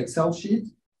from the Excel sheet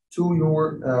to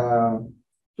your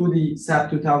to the SAP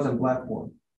 2000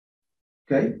 platform.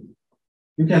 Okay,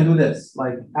 you can do this.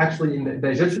 Like actually, in the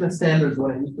Egyptian standards,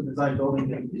 when I used to design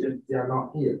buildings in Egypt, they are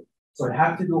not here. So I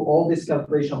have to do all this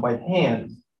calculation by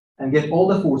hand and get all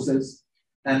the forces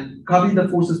and copy the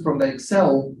forces from the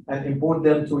Excel and import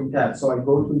them to ETABS. So I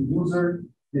go to user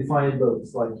defined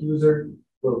loads, like user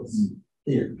loads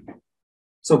here.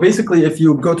 So basically, if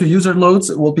you go to user loads,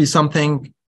 it will be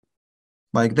something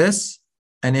like this.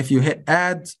 And if you hit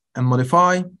add and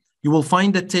modify, you will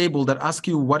find a table that asks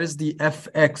you what is the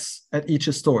FX at each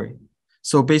story.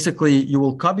 So basically, you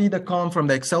will copy the column from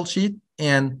the Excel sheet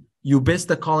and you paste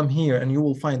the column here, and you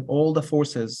will find all the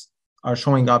forces are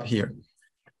showing up here.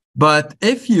 But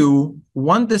if you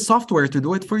want the software to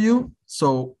do it for you,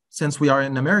 so since we are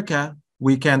in America,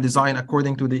 we can design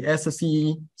according to the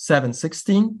SSE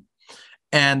 716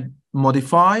 and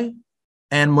modify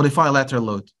lateral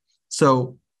load.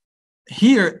 So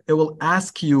here it will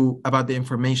ask you about the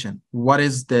information. What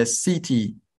is the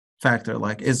CT factor?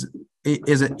 Like, is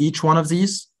it each one of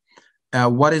these?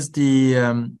 What is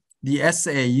the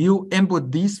SA? You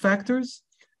input these factors,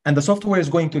 and the software is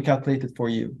going to calculate it for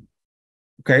you.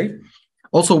 Okay.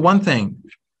 Also, one thing,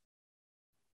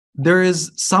 there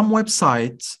is some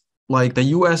websites like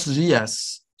the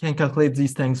USGS can calculate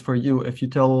these things for you if you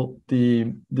tell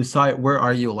the site where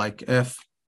are you. Like if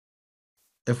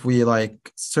we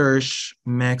like search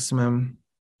maximum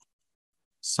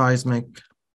seismic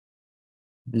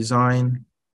design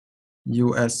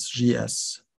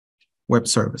USGS web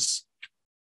service.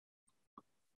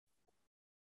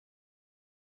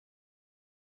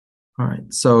 All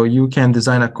right, so you can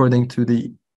design according to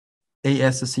the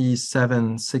ASSE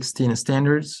 716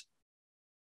 standards.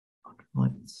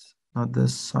 Let's not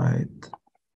this site.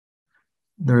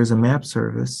 There is a map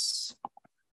service.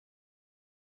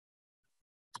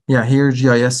 Yeah, here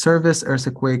GIS service,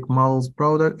 earthquake models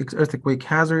product, earthquake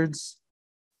hazards.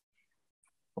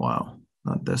 Wow,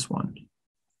 not this one.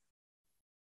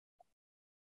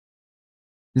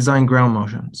 Design ground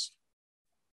motions.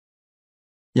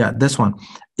 Yeah, this one.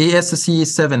 ASC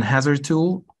 7 hazard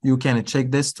tool. You can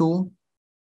check this tool.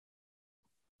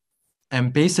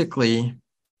 And basically,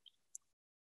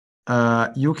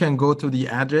 you can go to the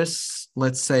address,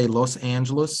 let's say Los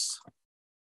Angeles,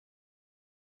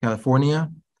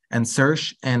 California, and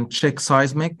search and check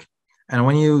seismic. And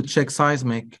when you check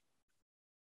seismic,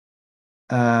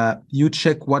 you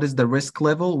check what is the risk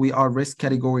level. We are risk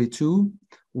category 2.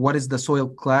 What is the soil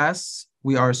class?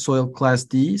 We are soil class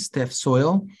D, stiff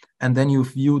soil. And then you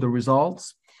view the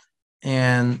results.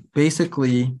 And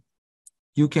basically,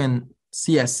 you can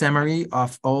see a summary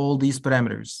of all these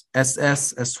parameters.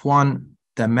 SS, S1,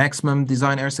 the maximum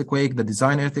design earthquake, the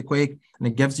design earthquake, and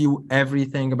it gives you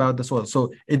everything about the soil.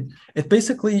 So it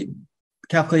basically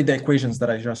calculate the equations that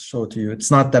I just showed to you.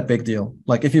 It's not that big deal.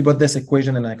 Like if you put this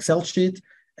equation in an Excel sheet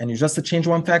and you just change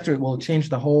one factor, it will change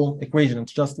the whole equation.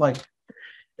 It's just like,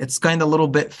 it's kind of a little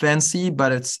bit fancy,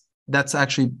 but that's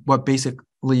actually what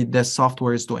basically this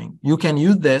software is doing. You can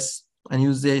use this and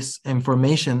use this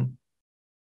information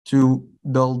to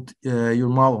build your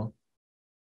model.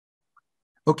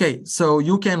 Okay, so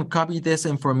you can copy this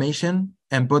information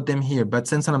and put them here. But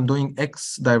since I'm doing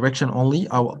X direction only,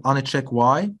 I will uncheck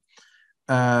Y.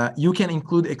 You can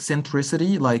include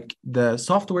eccentricity, like the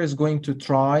software is going to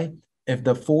try if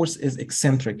the force is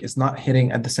eccentric, it's not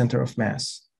hitting at the center of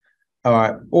mass.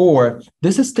 Or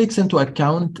this takes into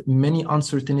account many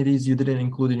uncertainties you didn't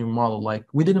include in your model. Like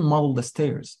we didn't model the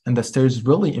stairs, and the stairs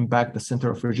really impact the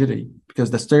center of rigidity because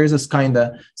the stairs is kind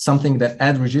of something that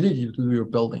add rigidity to your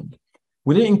building.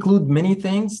 We didn't include many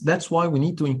things. That's why we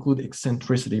need to include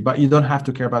eccentricity, but you don't have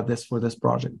to care about this for this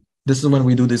project. This is when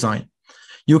we do design.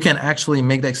 You can actually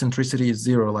make the eccentricity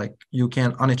 0. Like you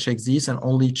can uncheck these and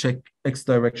only check X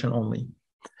direction only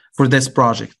for this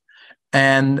project.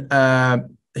 And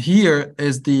here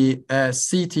is the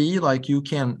CT, like you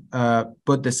can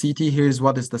put the CT, here's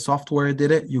what is the software did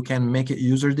it. You can make it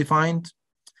user defined.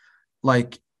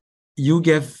 Like you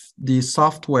give the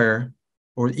software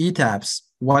or ETABS,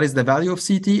 what is the value of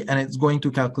CT, and it's going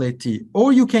to calculate T.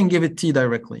 Or you can give it T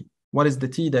directly. What is the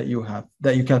T that you have,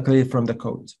 that you calculate from the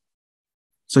code?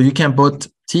 So you can put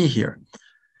T here.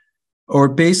 Or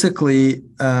basically,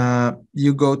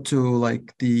 you go to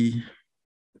like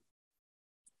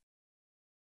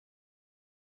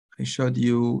I showed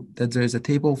you that there is a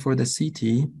table for the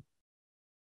CT.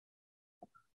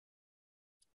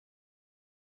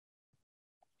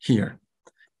 Here.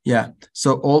 Yeah,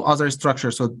 so all other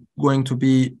structures, so going to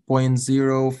be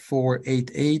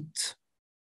 0.0488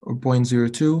 or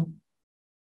 0.02.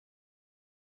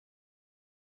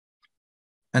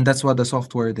 And that's what the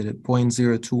software did it,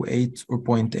 0.028 or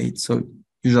 0.8. So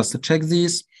you just check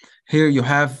these. Here you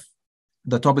have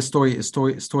the top story is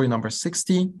story number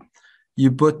 60.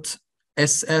 You put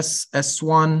SS,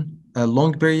 S1, a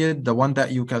long period, the one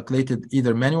that you calculated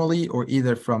either manually or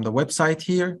either from the website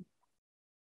here.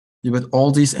 You put all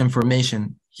this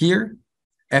information here,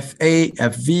 FA,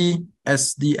 FV,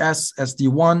 SDS,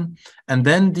 SD1, and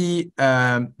then the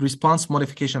response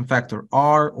modification factor,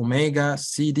 R, omega,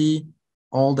 CD,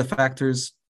 all the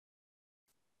factors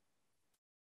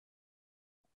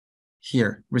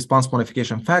here, response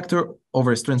modification factor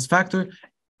over strength factor.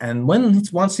 And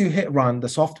once you hit run, the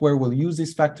software will use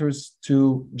these factors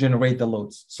to generate the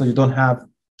loads. So you don't have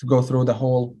to go through the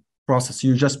whole process.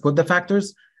 You just put the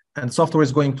factors, and software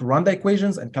is going to run the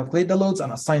equations and calculate the loads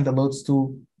and assign the loads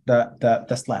to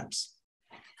the slabs.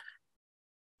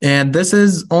 And this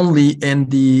is only in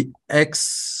the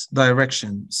X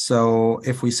direction. So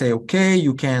if we say, okay,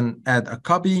 you can add a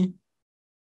copy,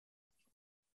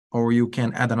 or you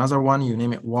can add another one, you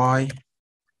name it Y,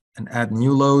 and add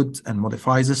new load and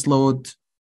modify this load.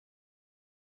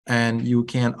 And you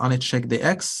can uncheck the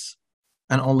X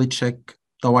and only check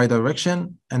the Y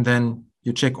direction. And then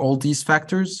you check all these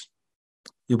factors,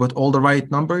 you put all the right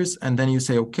numbers, and then you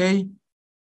say, okay,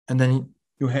 and then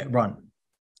you hit run.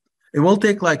 It will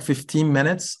take like 15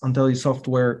 minutes until your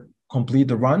software complete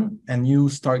the run and you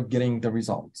start getting the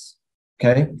results.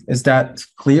 Okay, is that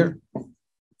clear? Do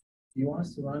you want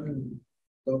us to run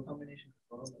load combination?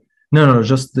 No,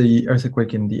 just the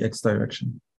earthquake in the X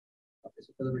direction. Okay,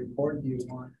 so for the report, do you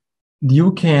want?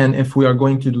 You can, if we are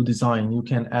going to do design, you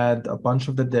can add a bunch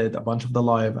of the dead, a bunch of the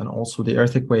live, and also the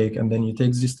earthquake, and then you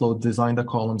take this load, design the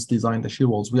columns, design the shear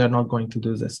walls. We are not going to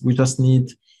do this. We just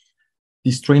need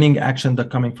this training action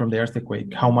that coming from the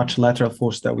earthquake, how much lateral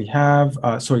force that we have,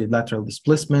 lateral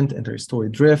displacement, inter-story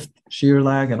drift, shear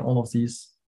lag, and all of these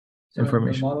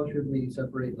information. The model should we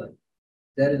separate like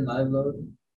dead and live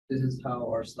load? This is how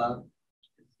our slab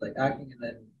is like acting, and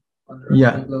then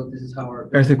Yeah. Load, this is how our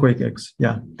Earthquake X,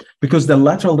 yeah. Because the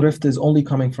lateral drift is only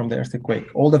coming from the earthquake.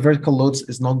 All the vertical loads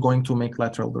is not going to make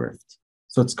lateral drift.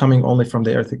 So it's coming only from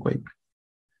the earthquake.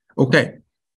 Okay.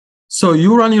 So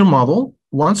you run your model.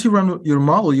 Once you run your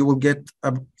model, you will get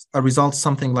a result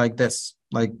something like this.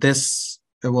 Like this,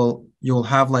 you'll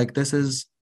have like this is,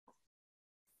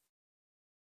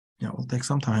 yeah, it will take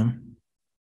some time.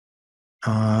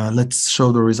 Let's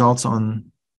show the results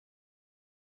on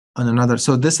another.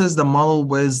 So this is the model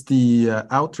with the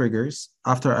out triggers.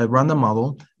 After I run the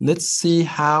model, let's see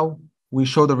how we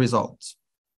show the results.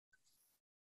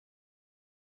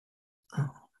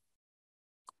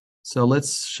 So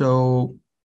let's show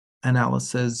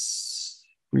analysis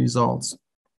results.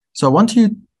 So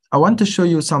I want to show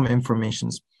you some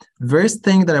informations. First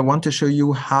thing that I want to show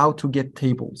you how to get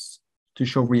tables to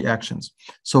show reactions.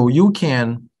 So you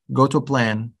can go to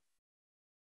plan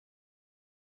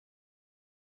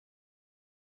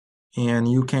and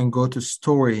you can go to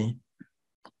story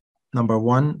number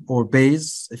 1 or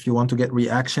base if you want to get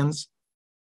reactions.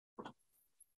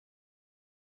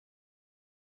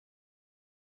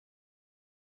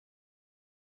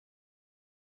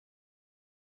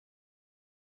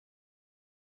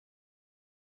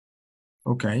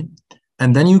 Okay,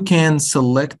 and then you can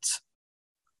select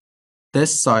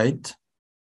this site.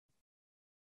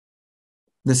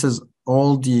 This is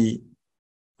all the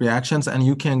reactions, and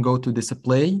you can go to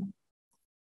display,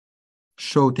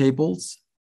 show tables.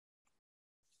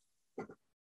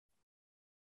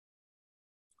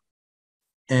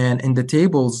 And in the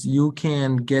tables, you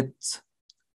can get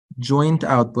joint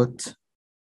output.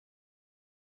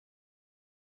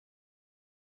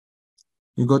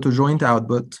 You go to joint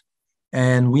output,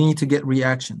 and we need to get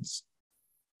reactions,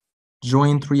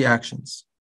 joint reactions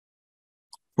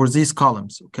for these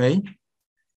columns, okay?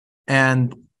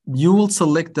 And you will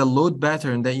select the load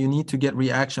pattern that you need to get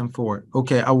reaction for.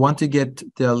 Okay, I want to get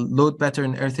the load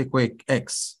pattern earthquake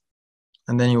X.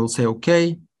 And then you will say,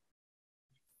 okay.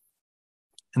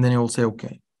 And then you will say,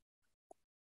 okay.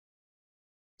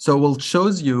 So it will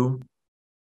shows you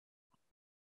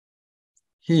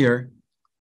here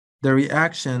the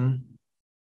reaction.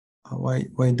 Why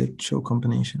did it show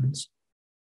combinations?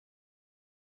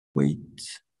 Wait.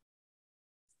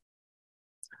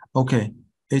 Okay,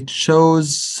 it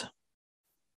shows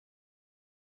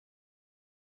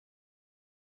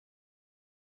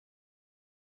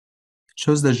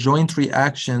the joint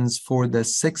reactions for the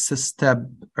 6-step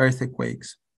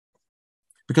earthquakes.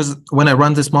 Because when I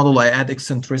run this model, I add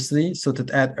eccentricity. So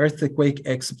to add earthquake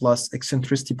X plus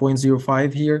eccentricity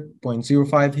 0.05 here,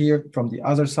 0.05 here from the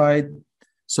other side.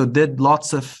 So did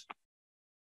lots of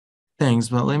things,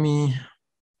 but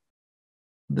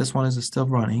this one is still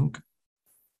running.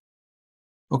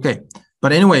 Okay,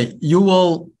 but anyway, you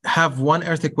will have one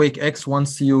earthquake X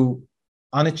once you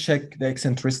uncheck the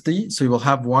eccentricity. So you will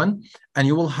have one, and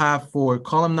you will have for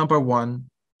column number 1,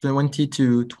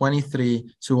 22,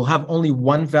 23. So we'll have only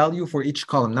one value for each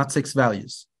column, not 6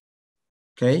 values.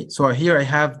 Okay, so here I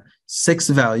have 6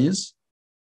 values.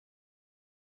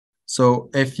 So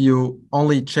if you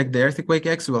only check the earthquake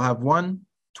X, you will have 1,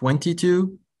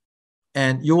 22,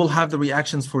 and you will have the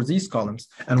reactions for these columns.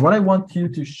 And what I want you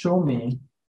to show me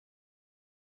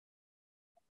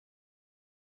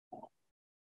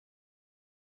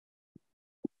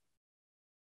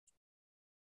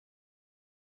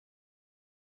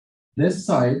this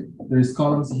side, there's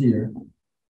columns here.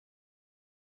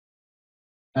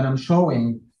 And I'm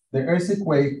showing the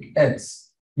earthquake X,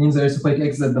 means the earthquake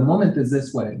X at the moment is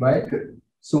this way, right?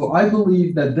 So I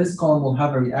believe that this column will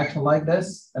have a reaction like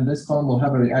this, and this column will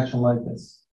have a reaction like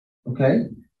this, okay?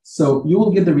 So you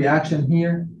will get the reaction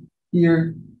here,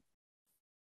 here,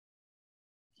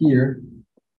 here,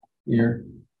 here,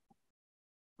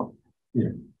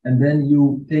 here. And then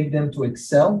you take them to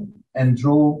Excel and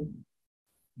draw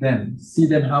them, see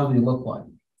them how they look like.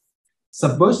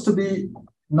 Supposed to be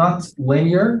not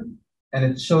linear, and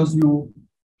it shows you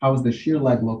how does the shear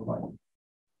leg look like.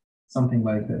 Something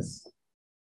like this.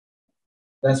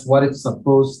 That's what it's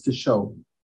supposed to show,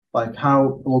 like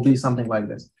how it will be something like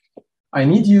this. I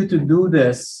need you to do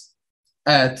this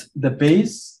at the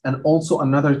base and also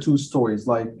another 2 stories,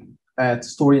 like at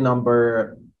story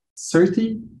number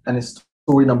 30 and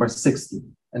story number 60,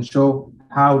 and show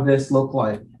how this look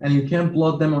like. And you can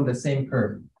plot them on the same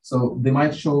curve. So they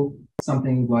might show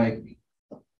something like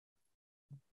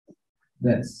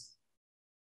this.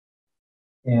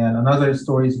 And another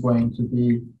story is going to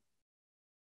be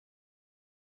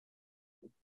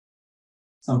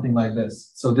something like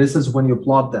this. So this is when you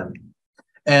plot them.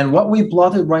 And what we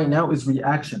plotted right now is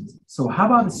reactions. So how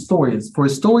about stories? For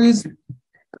stories,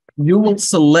 you will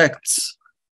select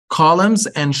columns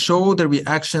and show the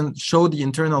reaction, show the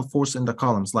internal force in the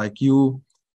columns. Like you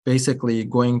basically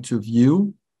going to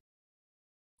view,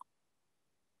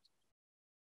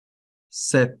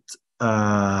 set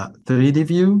 3D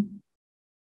view.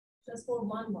 Just for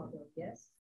one model, yes?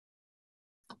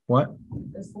 What?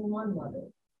 Just for one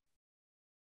model.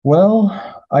 Well,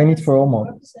 I need for all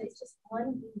models. So it's just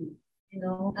one view, you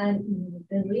know, and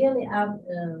the really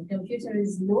computer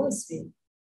is low speed.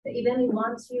 Even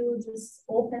once you just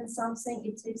open something,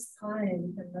 it takes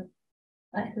time. And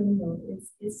I don't know,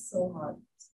 it's so hard.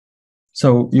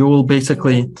 So you will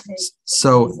basically,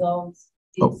 Results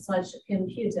in such a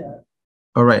computer.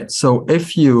 All right. So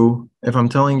if I'm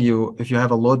telling you, if you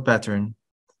have a load pattern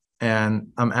and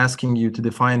I'm asking you to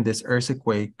define this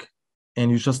earthquake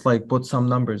and you just like put some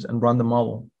numbers and run the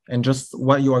model and just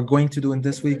what you are going to do in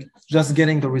this week, just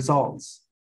getting the results.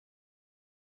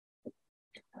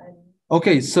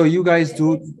 Okay. So you guys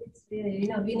do. It's really, you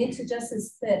know, we need to just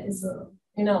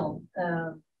you know,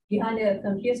 behind a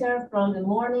computer from the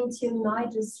morning till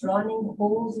night, just running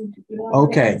holes into, you know,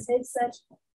 okay. It's such,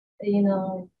 you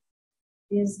know,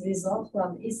 is result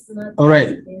from it's not. All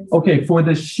right. Okay. For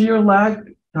the shear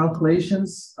lag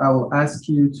calculations, I will ask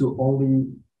you to only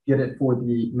get it for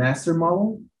the master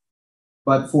model,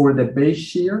 but for the base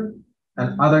shear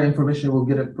and other information, we'll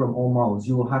get it from all models.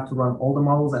 You will have to run all the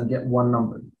models and get one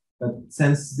number. But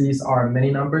since these are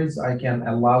many numbers, I can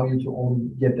allow you to only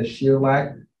get the shear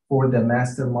lag for the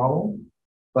master model.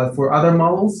 But for other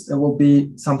models, it will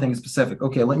be something specific.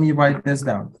 Okay, let me write this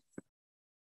down.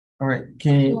 All right,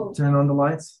 can you turn on the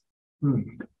lights?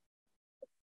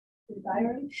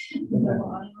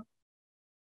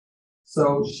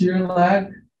 So shear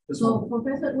lag. So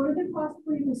Professor, would it be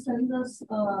possible to send us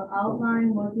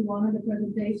outline what you want in the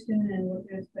presentation and what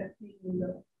you're expecting in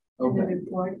the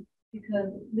report?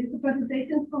 Because these are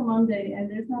presentations for Monday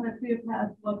and there's not a clear path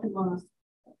what you want us.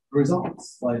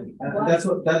 Results, like that's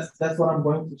what I'm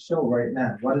going to show right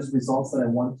now. What is results that I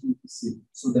want you to see?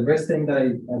 So the first thing that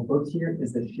I put here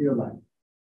is the shear lag,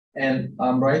 and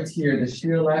right here the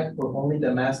shear lag for only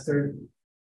the master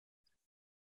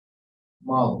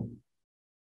model.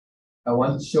 I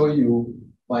want to show you,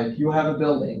 like you have a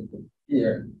building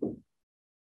here.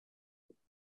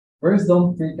 First,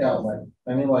 don't freak out. Like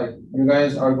I mean, like you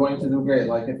guys are going to do great.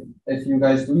 Like if you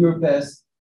guys do your best.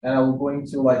 And I'm going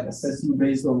to like assess you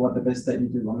based on what the best that you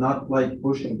do. I'm not like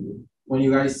pushing you. When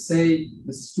you guys say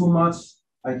this is too much,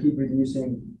 I keep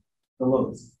reducing the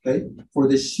loads. Okay. For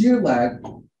the shear lag,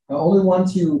 I only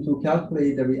want you to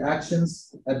calculate the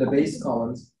reactions at the base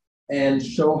columns and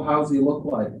show how they look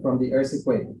like from the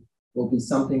earthquake. Will be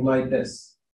something like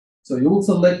this. So you will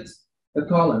select the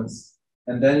columns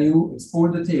and then you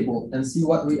export the table and see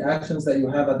what reactions that you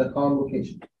have at the column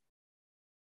location.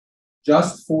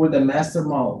 Just for the master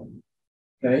model,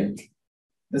 okay?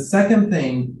 The second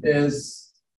thing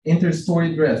is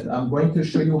interstory drift. I'm going to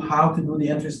show you how to do the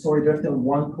interstory drift in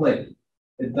one click.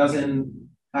 It doesn't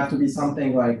have to be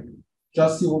something like,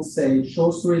 just you will say,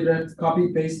 show story drift,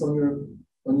 copy, paste on your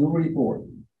report.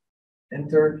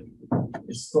 Enter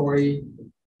story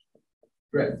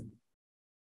drift.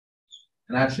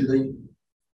 And actually,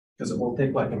 because it will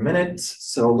take like a minute,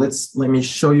 so let me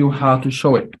show you how to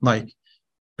show it. Like,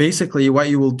 basically, what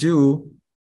you will do,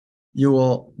 you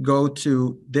will go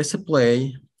to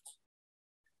display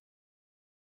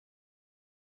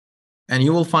and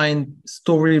you will find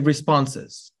story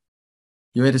responses.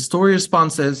 You hit story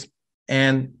responses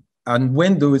and a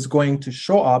window is going to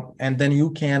show up and then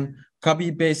you can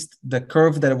copy paste the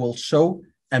curve that it will show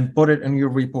and put it in your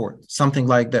report, something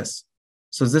like this.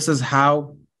 So this is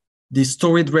how the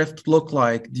story drift look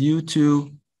like due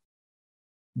to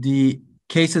the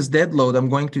cases dead load. I'm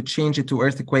going to change it to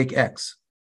earthquake X.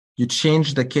 You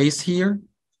change the case here,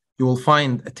 you will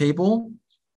find a table,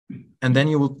 and then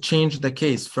you will change the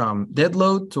case from dead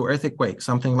load to earthquake,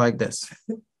 something like this.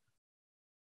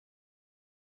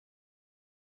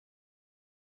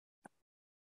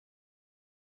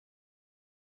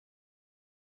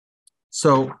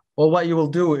 So all what you will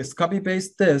do is copy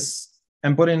paste this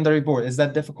and put it in the report. Is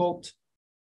that difficult?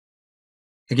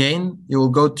 Again, you will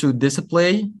go to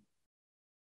display.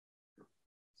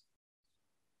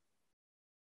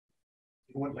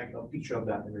 You want like a picture of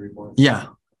that in the report? Yeah.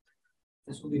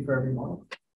 This will be for every model.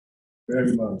 For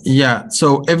every model. Yeah.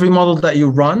 So every model that you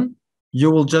run,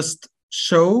 you will just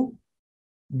show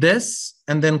this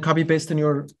and then copy paste in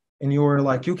your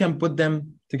like you can put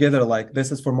them together like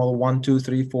this is for model 1, 2,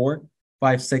 3, 4,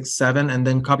 5, 6, 7, and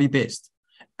then copy paste.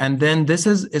 And then this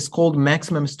is called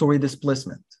maximum story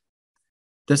displacement.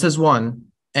 This is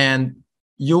one, and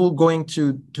you're going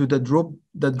to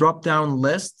the drop down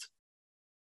list.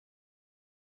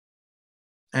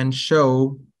 and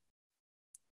show,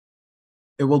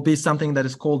 it will be something that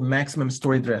is called maximum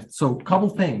story drift. So a couple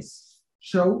things: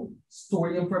 show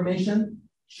story information,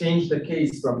 change the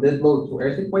case from dead load to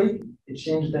earthquake, it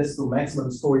changed this to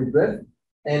maximum story drift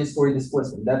and story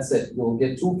displacement. That's it. You'll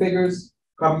get two figures,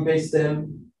 copy paste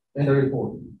them in the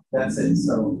report. That's it.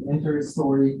 So enter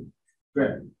story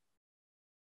drift.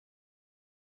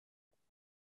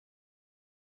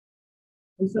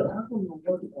 So how come the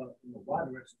water in the Y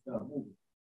direction is not moving?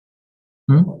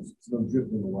 It's no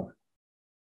drift in the Y.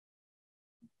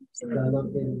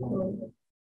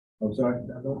 I'm sorry.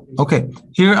 Okay,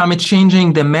 here I'm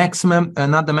changing the maximum,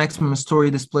 not the maximum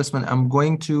story displacement. I'm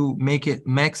going to make it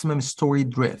maximum story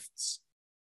drifts.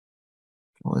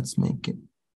 Let's make it.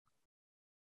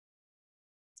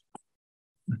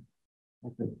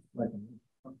 Okay,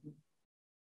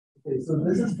 so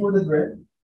this is for the drift.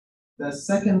 The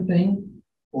second thing,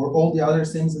 or all the other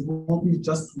things, it will be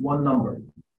just one number.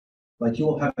 Like you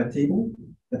will have a table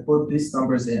that put these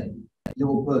numbers in. You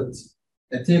will put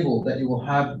a table that you will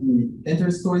have the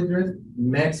inter-story drift,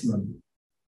 maximum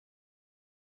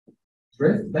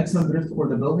drift. Maximum drift for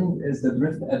the building is the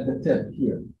drift at the tip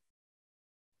here.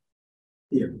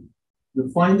 Here.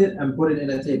 You find it and put it in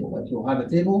a table. Like you'll have a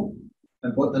table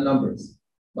and put the numbers.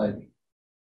 Like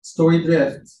story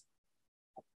drift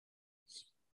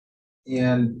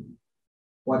and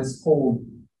what is called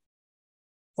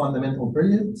fundamental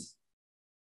period.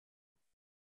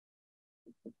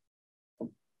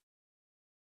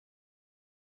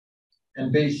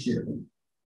 And base shear.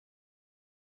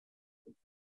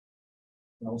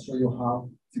 I'll show you how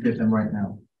to get them right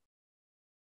now.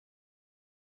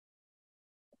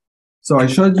 So I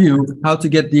showed you how to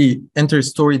get the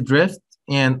inter-story drift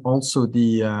and also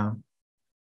the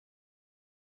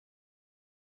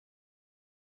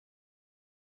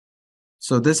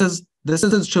so this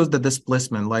shows the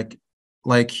displacement.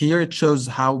 Like here it shows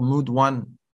how mood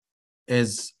 1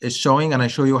 is showing, and I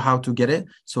show you how to get it.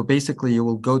 So basically you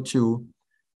will go to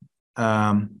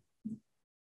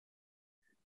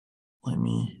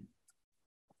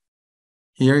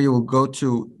here you will go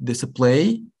to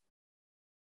display,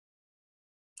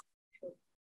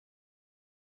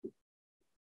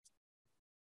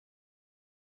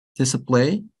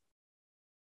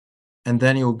 and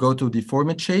then you'll go to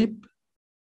deformed shape,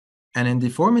 and in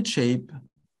deformed shape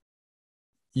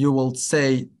you will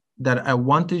say that I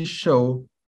want to show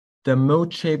the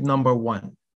mode shape number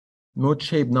 1. Mode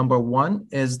shape number 1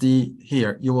 is the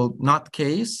here. You will not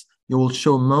case, you will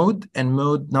show mode and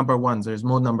mode number 1. There's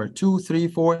mode number 2, 3,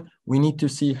 4. We need to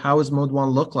see how is mode 1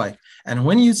 look like. And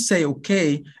when you say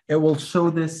okay, it will show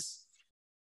this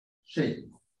shape.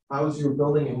 How is your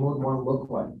building in mode 1 look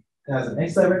like? It has an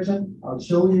X direction. I'll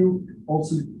show you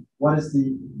also what is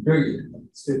the period.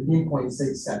 It's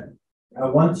 15.6 seconds. I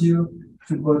want you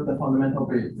to put the fundamental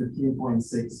period,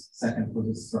 15.6 seconds for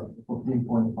this structure,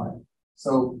 15.5.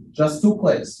 So just 2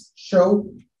 clicks, show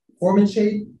deformed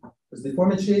shape,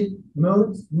 deformed shape,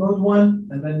 mode 1,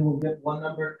 and then you will get one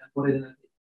number and put it in a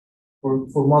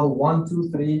for model 1,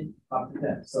 2, 3, up to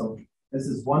 10. So this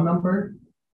is one number,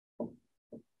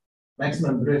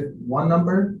 maximum drift, one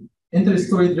number.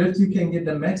 Inter-story drift, you can get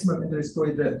the maximum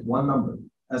inter-story drift, one number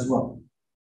as well.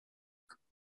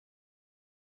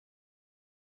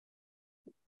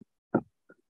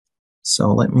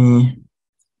 So let me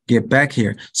get back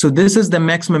here. So this is the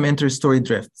maximum inter-story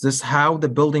drift. This is how the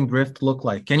building drift look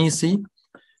like. Can you see?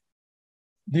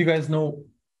 Do you guys know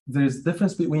there's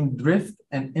difference between drift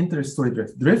and inter-story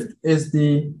drift? Drift is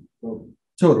the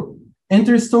total.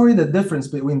 Inter-story, the difference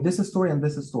between this story and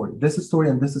this story, this story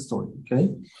and this story,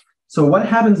 okay? So what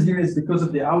happens here is because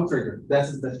of the outrigger, that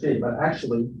is the shape, but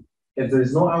actually, if there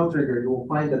is no outrigger, you will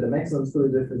find that the maximum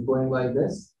story drift is going like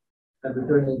this, and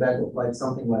returning back like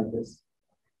something like this.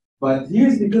 But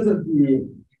here's because of the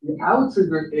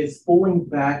outrigger is pulling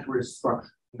back your structure.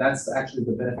 That's actually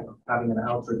the benefit of having an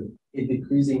outrigger, it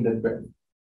decreasing the drift.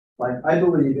 Like I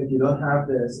believe if you don't have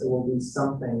this, it will be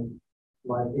something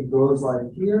like it goes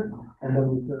like here, and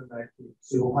then we turn back here.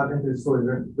 So you'll have inter-story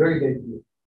drift, very big here.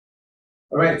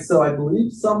 All right, so I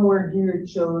believe somewhere here it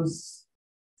shows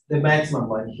the maximum,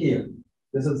 like here.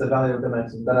 This is the value of the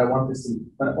maximum that I want to see.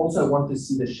 But also I want to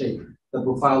see the shape, the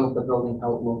profile of the building,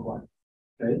 how it looks like.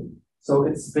 Okay, so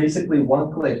it's basically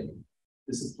one click.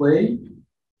 Display,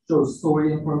 shows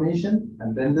story information,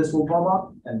 and then this will pop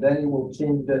up, and then you will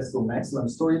change this to maximum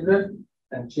story drift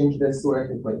and change this to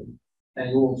earthquake.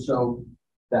 And you will show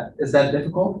that. Is that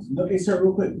difficult? Okay, sir,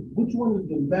 real quick. Which one is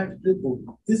the max drift?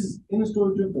 This is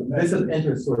inter-story drift or max? This is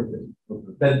inter-story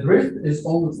drift. The drift is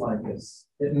always like this.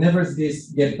 It never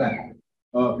gets back.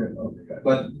 Okay, okay, got it.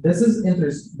 But this is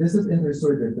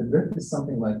interstory drift. The drift is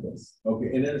something like this.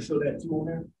 Okay, and then show that two on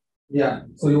there? Yeah,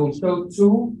 so you will show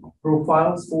two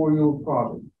profiles for your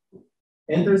problem.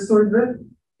 Interstory drift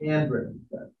and drift.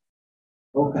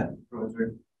 Okay.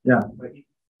 Yeah.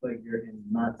 Like you're in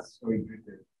not story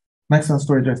drifted. Maximum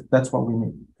story drift, that's what we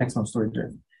need. Maximum story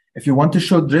drift. If you want to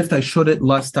show drift, I showed it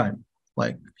last time.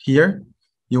 Like here,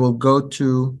 you will go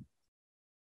to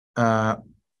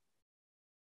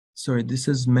sorry, this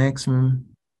is maximum.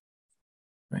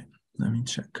 Right, let me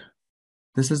check.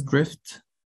 This is drift.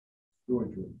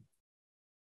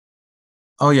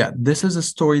 Oh yeah, this is a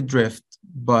story drift,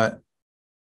 but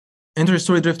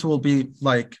interstory drift will be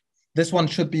like, this one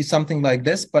should be something like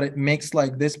this, but it makes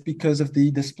like this because of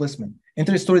the displacement.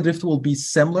 Interstory drift will be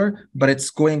similar, but it's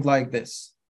going like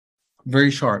this,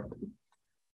 very sharp.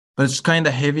 But it's kind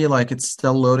of heavy, like it's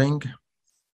still loading.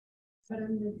 But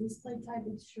on the display type,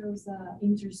 it shows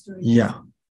interstory. Yeah.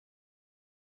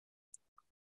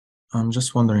 I'm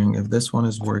just wondering if this one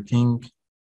is working.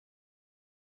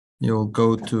 You'll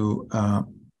go to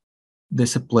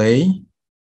display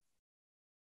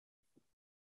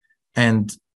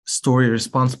and story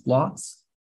response plots.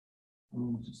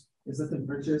 Is it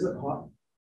temperature? Is it hot?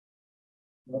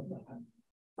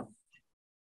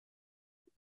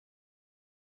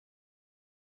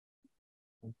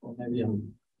 Well, maybe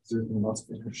I'm observing lots of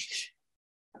energy.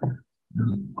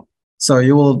 So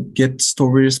you will get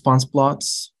story response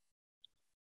plots.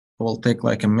 It will take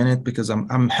like a minute because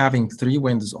I'm having 3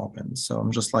 windows open. So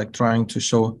I'm just like trying to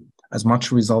show as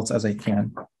much results as I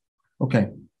can. Okay.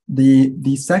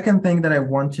 The second thing that I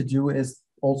want to do is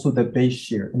also the base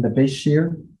shear. In the base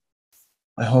shear,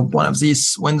 I hope one of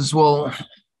these windows will.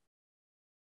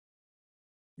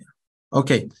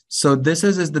 Okay, so this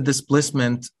is the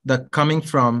displacement that coming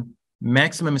from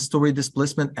maximum story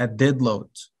displacement at dead load.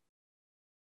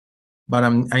 But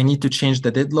I need to change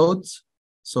the dead load.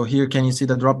 So here, can you see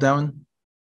the drop down?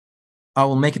 I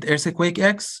will make it earthquake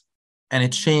X and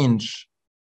it change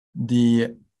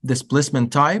the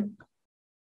displacement type.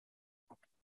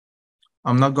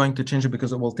 I'm not going to change it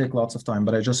because it will take lots of time,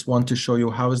 but I just want to show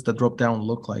you how does the drop down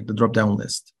look like, the drop down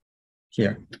list.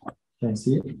 Here, can you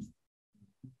see it?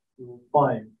 You will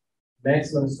find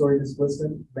maximum story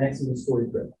displacement, maximum story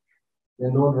drift.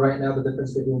 You know right now the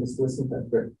difference between displacement and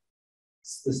drift.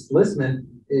 Displacement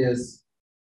is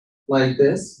like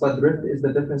this, but drift is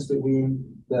the difference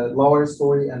between the lower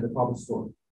story and the top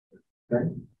story.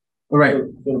 Okay. All right.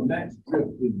 So the max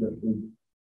drift is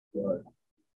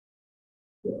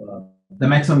The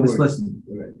maximum displacement.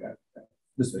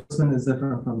 Displacement is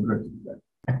different from drift.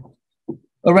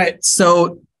 All right.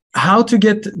 So how to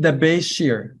get the base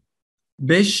shear?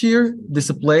 Base shear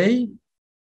display.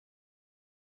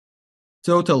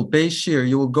 Total base shear.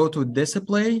 You will go to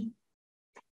display.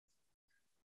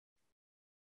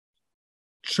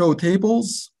 Show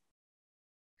tables.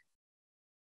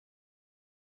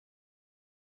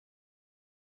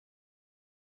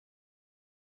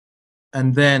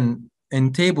 And then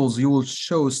in tables, you will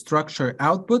show structure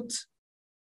output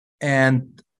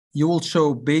and you will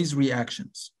show base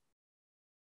reactions.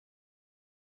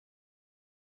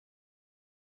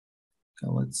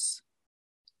 Okay, let's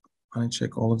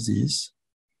uncheck all of these.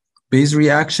 Base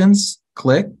reactions,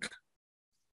 click.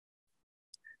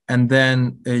 And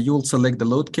then you'll select the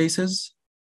load cases.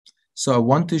 So I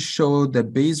want to show the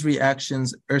base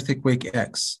reactions earthquake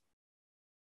X.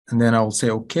 And then I will say,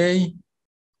 okay.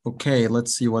 Okay,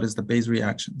 let's see what is the base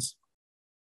reactions.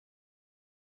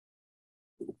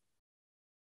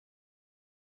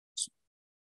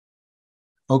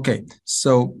 Okay,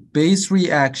 so base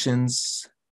reactions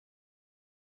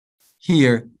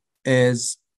here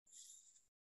is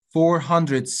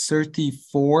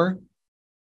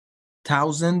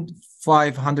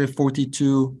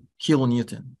 434,542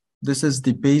 kilonewton. This is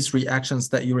the base reactions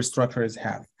that your structures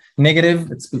have. Negative,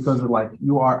 it's because of like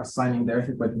you are assigning the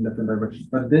earthquake in different directions.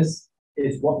 But this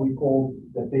is what we call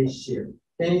the base shear.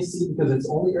 Can you see? Because it's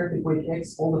only earthquake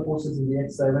X, all the forces in the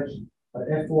X direction. But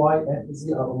Fy,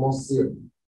 Fz are almost zero.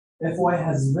 Fy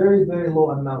has very, very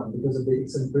low amount because of the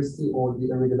eccentricity or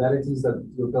the irregularities that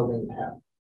your building have.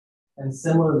 And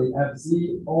similarly,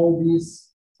 Fz, all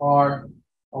these are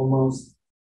almost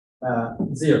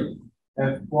zero.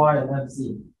 Fy and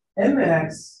Fz.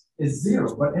 Mx is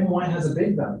zero, but My has a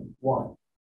big value, 1.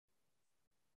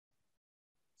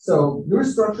 So your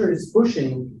structure is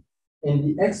pushing in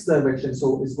the X direction,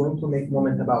 so it's going to make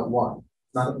moment about 1,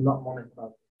 not moment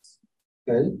about X.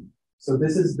 Okay? So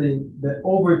this is the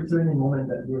overturning moment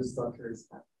that your structure is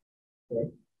having.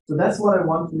 Okay? So that's what I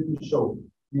want you to show,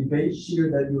 the base shear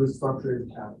that your structure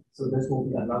is having. So this will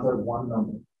be another 1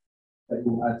 number that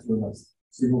you add to the list.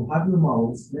 So you will have your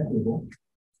models in a table.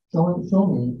 Show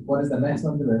me what is the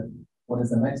maximum drift, what is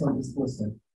the maximum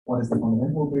displacement, what is the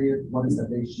fundamental period, what is the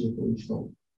base shear for each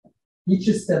node.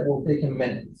 Each step will take a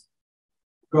minute.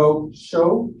 Go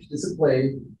show,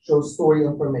 display, show story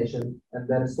information, and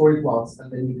then story plots,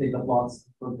 and then you take the plots,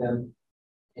 put them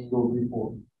in your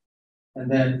report. And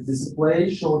then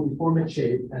display, show deformed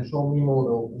shape, and show me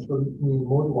model, and show me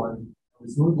mode one.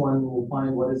 With mode one, you will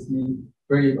find what is the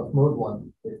period of mode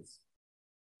one is.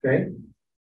 Okay.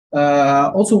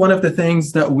 Also, one of the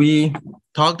things that we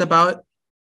talked about,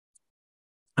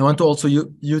 I want to also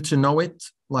you to know it,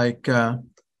 like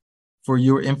for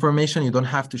your information, you don't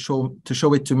have to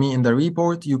show it to me in the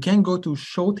report. You can go to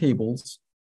show tables,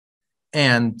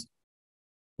 and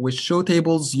with show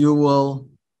tables, you will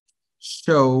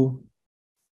show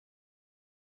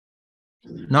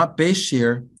not base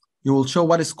shear, you will show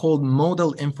what is called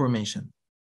modal information.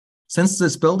 Since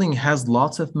this building has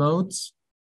lots of modes,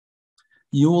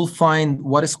 you will find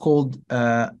what is called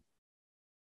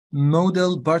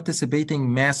modal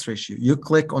participating mass ratio. You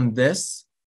click on this,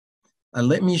 and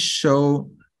let me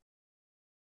show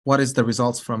what is the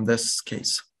results from this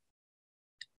case.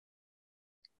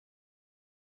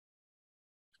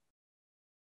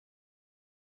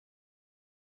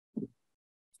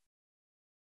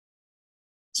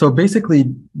 So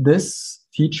basically, this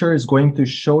feature is going to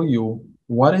show you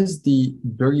what is the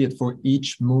period for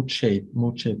each mode shape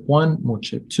 1, mode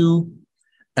shape 2,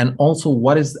 and also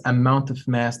what is the amount of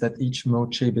mass that each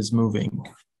mode shape is moving.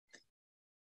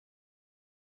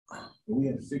 We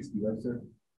have 60, right, sir?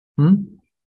 We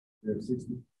have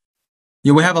 60.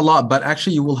 Yeah, we have a lot, but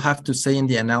actually you will have to say in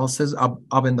the analysis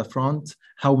up in the front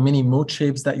how many mode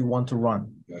shapes that you want to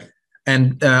run. Okay.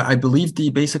 And I believe the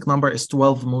basic number is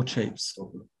 12 mode shapes.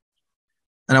 Okay.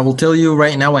 And I will tell you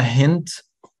right now a hint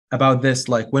about this,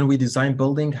 like when we design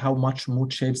building, how much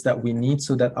mode shapes that we need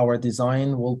so that our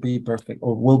design will be perfect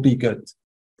or will be good.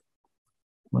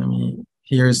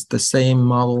 Here's the same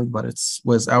model, but it's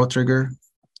without trigger.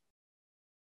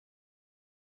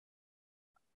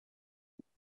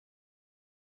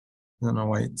 I don't know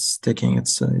why it's taking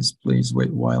its size. Please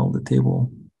wait while the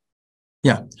table.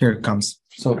 Yeah, here it comes.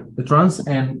 So it runs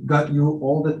and got you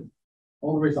all the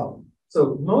results.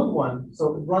 So node 1,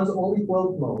 so it runs only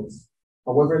 12 nodes.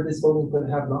 However, this building could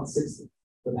have not 60. It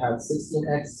could have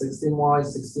 16x, 16y,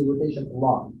 16 rotation, a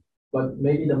lot. But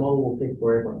maybe the model will take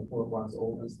forever until it runs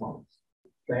all these models.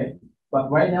 Okay?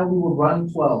 But right now we will run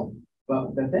 12.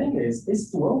 But the thing is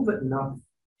 12 enough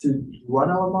to run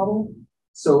our model?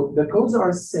 So the codes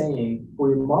are saying for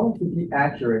your model to be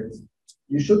accurate,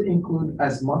 you should include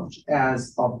as much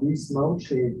as of this mode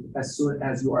shape as soon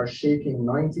as you are shaping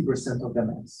 90% of the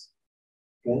mass.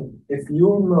 Okay? If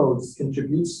your nodes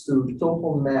contributes to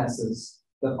total masses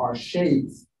that are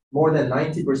shaped more than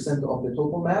 90% of the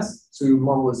total mass, so your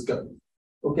model is good.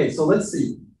 Okay, so let's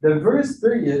see. The first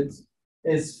period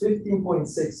is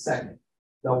 15.6 seconds.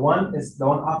 The one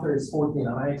after is 14,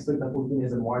 and I expect that 14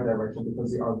 is in y direction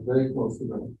because they are very close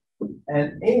together.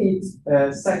 And 8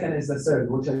 second is the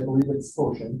third, which I believe it's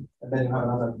torsion. And then you have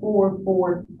another 4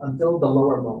 until the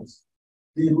lower nodes.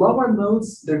 The lower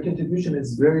nodes, their contribution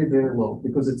is very, very low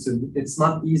because it's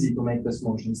not easy to make this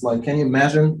motion. It's like, can you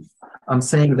imagine? I'm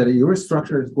saying that your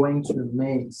structure is going to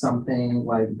make something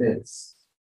like this.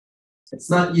 It's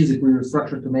not easy for your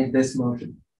structure to make this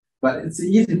motion, but it's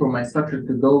easy for my structure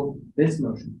to go this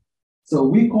motion. So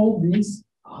we call these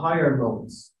higher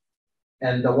nodes.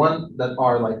 And the one that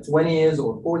are like 20 years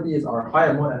or 40 years are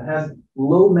higher mode and has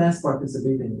low mass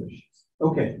participating ratios.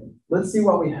 Okay, let's see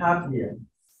what we have here.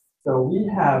 So we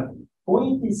have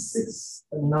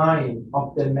 0.69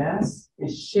 of the mass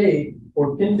is shaped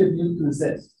or contribute to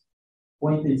this,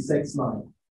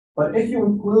 0.69. But if you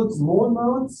include more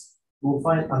nodes, you'll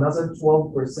find another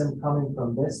 12% coming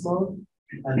from this mode,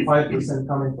 and 5%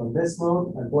 coming from this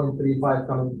mode, and 0.35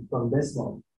 coming from this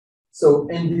mode. So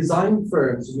in design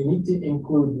firms, we need to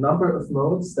include number of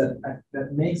nodes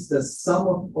that makes the sum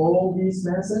of all these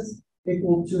masses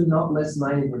equal to not less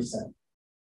 90%.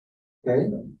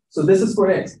 Okay, so this is for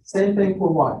X, same thing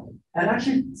for Y. And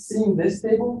actually seeing this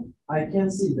table, I can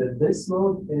see that this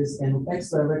mode is in X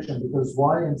direction because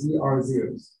Y and Z are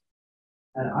zeros.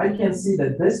 And I can see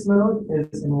that this mode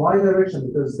is in Y direction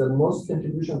because the most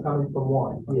contribution coming from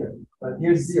Y here. But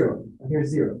here's 0, and here's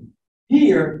 0.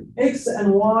 Here, X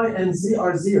and Y and Z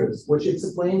are zeros, which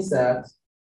explains that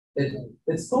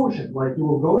it's torsion. Like you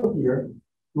will go here,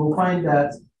 you will find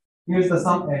that here's the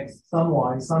sum X, sum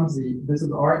Y, sum Z. This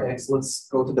is Rx. Let's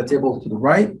go to the table to the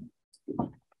right.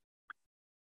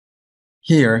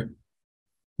 Here,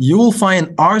 you will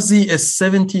find RZ is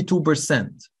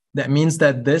 72%. that means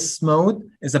that this mode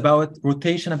is about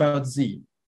rotation about Z.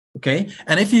 Okay,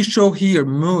 and if you show here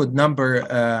mode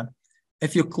number,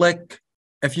 if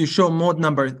you show mode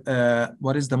number,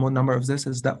 what is the mode number of this?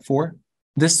 Is that 4?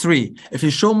 This 3. If you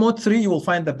show mode 3, you will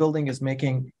find the building is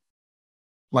making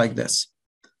like this.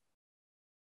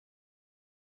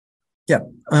 Yeah,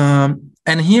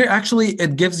 and here actually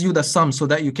it gives you the sum so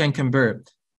that you can compare.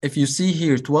 If you see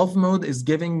here, 12 mode is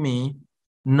giving me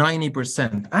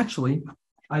 90%. Actually,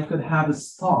 I could have a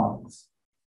start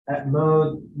at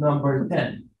mode number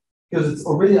 10 because it's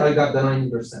already, I got the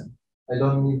 90%. I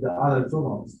don't need the other 2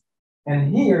 modes.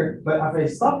 And here, but if I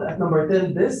stopped at number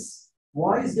 10, this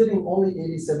Y is getting only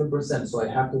 87%. So I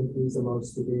have to increase the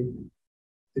modes to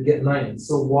get 90.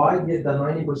 So Y get the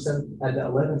 90% at the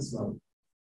 11th mode.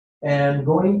 And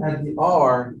going at the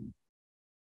R,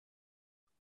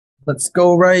 let's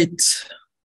go right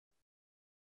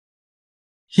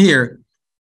here.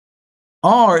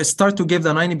 R start to give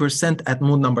the 90% at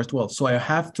mode number 12. So I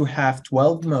have to have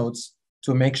 12 modes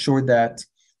to make sure that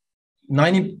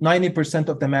 90%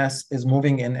 of the mass is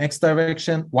moving in X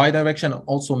direction, Y direction,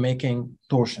 also making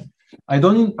torsion. I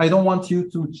don't want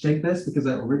you to check this because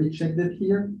I already checked it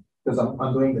here because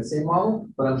I'm doing the same model,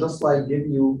 but I'm just like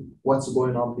giving you what's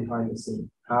going on behind the scene.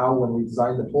 How when we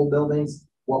design the whole buildings,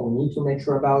 what we need to make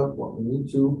sure about, what we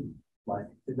need to like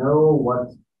to know, what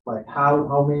like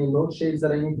how many node shapes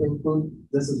that I need to include.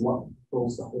 This is what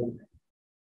controls the whole thing.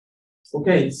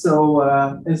 Okay, so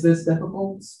is this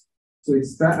difficult? So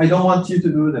I don't want you to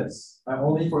do this.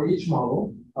 Only for each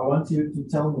model, I want you to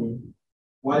tell me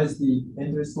what is the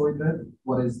interstory depth,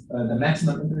 what is the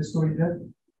maximum interstory depth,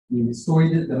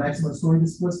 the maximum story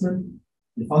displacement,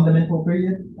 the fundamental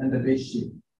period, and the base shear.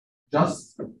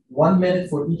 Just 1 minute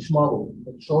for each model.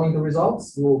 Showing the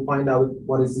results, you will find out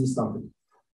what is these numbers.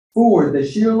 For the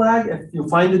shear lag, if you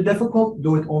find it difficult,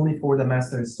 do it only for the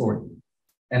master story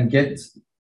and get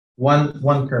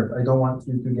one curve. I don't want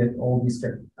you to get all these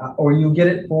curves. Or you get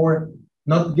it for,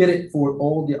 not get it for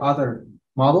all the other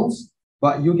models,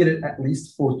 but you get it at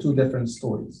least for 2 different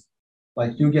stories.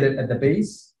 Like you get it at the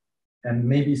base, and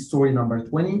maybe story number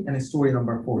 20 and story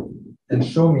number 40, and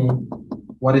show me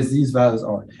what is these values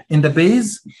are. In the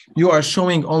base, you are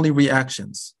showing only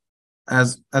reactions,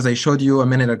 as I showed you a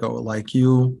minute ago. Like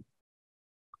you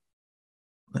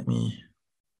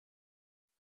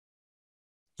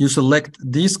select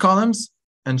these columns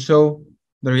and show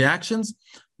the reactions.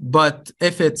 But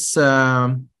if it's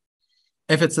a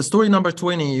story number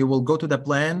 20, you will go to the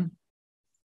plan.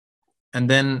 And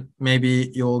then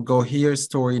maybe you'll go here,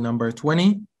 story number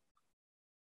 20.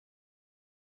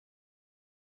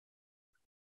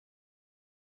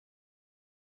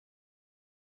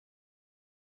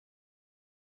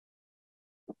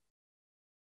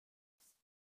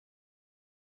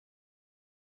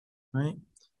 Right.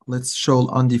 Let's show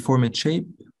undeformed shape.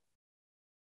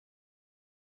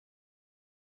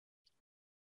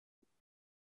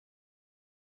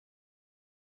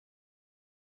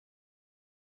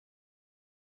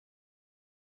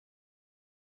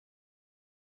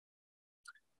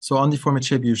 So on the format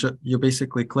shape, you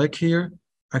basically click here.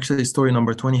 Actually, story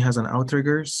number 20 has an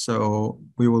outrigger, so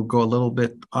we will go a little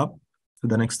bit up to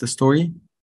the next story.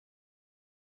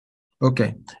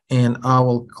 Okay, and I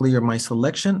will clear my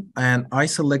selection, and I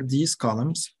select these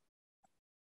columns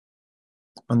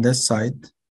on this side.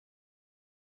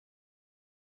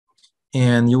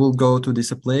 And you will go to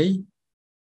display,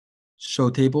 show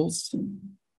tables.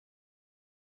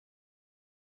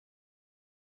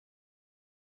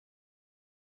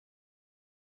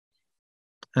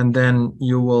 And then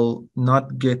you will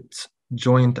not get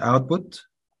joint output.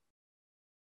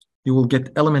 You will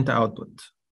get element output,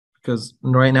 because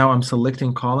right now I'm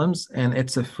selecting columns and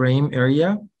it's a frame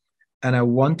area, and I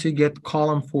want to get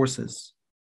column forces.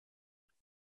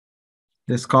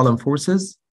 This column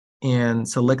forces, and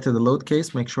select the load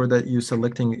case. Make sure that you're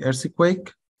selecting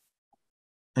earthquake,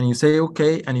 and you say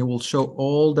okay, and you will show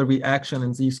all the reaction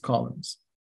in these columns.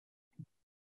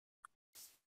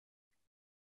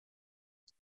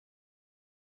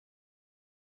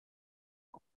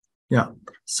 Yeah,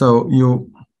 so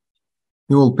you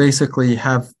will basically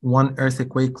have one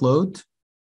earthquake load.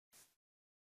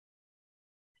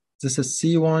 This is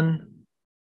C1.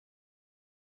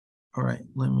 All right,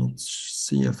 let me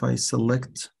see if I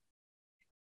select.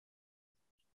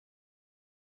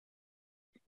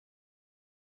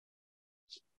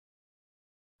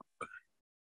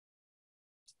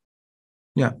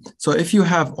 Yeah, so if you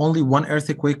have only one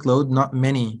earthquake load, not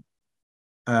many,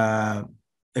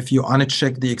 if you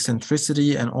uncheck the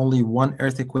eccentricity and only one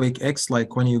earthquake X,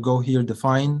 like when you go here,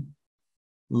 define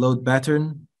load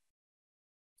pattern,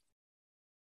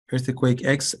 earthquake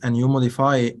X and you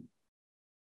modify it.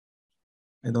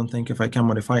 I don't think if I can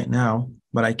modify it now,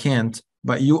 but I can't.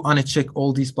 But you uncheck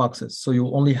all these boxes. So you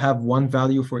only have one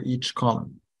value for each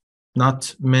column,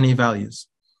 not many values.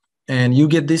 And you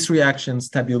get these reactions,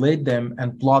 tabulate them,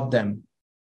 and plot them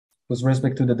with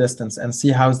respect to the distance and see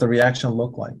how's the reaction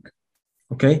look like.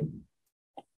 Okay?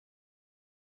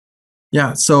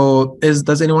 Yeah, so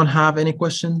does anyone have any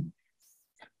question?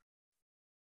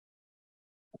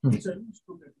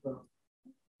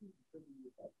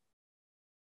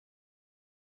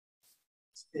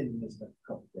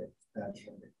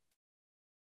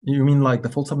 You mean like the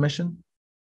full submission?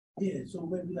 Yeah, so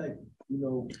maybe like, you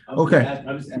know. Okay.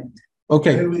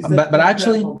 Okay, Maybe but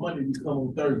actually, on Monday, we come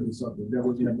on Thursday or something. That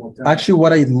would be more time. actually,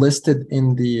 what I listed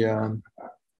in the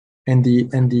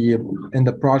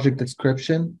project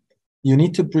description, you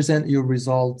need to present your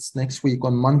results next week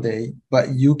on Monday, but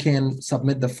you can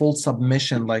submit the full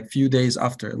submission like few days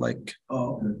after, like.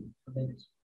 Oh, okay.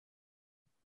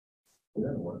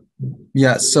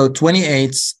 Yeah, so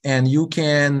 28th, and you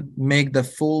can make the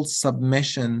full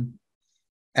submission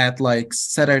at like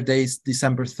Saturday,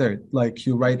 December 3rd. Like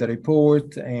you write the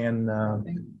report and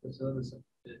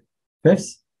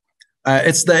 5th.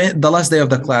 It's the last day of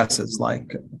the classes,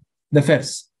 like the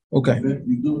 5th. Okay.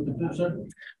 You do with the 5th, sir?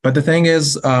 But the thing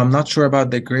is, I'm not sure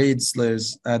about the grades.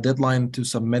 There's a deadline to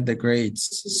submit the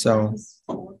grades. So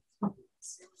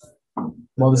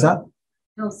what was that?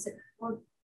 No, sir.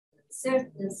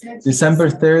 December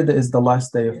 3rd is the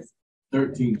last day of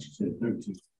 13th, she said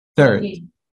 13th. 3rd.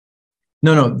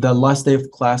 No, the last day of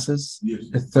classes, Yes.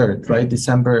 the 3rd, right?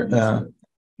 December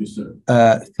Yes, sir.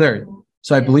 3rd.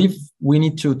 So I believe we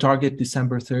need to target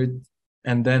December 3rd,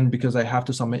 and then because I have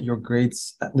to submit your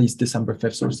grades at least December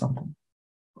 5th or something.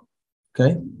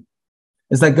 Okay,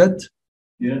 is that good?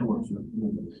 Yeah, it works.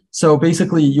 So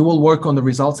basically, you will work on the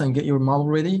results and get your model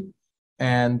ready,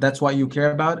 and that's what you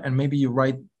care about. And maybe you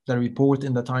write the report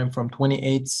in the time from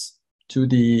 28th to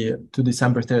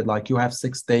December 3rd. Like you have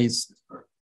 6 days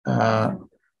to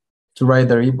write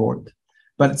the report.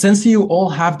 But since you all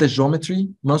have the geometry,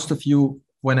 most of you,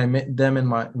 when I met them in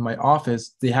my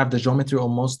office, they have the geometry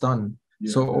almost done.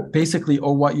 Yeah. So basically,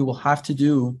 all what you will have to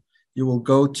do, you will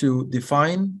go to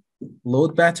define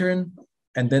load pattern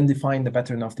and then define the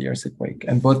pattern of the earthquake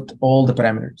and put all the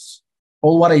parameters.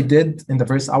 All what I did in the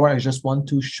first hour, I just want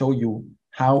to show you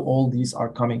how all these are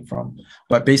coming from.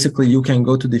 But basically, you can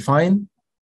go to define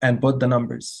and put the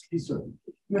numbers. Yes, sir.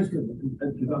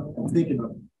 I'm thinking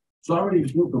of, so I already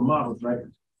built the models, right?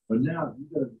 But now you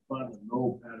gotta find a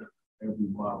load pattern every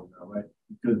model now, right?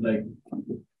 Because like,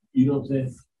 you know what I'm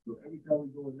saying? So every time we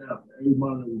go in now, every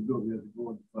model that we build, we have to go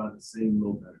and find the same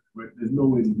load pattern, right? There's no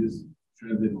way to just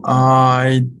translate.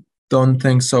 I don't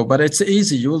think so, but it's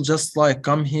easy. You'll just like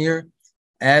come here,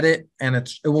 add it, and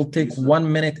it will take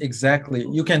 1 minute exactly.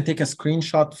 You can take a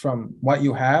screenshot from what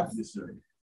you have. Yes, sir.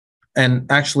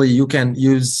 And actually, you can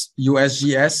use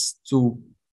USGS to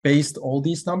paste all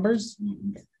these numbers,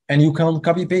 and you can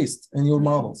copy paste in your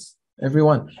models,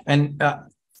 everyone. And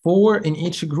 4 in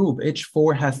each group, each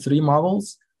 4 has 3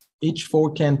 models. Each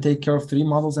 4 can take care of 3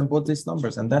 models and put these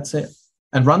numbers, and that's it.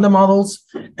 And run the models.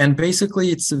 And basically,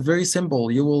 it's very simple.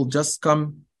 You will just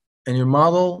come in your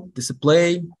model,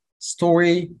 display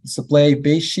story, display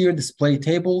base shear, display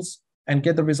tables, and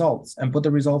get the results and put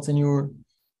the results in your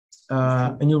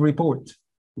report.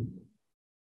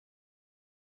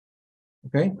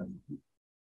 Okay.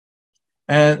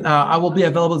 And I will be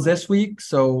available this week,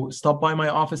 so stop by my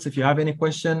office if you have any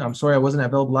question. I'm sorry I wasn't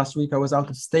available last week. I was out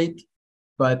of state,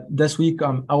 but this week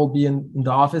I will be in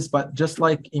the office. But just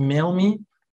like email me,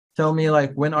 tell me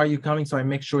like when are you coming, so I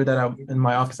make sure that I'm in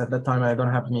my office at that time. I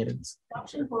don't have meetings.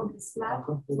 Option for the Slack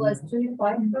was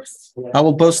 25%. I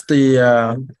will post the.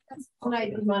 I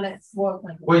do want to work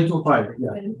on 0.25.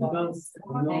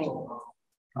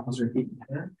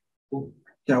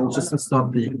 Yeah, I will just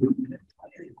stop the.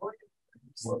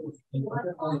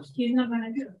 He's not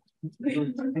gonna do it.